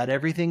 we've got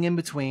everything in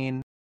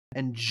between.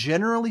 And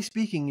generally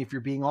speaking, if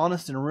you're being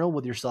honest and real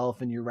with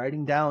yourself and you're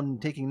writing down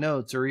and taking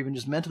notes, or even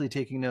just mentally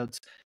taking notes,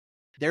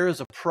 there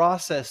is a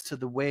process to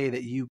the way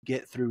that you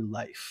get through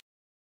life.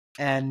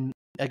 And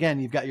again,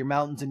 you've got your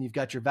mountains and you've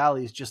got your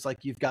valleys, just like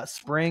you've got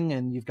spring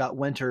and you've got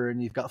winter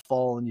and you've got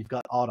fall and you've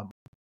got autumn.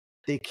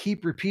 They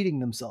keep repeating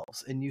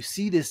themselves. And you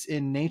see this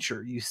in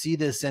nature. You see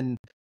this in,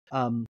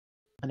 and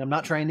I'm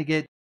not trying to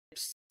get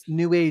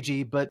new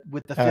agey, but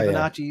with the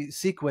Fibonacci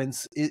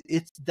sequence,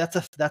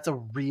 that's a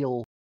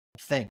real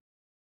thing.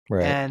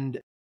 Right. And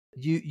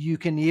you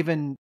can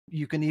even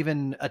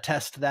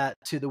attest that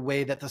to the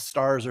way that the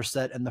stars are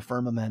set in the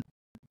firmament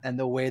and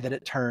the way that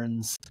it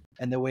turns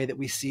and the way that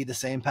we see the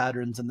same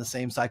patterns and the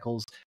same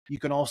cycles. You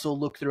can also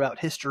look throughout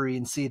history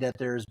and see that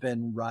there's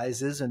been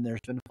rises and there's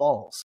been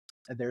falls,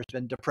 and there's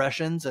been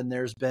depressions and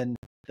there's been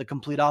the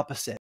complete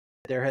opposite.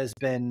 There has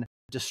been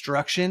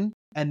destruction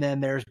and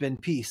then there's been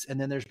peace, and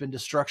then there's been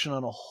destruction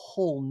on a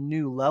whole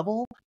new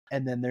level,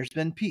 and then there's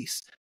been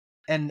peace.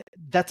 And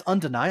that's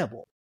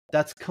undeniable.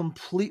 That's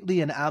completely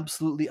and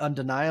absolutely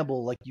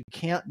undeniable. Like, you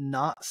can't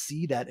not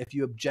see that if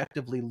you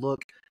objectively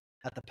look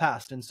at the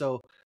past. And so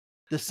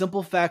the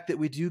simple fact that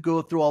we do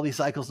go through all these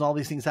cycles and all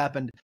these things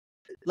happened,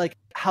 like,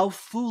 how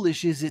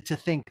foolish is it to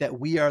think that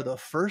we are the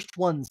first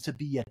ones to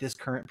be at this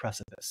current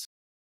precipice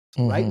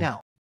right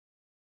now,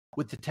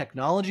 with the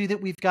technology that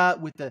we've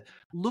got,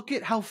 look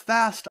at how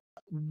fast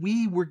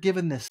we were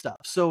given this stuff.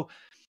 So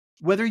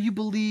whether you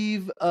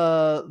believe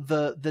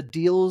the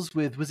deals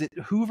with, was it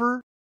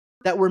Hoover,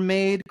 that were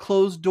made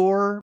closed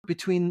door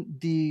between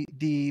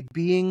the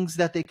beings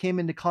that they came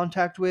into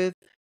contact with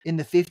in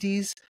the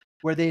 50s,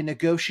 where they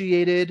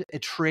negotiated a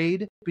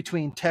trade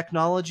between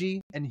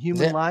technology and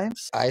human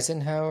lives.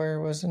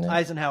 Eisenhower, wasn't it?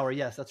 Eisenhower,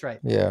 yes, that's right.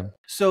 Yeah.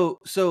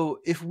 So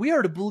if we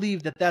are to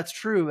believe that that's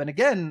true, and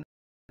again,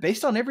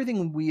 based on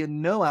everything we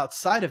know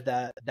outside of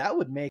that, that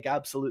would make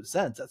absolute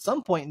sense. At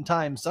some point in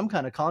time, some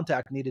kind of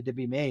contact needed to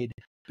be made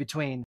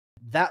between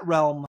that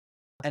realm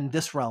and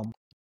this realm.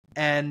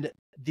 And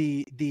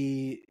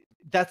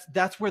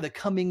that's where the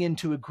coming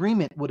into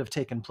agreement would have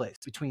taken place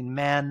between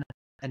man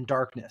and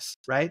darkness,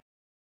 right?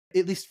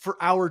 At least for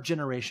our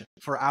generation,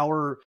 for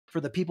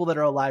the people that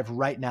are alive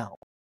right now.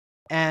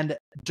 And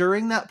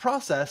during that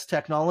process,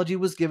 technology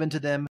was given to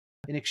them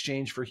in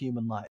exchange for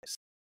human lives.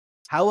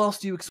 How else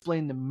do you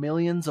explain the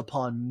millions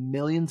upon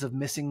millions of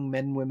missing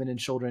men, women, and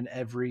children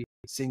every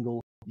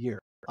single year?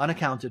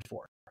 Unaccounted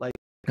for, like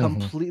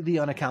completely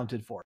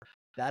unaccounted for.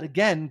 That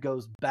again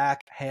goes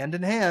back hand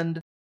in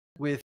hand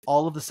with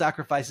all of the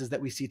sacrifices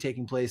that we see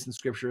taking place in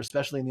Scripture,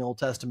 especially in the Old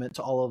Testament,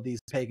 to all of these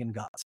pagan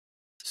gods.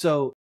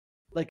 So,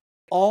 like,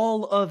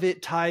 all of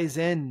it ties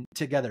in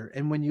together.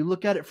 And when you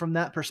look at it from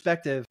that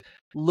perspective,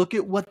 look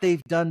at what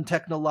they've done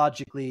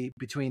technologically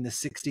between the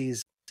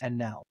 60s and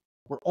now.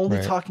 We're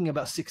only talking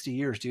about 60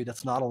 years, dude.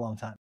 That's not a long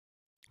time.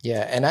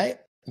 Yeah. And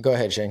go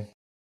ahead, Shane.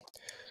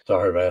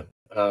 Sorry, man.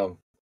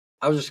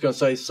 I was just going to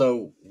say,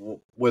 so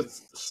with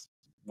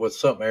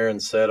something Aaron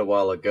said a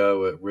while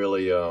ago, it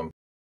really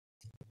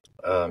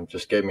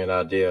just gave me an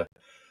idea.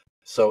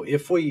 So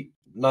if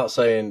not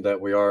saying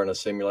that we are in a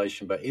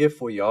simulation, but if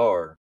we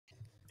are,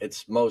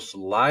 it's most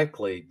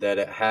likely that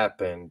it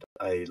happened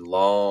a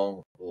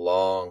long,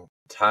 long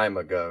time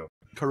ago.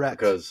 Correct.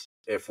 Because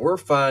if we're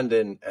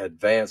finding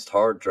advanced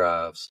hard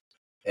drives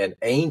and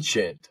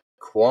ancient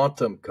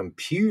quantum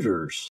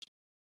computers,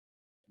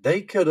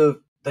 they could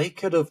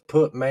have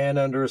put man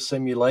under a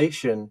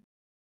simulation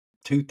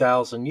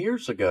 2,000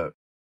 years ago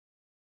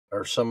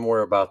or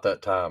somewhere about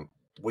that time.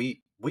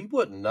 We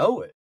wouldn't know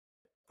it.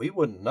 We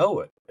wouldn't know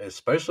it,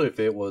 especially if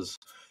it was,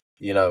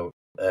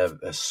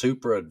 a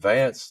super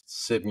advanced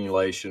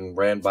simulation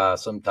ran by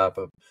some type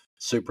of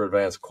super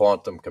advanced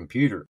quantum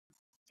computer.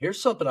 Here's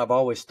something I've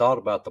always thought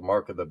about the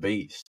mark of the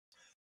beast,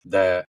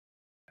 that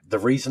the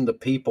reason the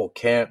people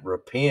can't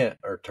repent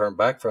or turn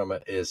back from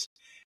it is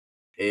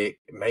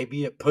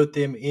maybe it put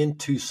them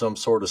into some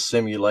sort of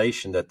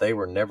simulation that they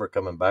were never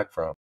coming back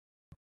from.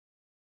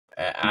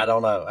 I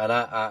don't know. And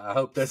I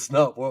hope that's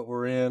not what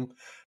we're in.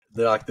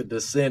 Like the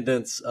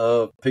descendants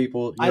of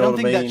people. I don't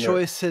think that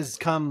choice has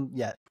come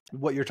yet.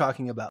 What you're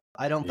talking about.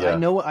 I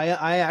know.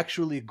 I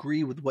actually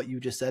agree with what you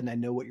just said, and I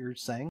know what you're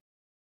saying.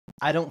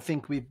 I don't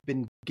think we've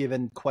been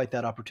given quite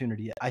that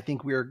opportunity yet. I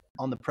think we're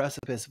on the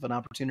precipice of an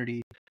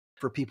opportunity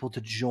for people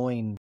to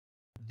join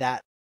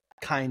that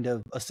kind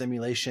of a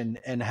simulation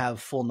and have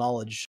full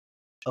knowledge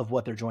of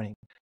what they're joining.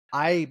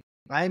 I'm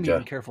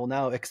even careful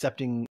now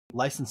accepting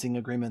licensing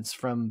agreements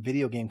from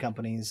video game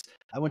companies.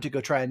 I went to go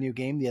try a new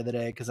game the other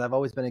day because I've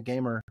always been a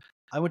gamer,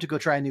 I went to go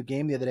try a new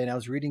game the other day, and I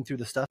was reading through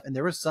the stuff, and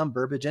there was some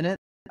verbiage in it.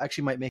 I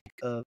actually might make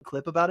a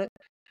clip about it.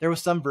 There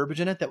was some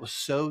verbiage in it that was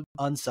so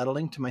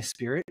unsettling to my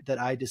spirit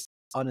that I just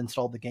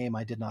uninstalled the game.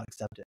 I did not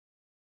accept it.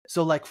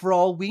 So, like, for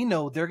all we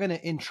know, they're going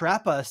to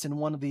entrap us in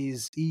one of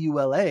these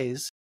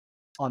EULAs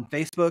on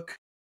Facebook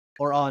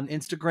or on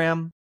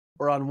Instagram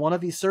or on one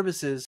of these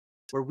services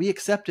where we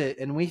accept it,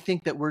 and we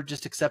think that we're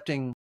just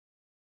accepting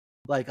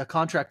like a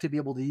contract to be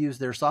able to use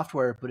their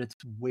software, but it's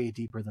way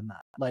deeper than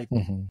that. Like,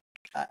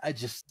 I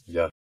just,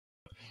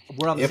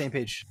 we're on the same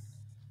page.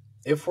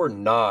 If we're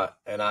not,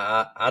 and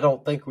I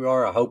don't think we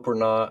are, I hope we're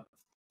not.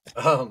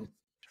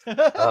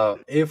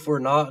 If we're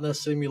not in a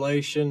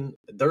simulation,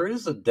 there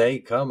is a day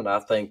coming, I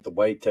think, the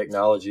way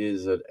technology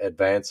is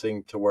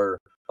advancing to where,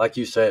 like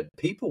you said,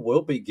 people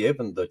will be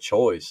given the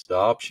choice, the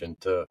option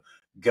to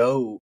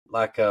go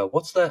like,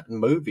 what's that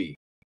movie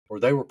where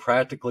they were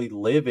practically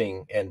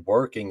living and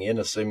working in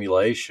a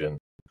simulation,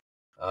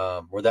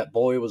 where that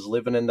boy was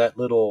living in that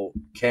little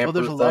camper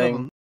there's a thing. lot of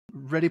them.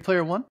 Ready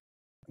Player One?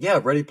 Yeah,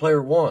 Ready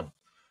Player One.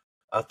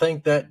 I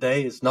think that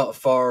day is not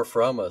far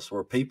from us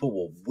where people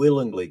will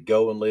willingly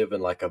go and live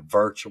in like a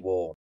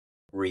virtual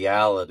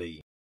reality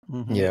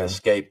and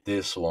escape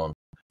this one.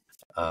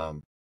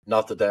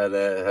 Not that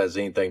has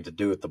anything to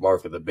do with the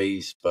mark of the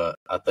beast, but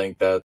I think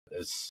that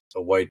is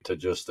a way to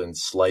just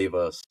enslave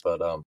us.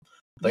 But I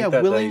think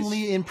that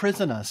willingly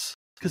imprison us,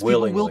 because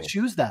people will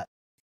choose that.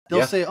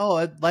 They'll say,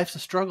 "Oh, life's a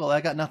struggle. I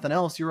got nothing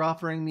else. You're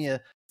offering me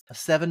a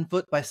 7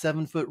 foot by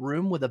 7 foot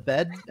room with a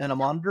bed and a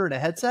monitor and a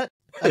headset.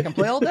 I can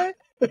play all day,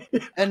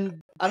 and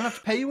I don't have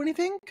to pay you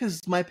anything because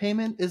my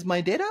payment is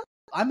my data.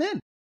 I'm in."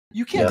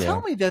 You can't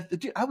tell me that.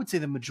 I would say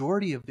the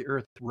majority of the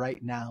earth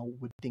right now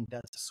would think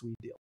that's a sweet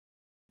deal.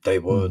 They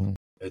would.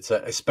 It's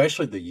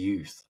especially the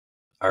youth.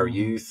 Our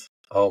youth.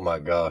 Oh my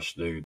gosh,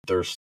 dude.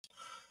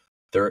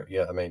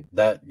 I mean,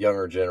 that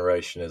younger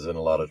generation is in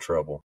a lot of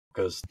trouble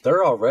because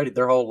their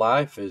whole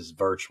life is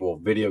virtual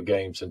video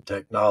games and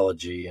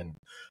technology, and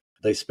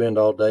they spend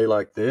all day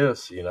like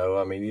this.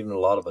 I mean, even a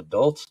lot of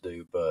adults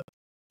do, but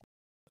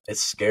it's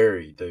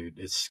scary, dude.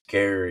 It's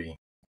scary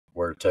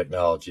where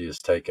technology is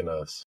taking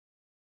us.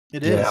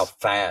 It is. How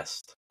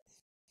fast.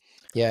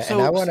 Yeah, so,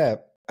 and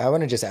I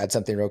want to just add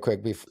something real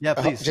quick. Please.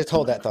 Just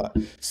hold that thought.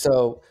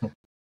 So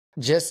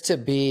just to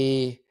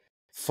be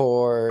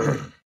for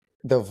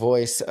the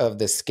voice of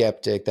the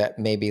skeptic that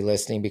may be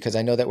listening, because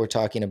I know that we're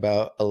talking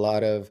about a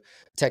lot of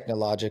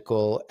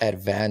technological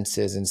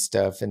advances and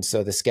stuff. And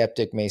so the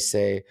skeptic may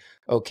say,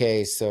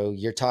 okay, so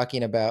you're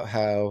talking about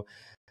how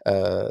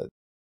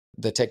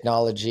the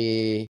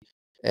technology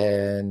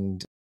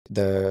and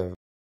the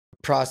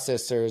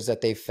processors that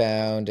they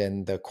found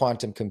and the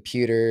quantum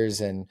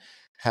computers and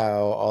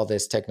how all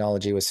this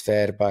technology was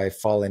fed by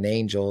fallen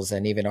angels,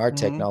 and even our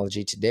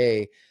technology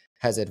today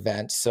has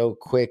advanced so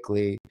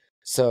quickly.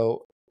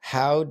 So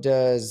how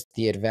does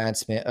the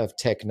advancement of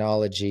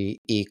technology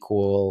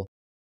equal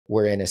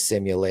we're in a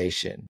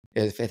simulation?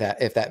 If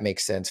that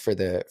makes sense for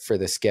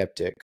the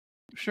skeptic.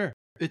 Sure.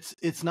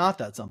 It's not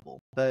that simple.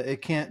 But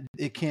it can't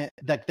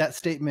that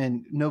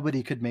statement,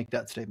 nobody could make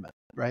that statement,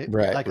 right?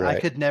 Right.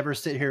 I could never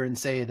sit here and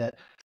say that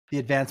the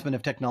advancement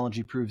of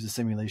technology proves a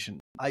simulation.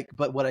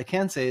 But what I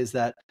can say is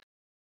that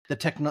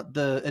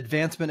the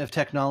advancement of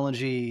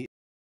technology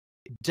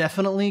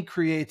definitely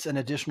creates an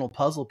additional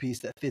puzzle piece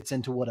that fits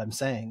into what I'm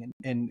saying.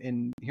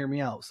 And hear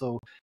me out. So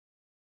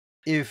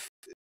if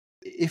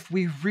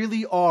we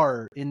really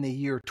are in the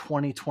year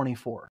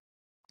 2024,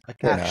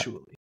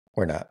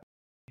 we're not.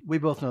 We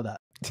both know that.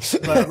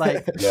 But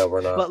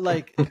we're not.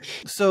 But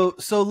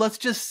so let's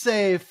just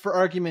say, for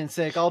argument's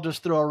sake, I'll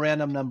just throw a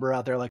random number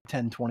out there, like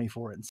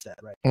 1024 instead,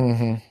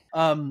 right?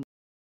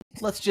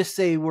 Let's just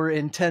say we're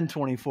in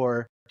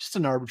 1024, just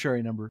an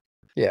arbitrary number.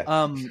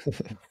 Yeah.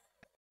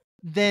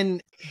 Then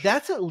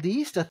that's at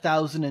least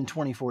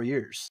 1,024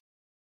 years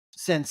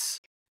since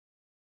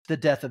the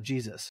death of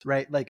Jesus,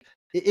 right? Like,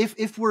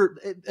 if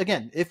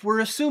we're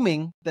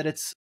assuming that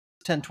it's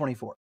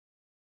 1024.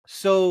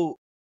 So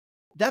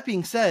that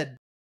being said,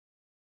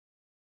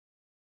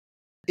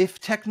 if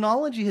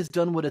technology has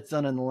done what it's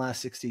done in the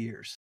last 60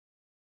 years,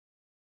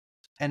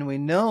 and we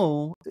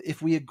know,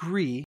 if we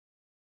agree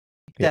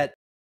that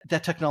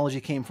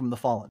technology came from the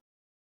fallen.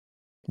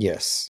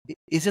 Yes.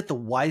 Is it the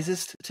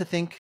wisest to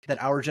think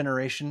that our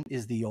generation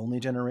is the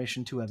only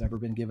generation to have ever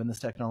been given this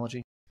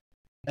technology?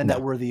 And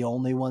that we're the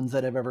only ones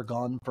that have ever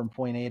gone from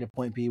point A to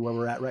point B where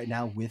we're at right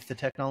now with the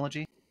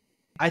technology?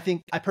 I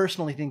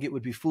personally think it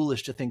would be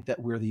foolish to think that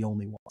we're the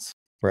only ones.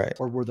 Right.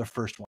 Or we're the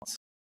first ones.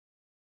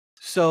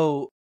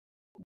 So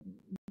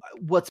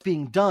what's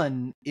being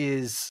done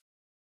is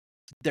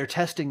they're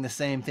testing the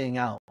same thing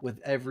out with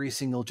every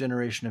single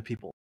generation of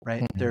people,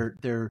 right?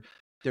 They're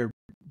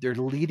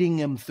leading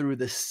them through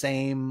the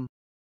same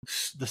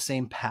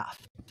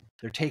path.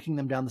 They're taking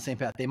them down the same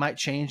path. They might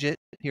change it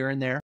here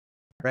and there,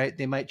 right?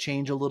 They might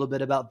change a little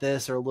bit about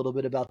this or a little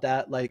bit about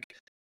that. Like,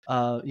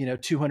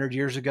 200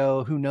 years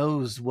ago, who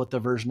knows what the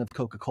version of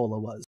Coca-Cola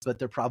was, but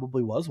there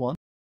probably was one,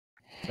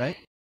 right?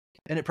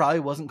 And it probably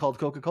wasn't called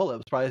Coca-Cola. It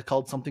was probably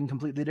called something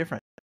completely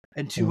different.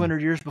 And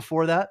 200 years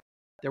before that,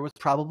 there was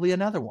probably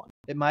another one.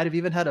 It might have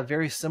even had a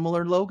very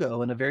similar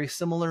logo and a very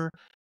similar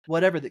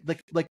whatever.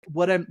 Like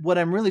what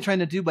I'm really trying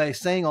to do by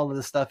saying all of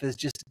this stuff is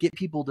just get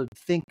people to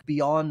think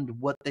beyond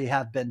what they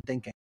have been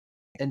thinking,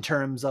 in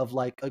terms of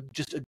like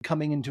just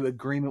coming into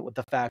agreement with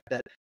the fact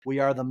that we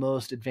are the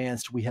most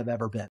advanced we have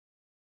ever been.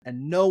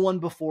 And no one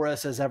before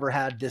us has ever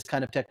had this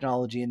kind of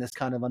technology and this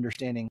kind of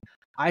understanding.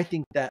 I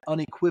think that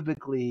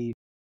unequivocally,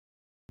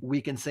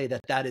 we can say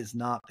that that is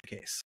not the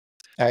case.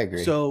 I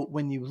agree. So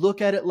when you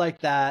look at it like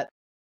that,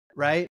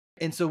 right?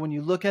 And so when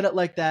you look at it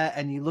like that,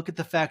 and you look at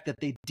the fact that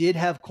they did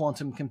have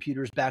quantum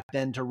computers back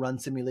then to run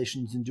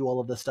simulations and do all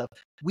of this stuff,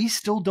 we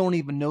still don't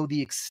even know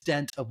the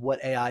extent of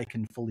what AI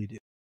can fully do.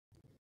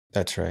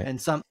 That's right.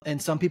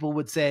 And some people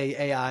would say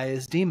AI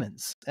is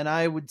demons. And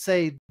I would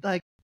say,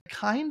 like,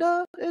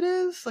 kinda it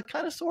is, like,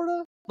 kinda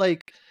sorta.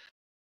 Like,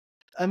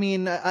 I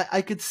mean,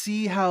 I could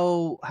see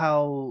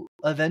how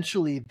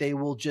eventually they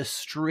will just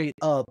straight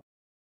up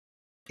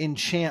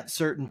enchant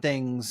certain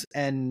things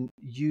and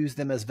use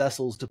them as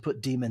vessels to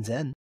put demons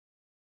in,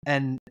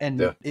 and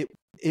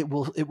it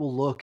will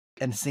look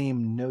and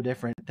seem no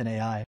different than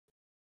AI.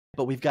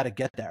 But we've got to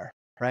get there,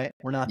 right?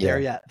 We're not there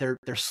yet. They're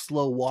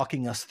slow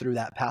walking us through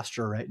that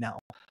pasture right now,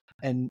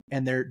 and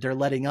they're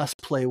letting us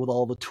play with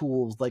all the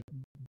tools like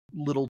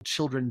little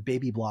children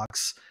baby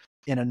blocks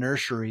in a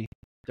nursery.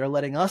 They're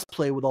letting us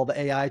play with all the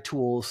AI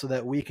tools so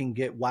that we can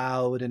get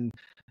wowed and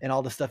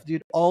all this stuff.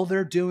 Dude, all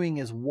they're doing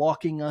is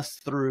walking us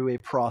through a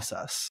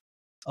process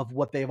of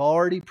what they've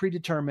already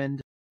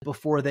predetermined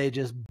before they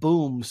just,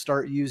 boom,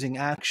 start using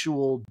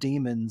actual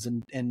demons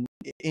and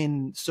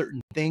in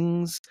certain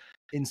things,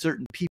 in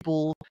certain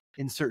people,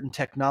 in certain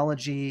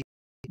technology,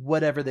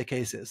 whatever the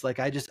case is. Like,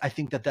 I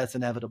think that that's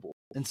inevitable.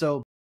 And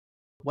so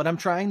what I'm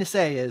trying to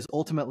say is,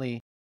 ultimately,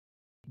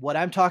 what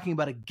I'm talking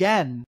about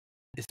again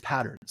is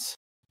patterns.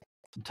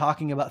 I'm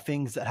talking about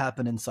things that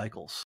happen in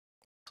cycles,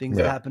 that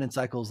happen in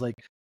cycles. Like,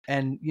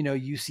 and you know,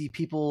 you see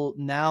people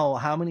now,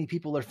 how many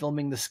people are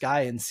filming the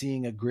sky and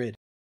seeing a grid?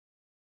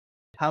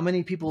 How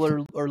many people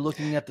are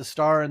looking at the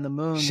star and the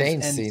moon?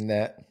 Shane's seen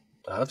that.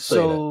 I've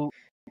seen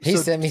it. He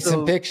sent me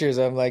some pictures.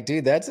 I'm like,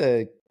 dude, that's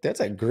a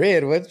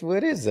grid.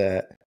 What is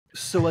that?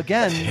 So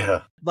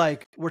again,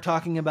 like, we're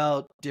talking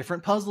about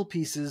different puzzle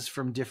pieces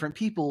from different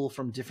people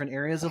from different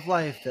areas of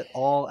life that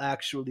all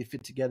actually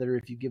fit together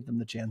if you give them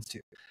the chance to.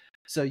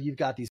 So you've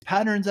got these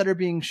patterns that are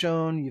being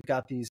shown. You've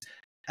got these,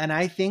 and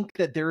I think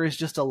that there is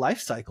just a life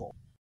cycle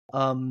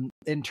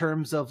in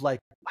terms of like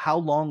how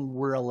long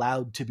we're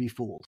allowed to be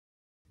fooled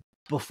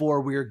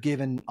before we're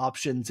given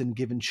options and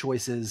given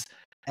choices.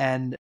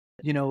 And,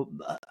 you know,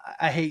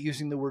 I hate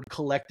using the word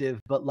collective,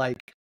 but like,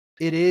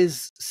 it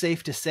is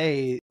safe to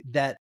say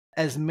that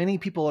as many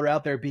people are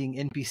out there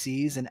being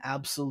NPCs and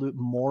absolute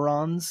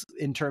morons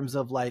in terms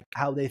of like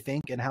how they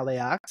think and how they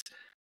act,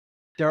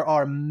 there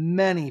are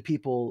many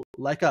people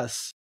like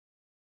us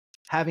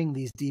having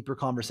these deeper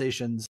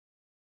conversations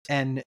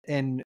and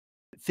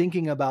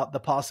thinking about the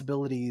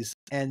possibilities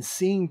and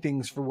seeing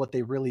things for what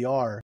they really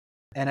are.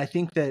 And I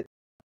think that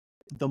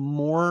the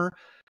more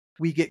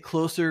we get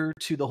closer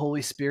to the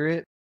Holy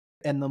Spirit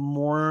and the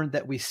more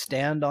that we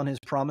stand on his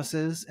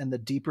promises and the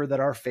deeper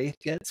that our faith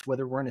gets,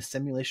 whether we're in a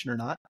simulation or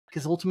not,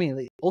 because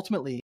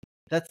ultimately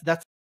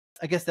that's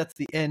I guess that's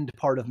the end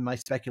part of my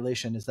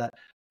speculation, is that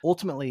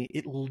ultimately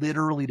it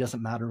literally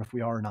doesn't matter if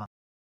we are or not.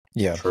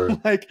 Yeah. True.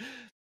 Like,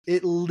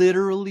 it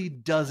literally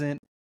doesn't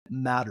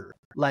matter.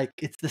 Like,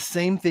 it's the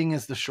same thing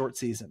as the short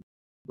season.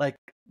 Like,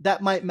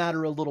 that might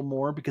matter a little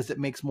more because it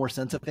makes more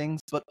sense of things.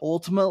 But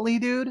ultimately,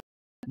 dude,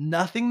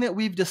 nothing that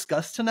we've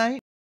discussed tonight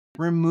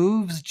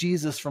removes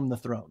Jesus from the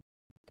throne.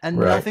 And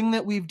nothing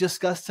that we've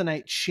discussed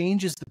tonight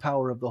changes the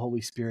power of the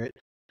Holy Spirit.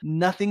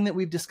 Nothing that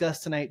we've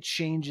discussed tonight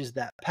changes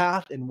that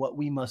path and what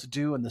we must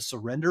do and the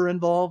surrender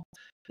involved,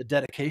 the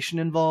dedication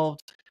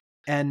involved,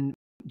 and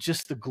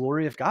just the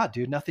glory of God,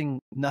 dude.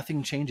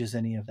 Nothing changes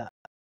any of that.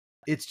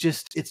 It's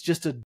just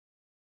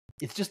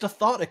a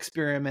thought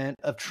experiment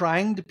of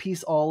trying to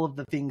piece all of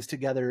the things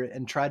together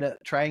and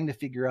trying to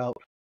figure out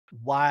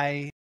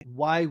why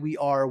we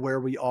are where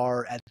we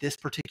are at this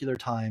particular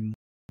time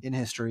in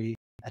history,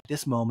 at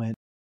this moment,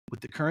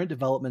 with the current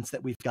developments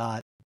that we've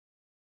got.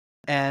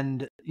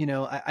 And, you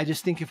know, I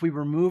just think if we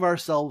remove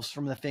ourselves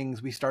from the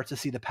things, we start to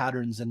see the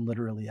patterns in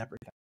literally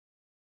everything.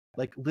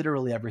 Like,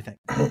 literally everything.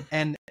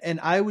 And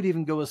I would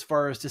even go as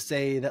far as to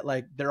say that,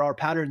 like, there are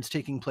patterns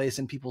taking place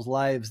in people's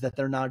lives that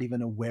they're not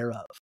even aware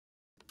of.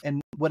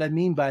 And what I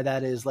mean by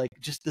that is, like,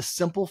 just the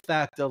simple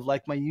fact of,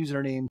 like, my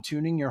username,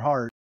 tuning your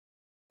heart.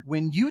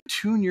 When you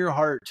tune your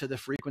heart to the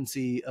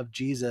frequency of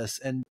Jesus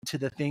and to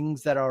the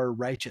things that are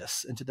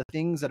righteous and to the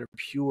things that are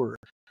pure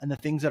and the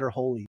things that are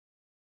holy,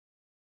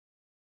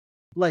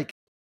 like,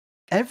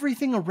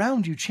 everything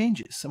around you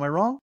changes. Am I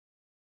wrong?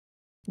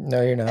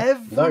 No, you're not.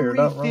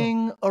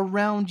 Everything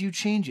around you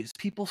changes.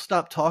 People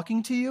stop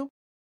talking to you.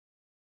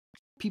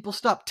 People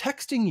stop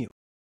texting you.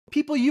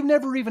 People you've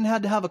never even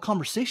had to have a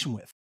conversation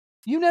with.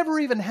 You never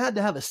even had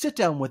to have a sit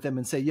down with them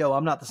and say, yo,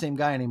 I'm not the same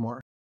guy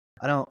anymore.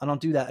 I don't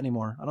do that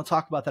anymore. I don't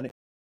talk about that.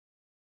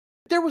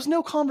 there was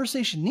no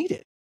conversation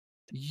needed.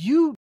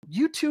 You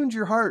tuned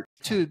your heart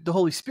to the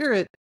Holy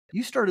Spirit.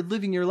 You started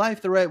living your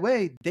life the right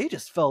way. They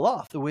just fell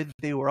off the way that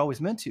they were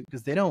always meant to,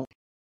 because they don't.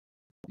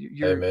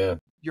 Amen.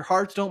 Your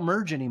hearts don't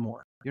merge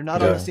anymore. You're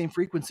not on the same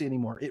frequency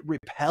anymore. It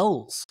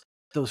repels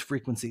those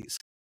frequencies,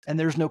 and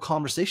there's no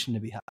conversation to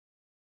be had.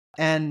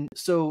 And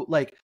so,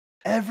 like,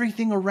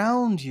 everything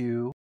around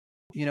you,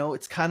 you know,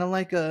 it's kind of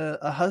like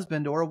a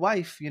husband or a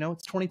wife. You know,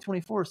 it's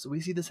 2024, so we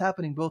see this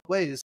happening both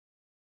ways.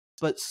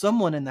 But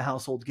someone in the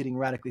household getting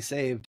radically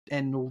saved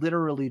and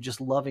literally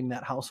just loving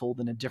that household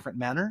in a different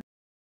manner.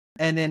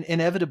 And then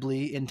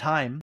inevitably, in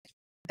time,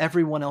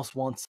 everyone else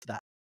wants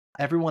that.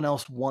 Everyone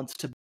else wants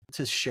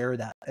to share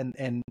that.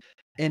 And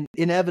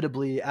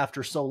inevitably,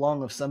 after so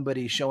long of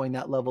somebody showing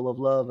that level of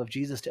love of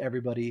Jesus to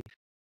everybody,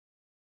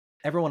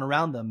 everyone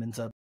around them ends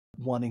up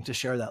wanting to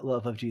share that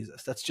love of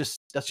Jesus. That's just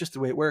the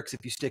way it works if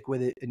you stick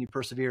with it and you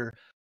persevere.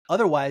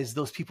 Otherwise,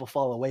 those people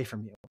fall away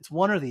from you. It's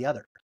one or the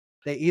other.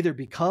 They either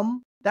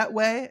become that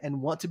way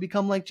and want to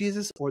become like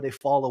Jesus, or they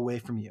fall away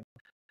from you.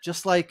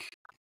 Just like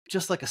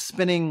a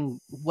spinning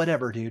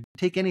whatever, dude.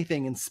 Take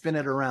anything and spin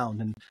it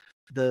around, and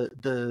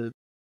the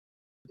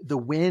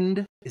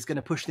wind is going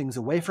to push things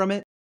away from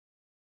it,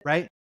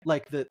 right?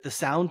 Like the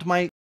sound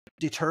might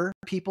deter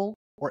people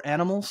or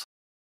animals.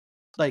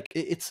 Like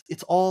it's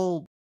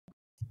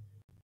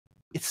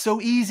so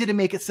easy to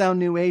make it sound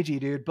new agey,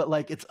 dude, but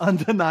like it's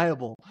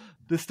undeniable.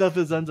 This stuff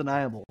is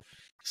undeniable.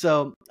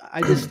 So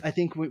I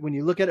think when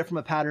you look at it from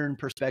a pattern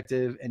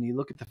perspective, and you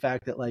look at the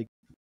fact that, like,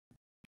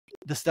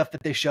 the stuff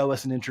that they show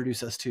us and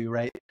introduce us to,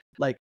 right?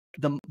 Like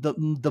the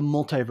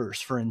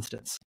multiverse, for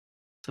instance.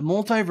 The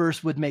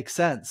multiverse would make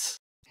sense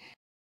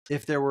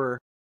if there were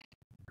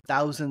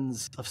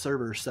thousands of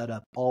servers set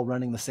up, all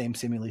running the same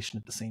simulation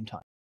at the same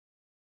time.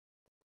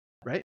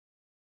 Right?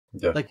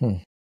 Yeah. Like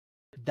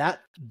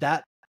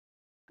that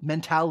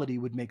mentality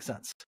would make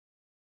sense.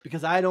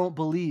 Because I don't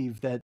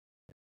believe that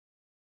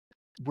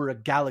we're a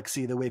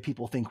galaxy the way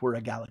people think we're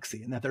a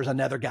galaxy, and that there's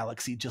another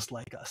galaxy just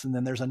like us, and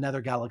then there's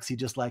another galaxy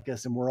just like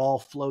us, and we're all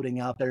floating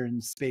out there in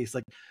space.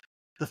 Like,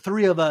 the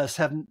three of us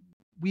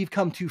we've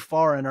come too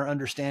far in our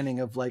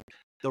understanding of, like,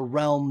 the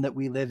realm that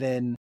we live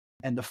in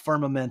and the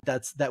firmament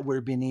that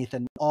we're beneath,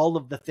 and all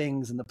of the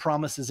things and the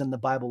promises in the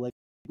Bible. Like,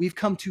 we've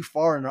come too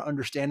far in our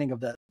understanding of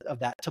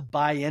that to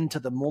buy into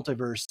the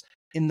multiverse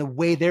in the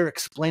way they're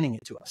explaining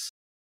it to us.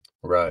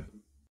 Right.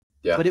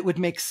 Yeah. But it would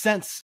make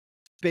sense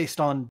based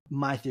on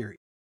my theory.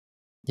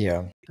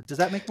 Yeah. Does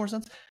that make more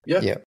sense?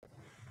 Yeah. Yeah.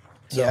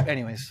 So, Yeah.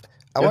 anyways,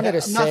 I wanted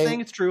to I'm not say,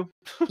 saying it's true.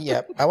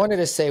 yeah, I wanted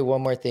to say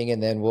one more thing,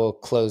 and then we'll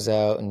close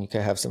out, and you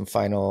can have some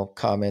final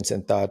comments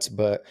and thoughts.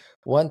 But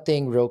one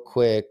thing real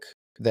quick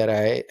that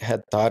I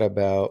had thought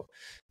about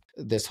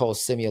this whole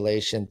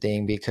simulation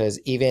thing, because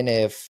even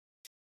if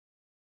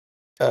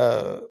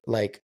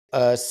like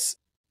us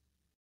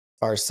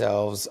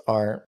ourselves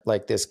aren't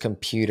like this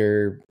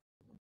computer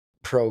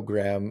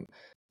program,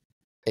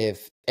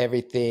 if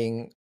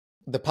everything,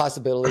 the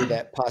possibility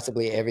that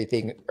possibly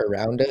everything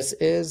around us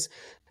is,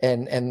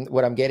 and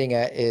what I'm getting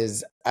at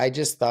is, I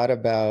just thought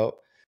about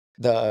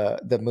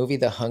the movie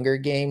The Hunger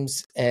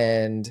Games,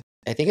 and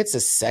I think it's the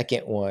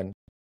second one,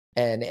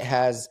 and it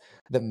has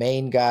the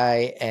main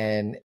guy,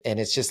 and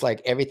it's just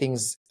like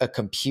everything's a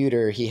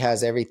computer. He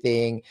has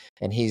everything,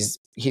 and he's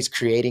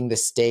creating the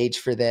stage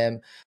for them,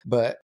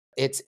 but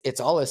it's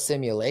all a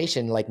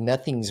simulation, like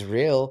nothing's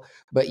real,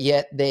 but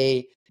yet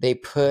they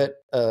put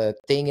a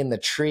thing in the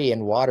tree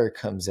and water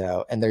comes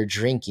out and they're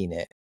drinking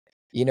it.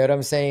 You know what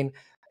I'm saying?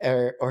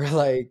 Or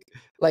like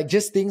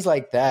just things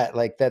like that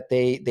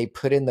they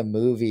put in the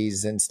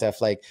movies and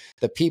stuff. Like,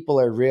 the people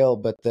are real,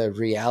 but the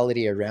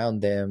reality around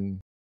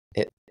them,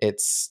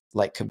 it's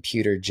like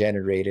computer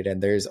generated,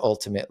 and there's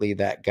ultimately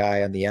that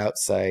guy on the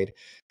outside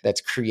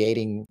that's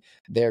creating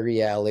their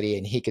reality,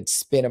 and he could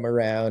spin them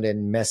around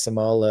and mess them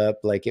all up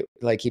like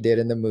he did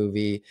in the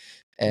movie.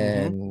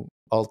 And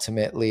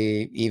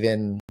ultimately,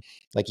 even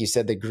like you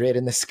said, the grid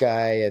in the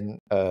sky, and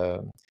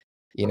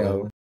you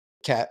know,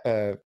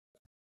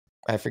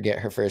 I forget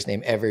her first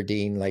name,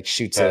 Everdeen, like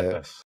shoots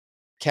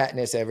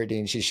Katniss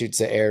Everdeen, she shoots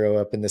an arrow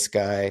up in the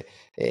sky.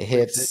 It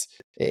hits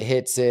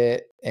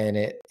it, and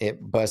it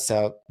busts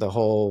out the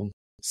whole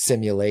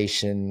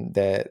simulation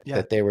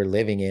that they were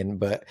living in.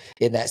 But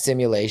in that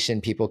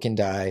simulation, people can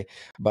die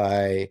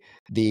by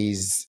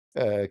these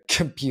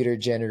computer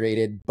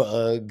generated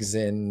bugs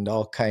and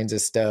all kinds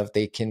of stuff.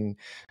 They can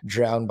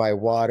drown by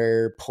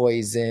water,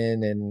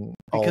 poison, and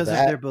all that. Because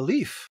of their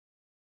belief.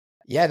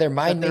 Yeah, their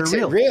mind makes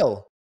it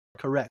real.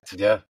 Correct.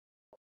 Yeah.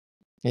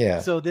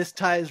 Yeah. So this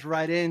ties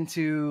right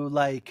into,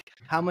 like,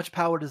 how much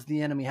power does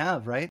the enemy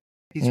have, right?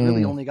 He's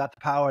really only got the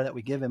power that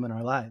we give him in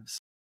our lives.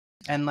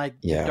 And,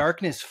 like, the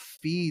darkness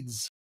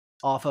feeds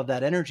off of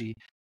that energy.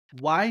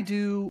 Why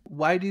do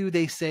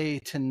they say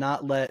to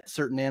not let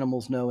certain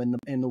animals know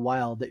in the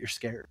wild that you're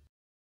scared?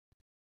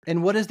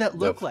 And what does that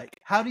look like?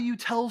 How do you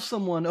tell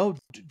someone, oh,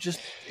 just,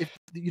 if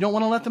you don't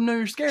want to let them know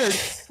you're scared,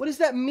 what does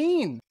that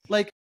mean?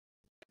 Like,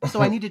 so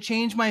I need to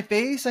change my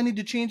face. I need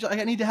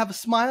to have a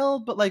smile,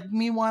 but, like,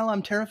 meanwhile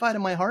I'm terrified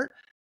in my heart.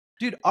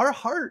 Dude, our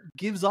heart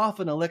gives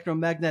off an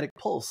electromagnetic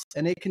pulse,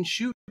 and it can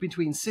shoot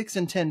between 6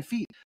 and 10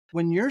 feet.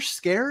 When you're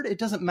scared, it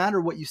doesn't matter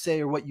what you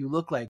say or what you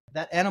look like.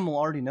 That animal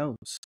already knows.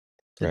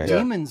 The Right.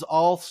 demons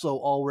also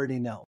already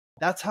know.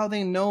 That's how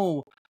they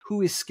know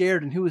who is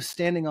scared and who is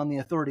standing on the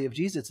authority of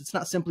Jesus. It's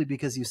not simply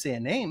because you say a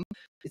name.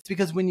 It's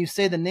because when you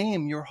say the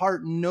name, your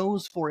heart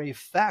knows for a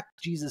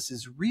fact Jesus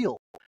is real.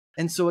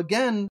 And so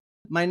again,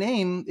 my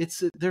name,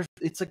 it's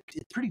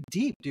pretty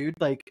deep, dude.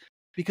 Like,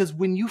 because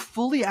when you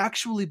fully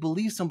actually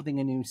believe something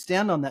and you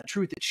stand on that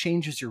truth, it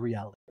changes your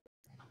reality.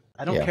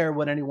 I don't care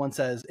what anyone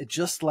says. It's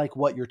just like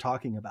what you're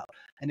talking about.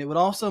 And it would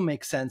also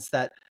make sense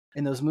that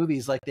in those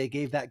movies, like they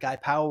gave that guy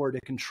power to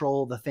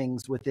control the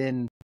things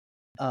within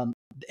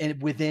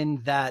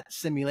that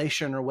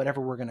simulation or whatever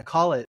we're going to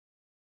call it.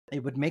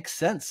 It would make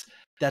sense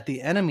that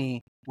the enemy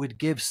would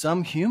give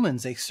some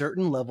humans a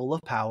certain level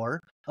of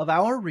power of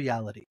our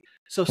reality.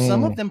 So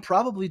some of them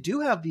probably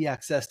do have the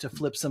access to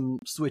flip some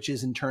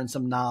switches and turn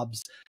some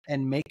knobs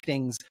and make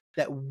things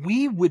that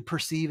we would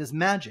perceive as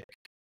magic,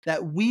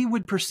 that we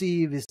would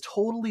perceive is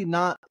totally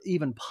not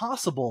even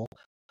possible.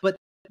 But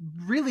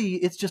really,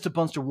 it's just a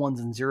bunch of ones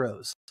and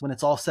zeros when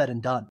it's all said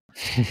and done.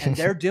 And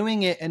they're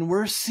doing it, and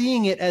we're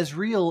seeing it as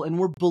real, and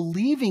we're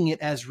believing it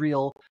as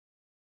real.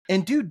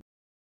 And dude,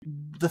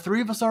 the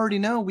three of us already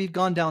know we've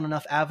gone down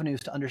enough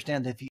avenues to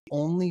understand that the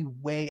only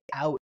way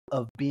out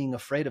of being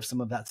afraid of some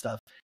of that stuff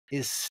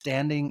is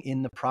standing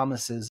in the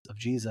promises of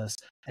Jesus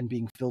and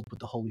being filled with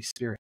the Holy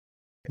Spirit.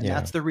 And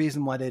that's the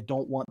reason why they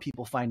don't want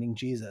people finding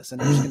Jesus.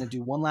 And I'm just going to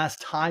do one last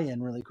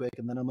tie-in really quick,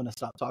 and then I'm going to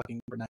stop talking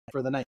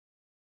for the night.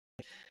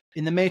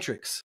 In The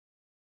Matrix,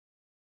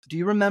 do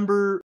you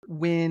remember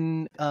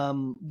when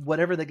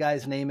whatever the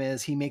guy's name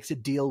is, he makes a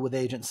deal with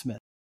Agent Smith?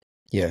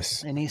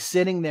 Yes. And he's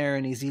sitting there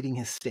and he's eating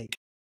his steak.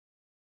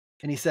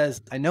 And he says,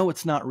 I know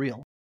it's not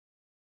real,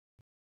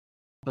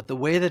 but the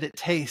way that it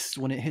tastes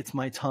when it hits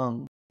my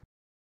tongue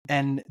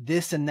and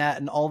this and that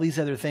and all these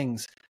other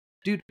things,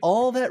 dude,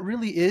 all that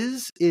really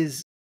is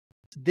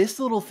this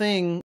little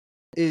thing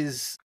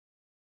is,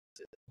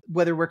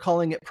 whether we're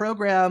calling it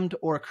programmed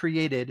or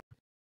created,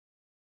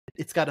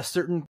 it's got a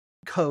certain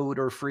code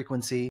or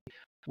frequency.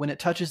 When it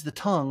touches the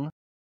tongue,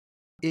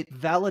 it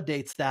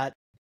validates that,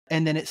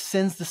 and then it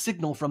sends the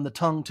signal from the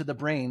tongue to the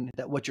brain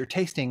that what you're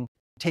tasting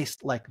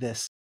tastes like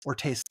this or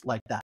tastes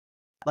like that.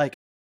 Like,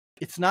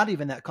 it's not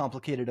even that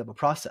complicated of a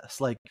process.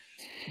 Like,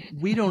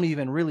 we don't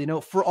even really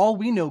know. For all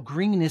we know,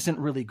 green isn't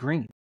really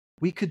green.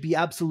 We could be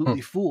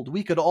absolutely fooled.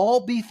 We could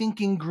all be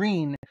thinking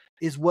green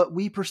is what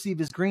we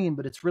perceive as green,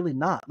 but it's really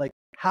not. Like,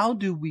 how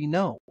do we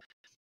know?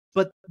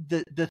 But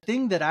the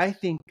thing that I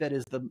think that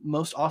is the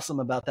most awesome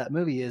about that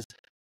movie is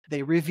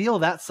they reveal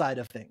that side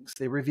of things.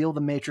 They reveal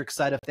the Matrix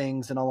side of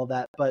things and all of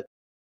that. But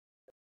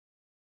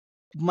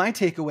my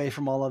takeaway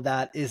from all of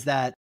that is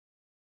that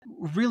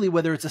really,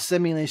 whether it's a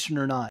simulation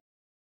or not,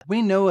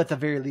 we know at the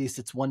very least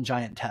it's one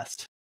giant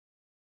test.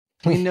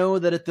 We know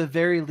that at the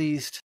very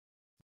least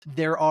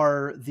there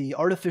are the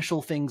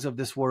artificial things of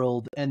this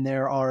world and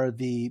there are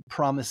the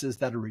promises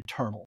that are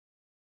eternal.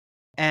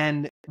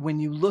 And when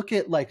you look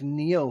at like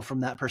Neo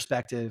from that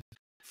perspective,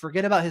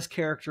 forget about his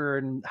character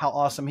and how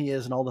awesome he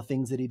is and all the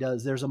things that he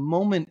does. There's a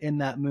moment in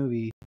that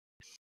movie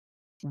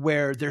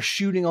where they're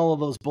shooting all of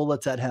those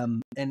bullets at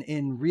him, and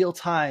in real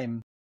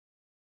time,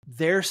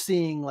 they're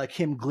seeing like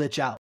him glitch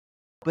out.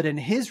 But in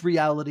his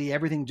reality,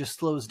 everything just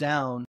slows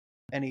down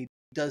and he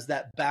does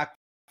that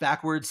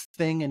backwards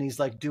thing, and he's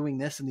like doing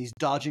this and he's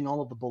dodging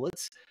all of the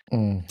bullets.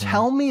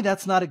 Tell me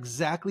that's not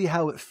exactly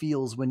how it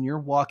feels when you're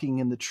walking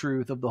in the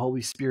truth of the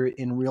Holy Spirit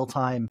in real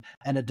time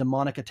and a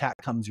demonic attack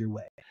comes your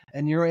way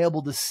and you're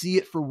able to see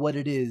it for what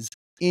it is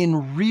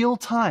in real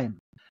time.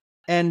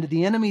 And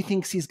the enemy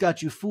thinks he's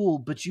got you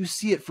fooled, but you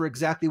see it for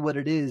exactly what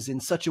it is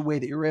in such a way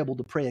that you're able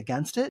to pray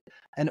against it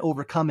and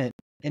overcome it.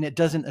 And it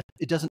doesn't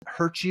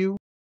hurt you.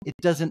 It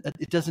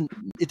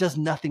does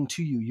nothing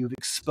to you. You've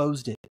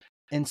exposed it.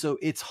 And so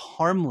it's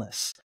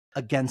harmless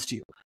against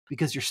you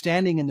because you're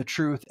standing in the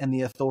truth and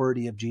the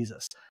authority of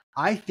Jesus.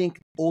 I think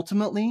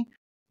ultimately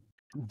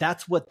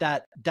that's what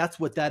that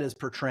is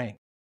portraying.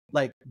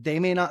 Like, they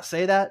may not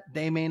say that,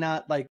 they may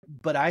not like,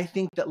 but I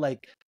think that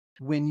like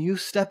when you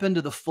step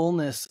into the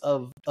fullness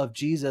of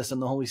Jesus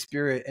and the Holy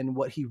Spirit and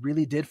what he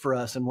really did for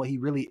us and what he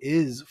really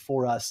is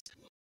for us,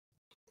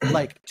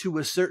 like to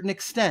a certain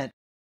extent,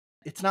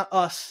 it's not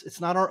us,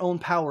 it's not our own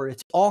power,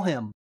 it's all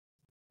him.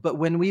 But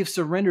when we've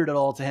surrendered it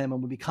all to him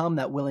and we become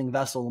that willing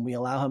vessel and we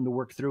allow him to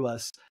work through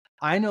us,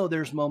 I know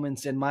there's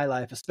moments in my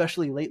life,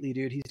 especially lately,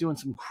 dude, he's doing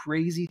some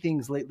crazy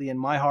things lately in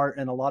my heart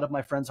and a lot of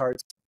my friends'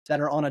 hearts that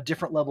are on a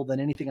different level than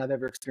anything I've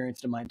ever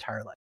experienced in my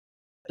entire life.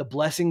 The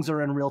blessings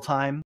are in real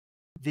time.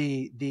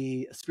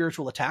 The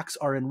spiritual attacks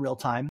are in real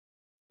time.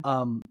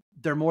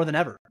 They're more than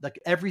ever. Like,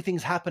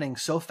 everything's happening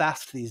so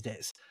fast these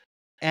days.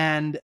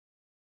 And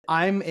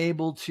I'm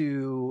able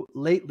to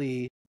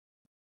lately,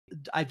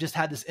 I've just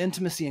had this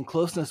intimacy and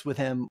closeness with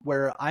him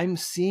where I'm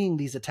seeing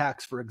these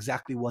attacks for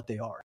exactly what they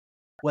are.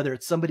 Whether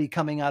it's somebody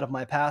coming out of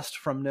my past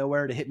from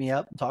nowhere to hit me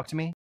up and talk to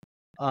me,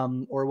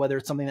 or whether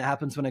it's something that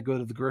happens when I go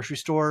to the grocery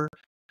store,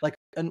 like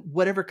in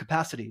whatever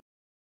capacity.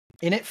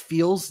 And it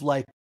feels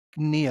like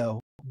Neo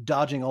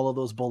dodging all of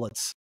those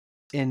bullets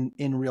in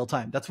real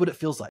time. That's what it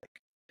feels like,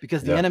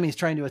 because the enemy's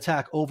trying to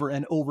attack over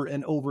and over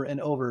and over and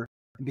over.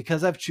 And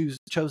because I've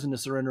chosen to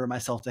surrender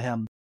myself to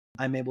him,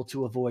 I'm able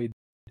to avoid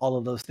all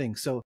of those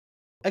things. So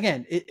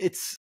again,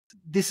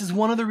 this is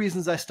one of the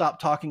reasons I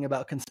stopped talking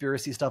about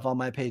conspiracy stuff on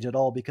my page at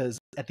all, because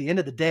at the end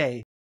of the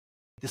day,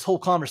 this whole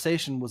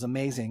conversation was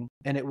amazing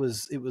and it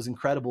was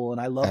incredible and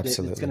I loved it.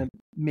 It's going to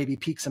maybe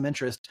pique some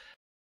interest,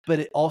 but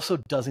it also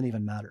doesn't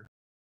even matter.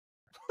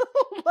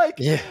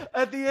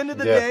 At the end of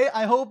the day,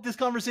 I hope this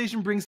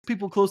conversation brings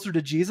people closer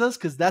to Jesus,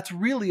 because that's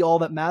really all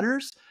that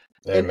matters.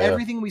 Amen. And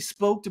everything we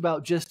spoke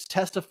about just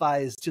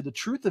testifies to the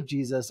truth of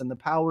Jesus and the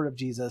power of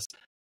Jesus.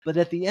 But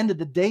at the end of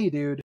the day,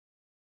 dude,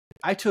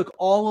 I took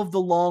all of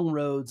the long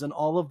roads and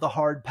all of the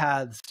hard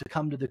paths to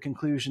come to the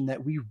conclusion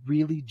that we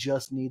really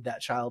just need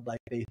that childlike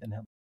faith in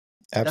him.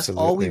 Absolutely. That's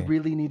all we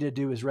really need to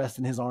do, is rest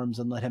in his arms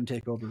and let him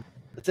take over.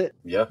 That's it.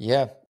 Yeah.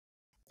 Yeah.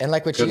 And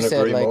like what you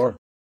said, like more.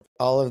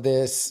 All of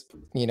this,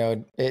 you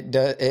know,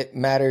 it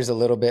matters a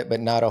little bit,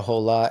 but not a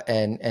whole lot.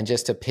 And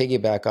just to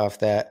piggyback off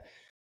that,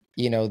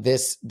 you know,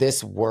 this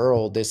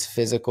world, this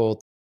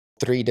physical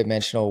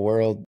 3-dimensional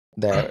world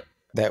that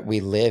we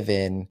live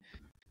in,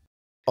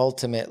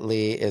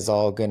 ultimately is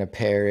all going to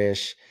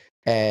perish.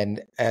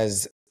 And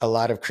as a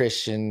lot of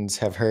Christians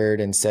have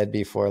heard and said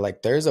before,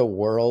 like, there's a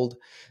world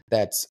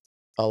that's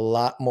a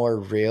lot more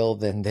real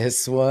than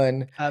this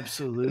one.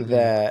 Absolutely.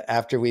 That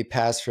after we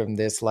pass from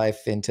this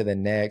life into the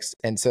next.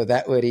 And so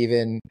that would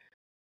even,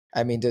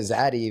 I mean, does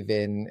that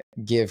even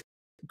give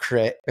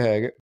credit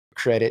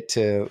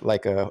to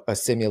like a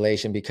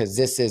simulation? Because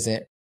this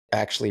isn't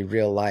actually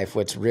real life.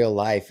 What's real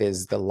life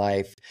is the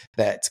life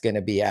that's going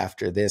to be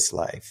after this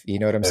life. You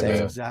know what I'm saying?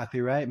 That's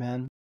exactly right,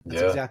 man.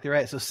 That's exactly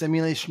right. So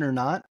simulation or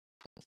not,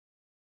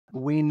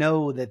 we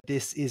know that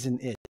this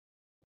isn't it.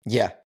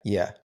 Yeah.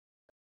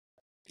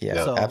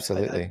 So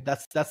absolutely.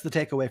 That's the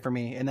takeaway for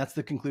me. And that's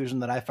the conclusion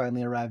that I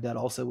finally arrived at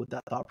also with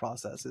that thought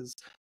process, is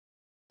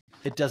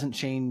it doesn't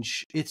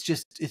change. It's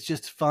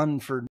just fun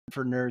for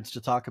nerds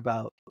to talk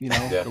about, you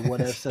know, the what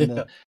ifs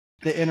and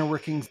the inner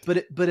workings.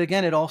 But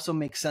again, it also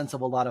makes sense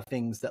of a lot of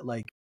things that,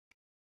 like,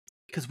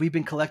 because we've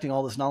been collecting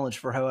all this knowledge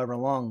for however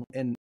long,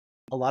 and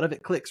a lot of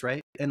it clicks,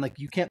 right? And like,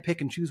 you can't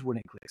pick and choose when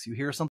it clicks. You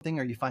hear something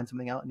or you find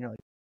something out and you're like,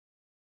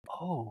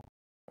 oh,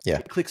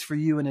 it clicks for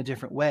you in a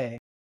different way.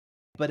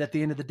 But at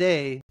the end of the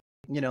day,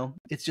 you know,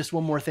 it's just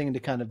one more thing to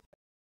kind of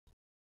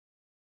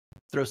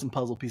throw some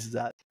puzzle pieces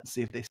at and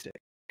see if they stick.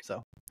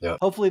 So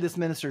hopefully this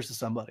ministers to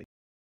somebody.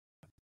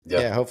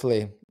 Yeah,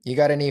 hopefully. You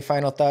got any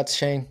final thoughts,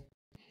 Shane?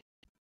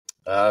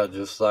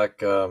 Just like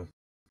kind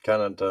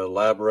of to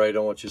elaborate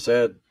on what you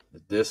said,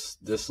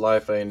 this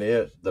life ain't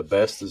it. The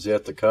best is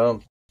yet to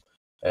come.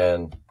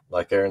 And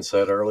like Aaron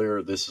said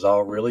earlier, this is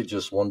all really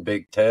just one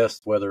big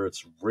test, whether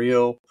it's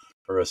real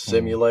or a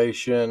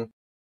simulation.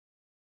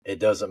 It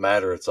doesn't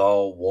matter. It's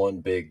all one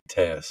big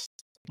test.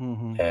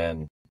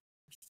 And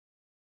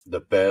the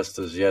best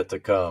is yet to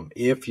come.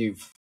 If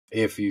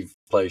you've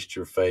placed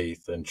your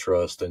faith and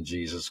trust in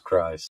Jesus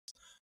Christ,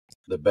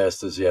 the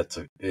best is yet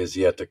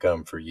to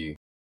come for you.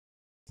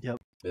 Yep.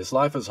 This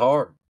life is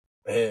hard,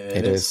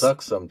 and it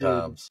sucks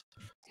sometimes,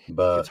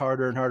 but it's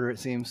harder and harder, it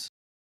seems.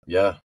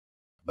 Yeah.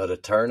 But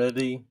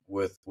eternity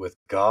with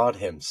God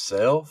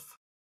himself,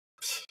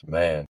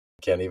 man,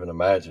 can't even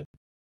imagine.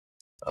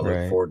 I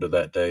look forward to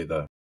that day,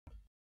 though.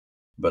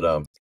 But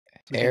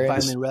we can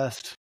finally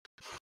rest.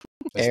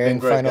 It's been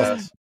great,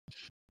 guys.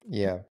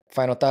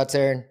 Final thoughts,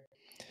 Aaron?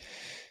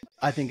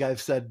 I think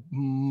I've said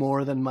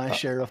more than my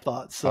share of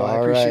thoughts, so I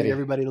appreciate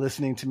everybody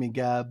listening to me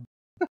gab.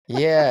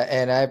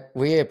 And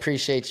we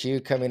appreciate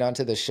you coming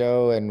onto the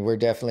show, and we're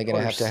definitely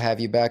going to have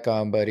you back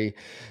on, buddy.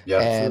 And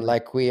absolutely.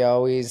 Like we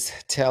always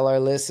tell our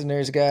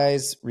listeners,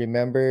 guys,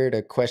 remember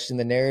to question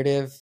the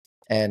narrative,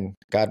 and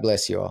God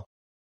bless you all.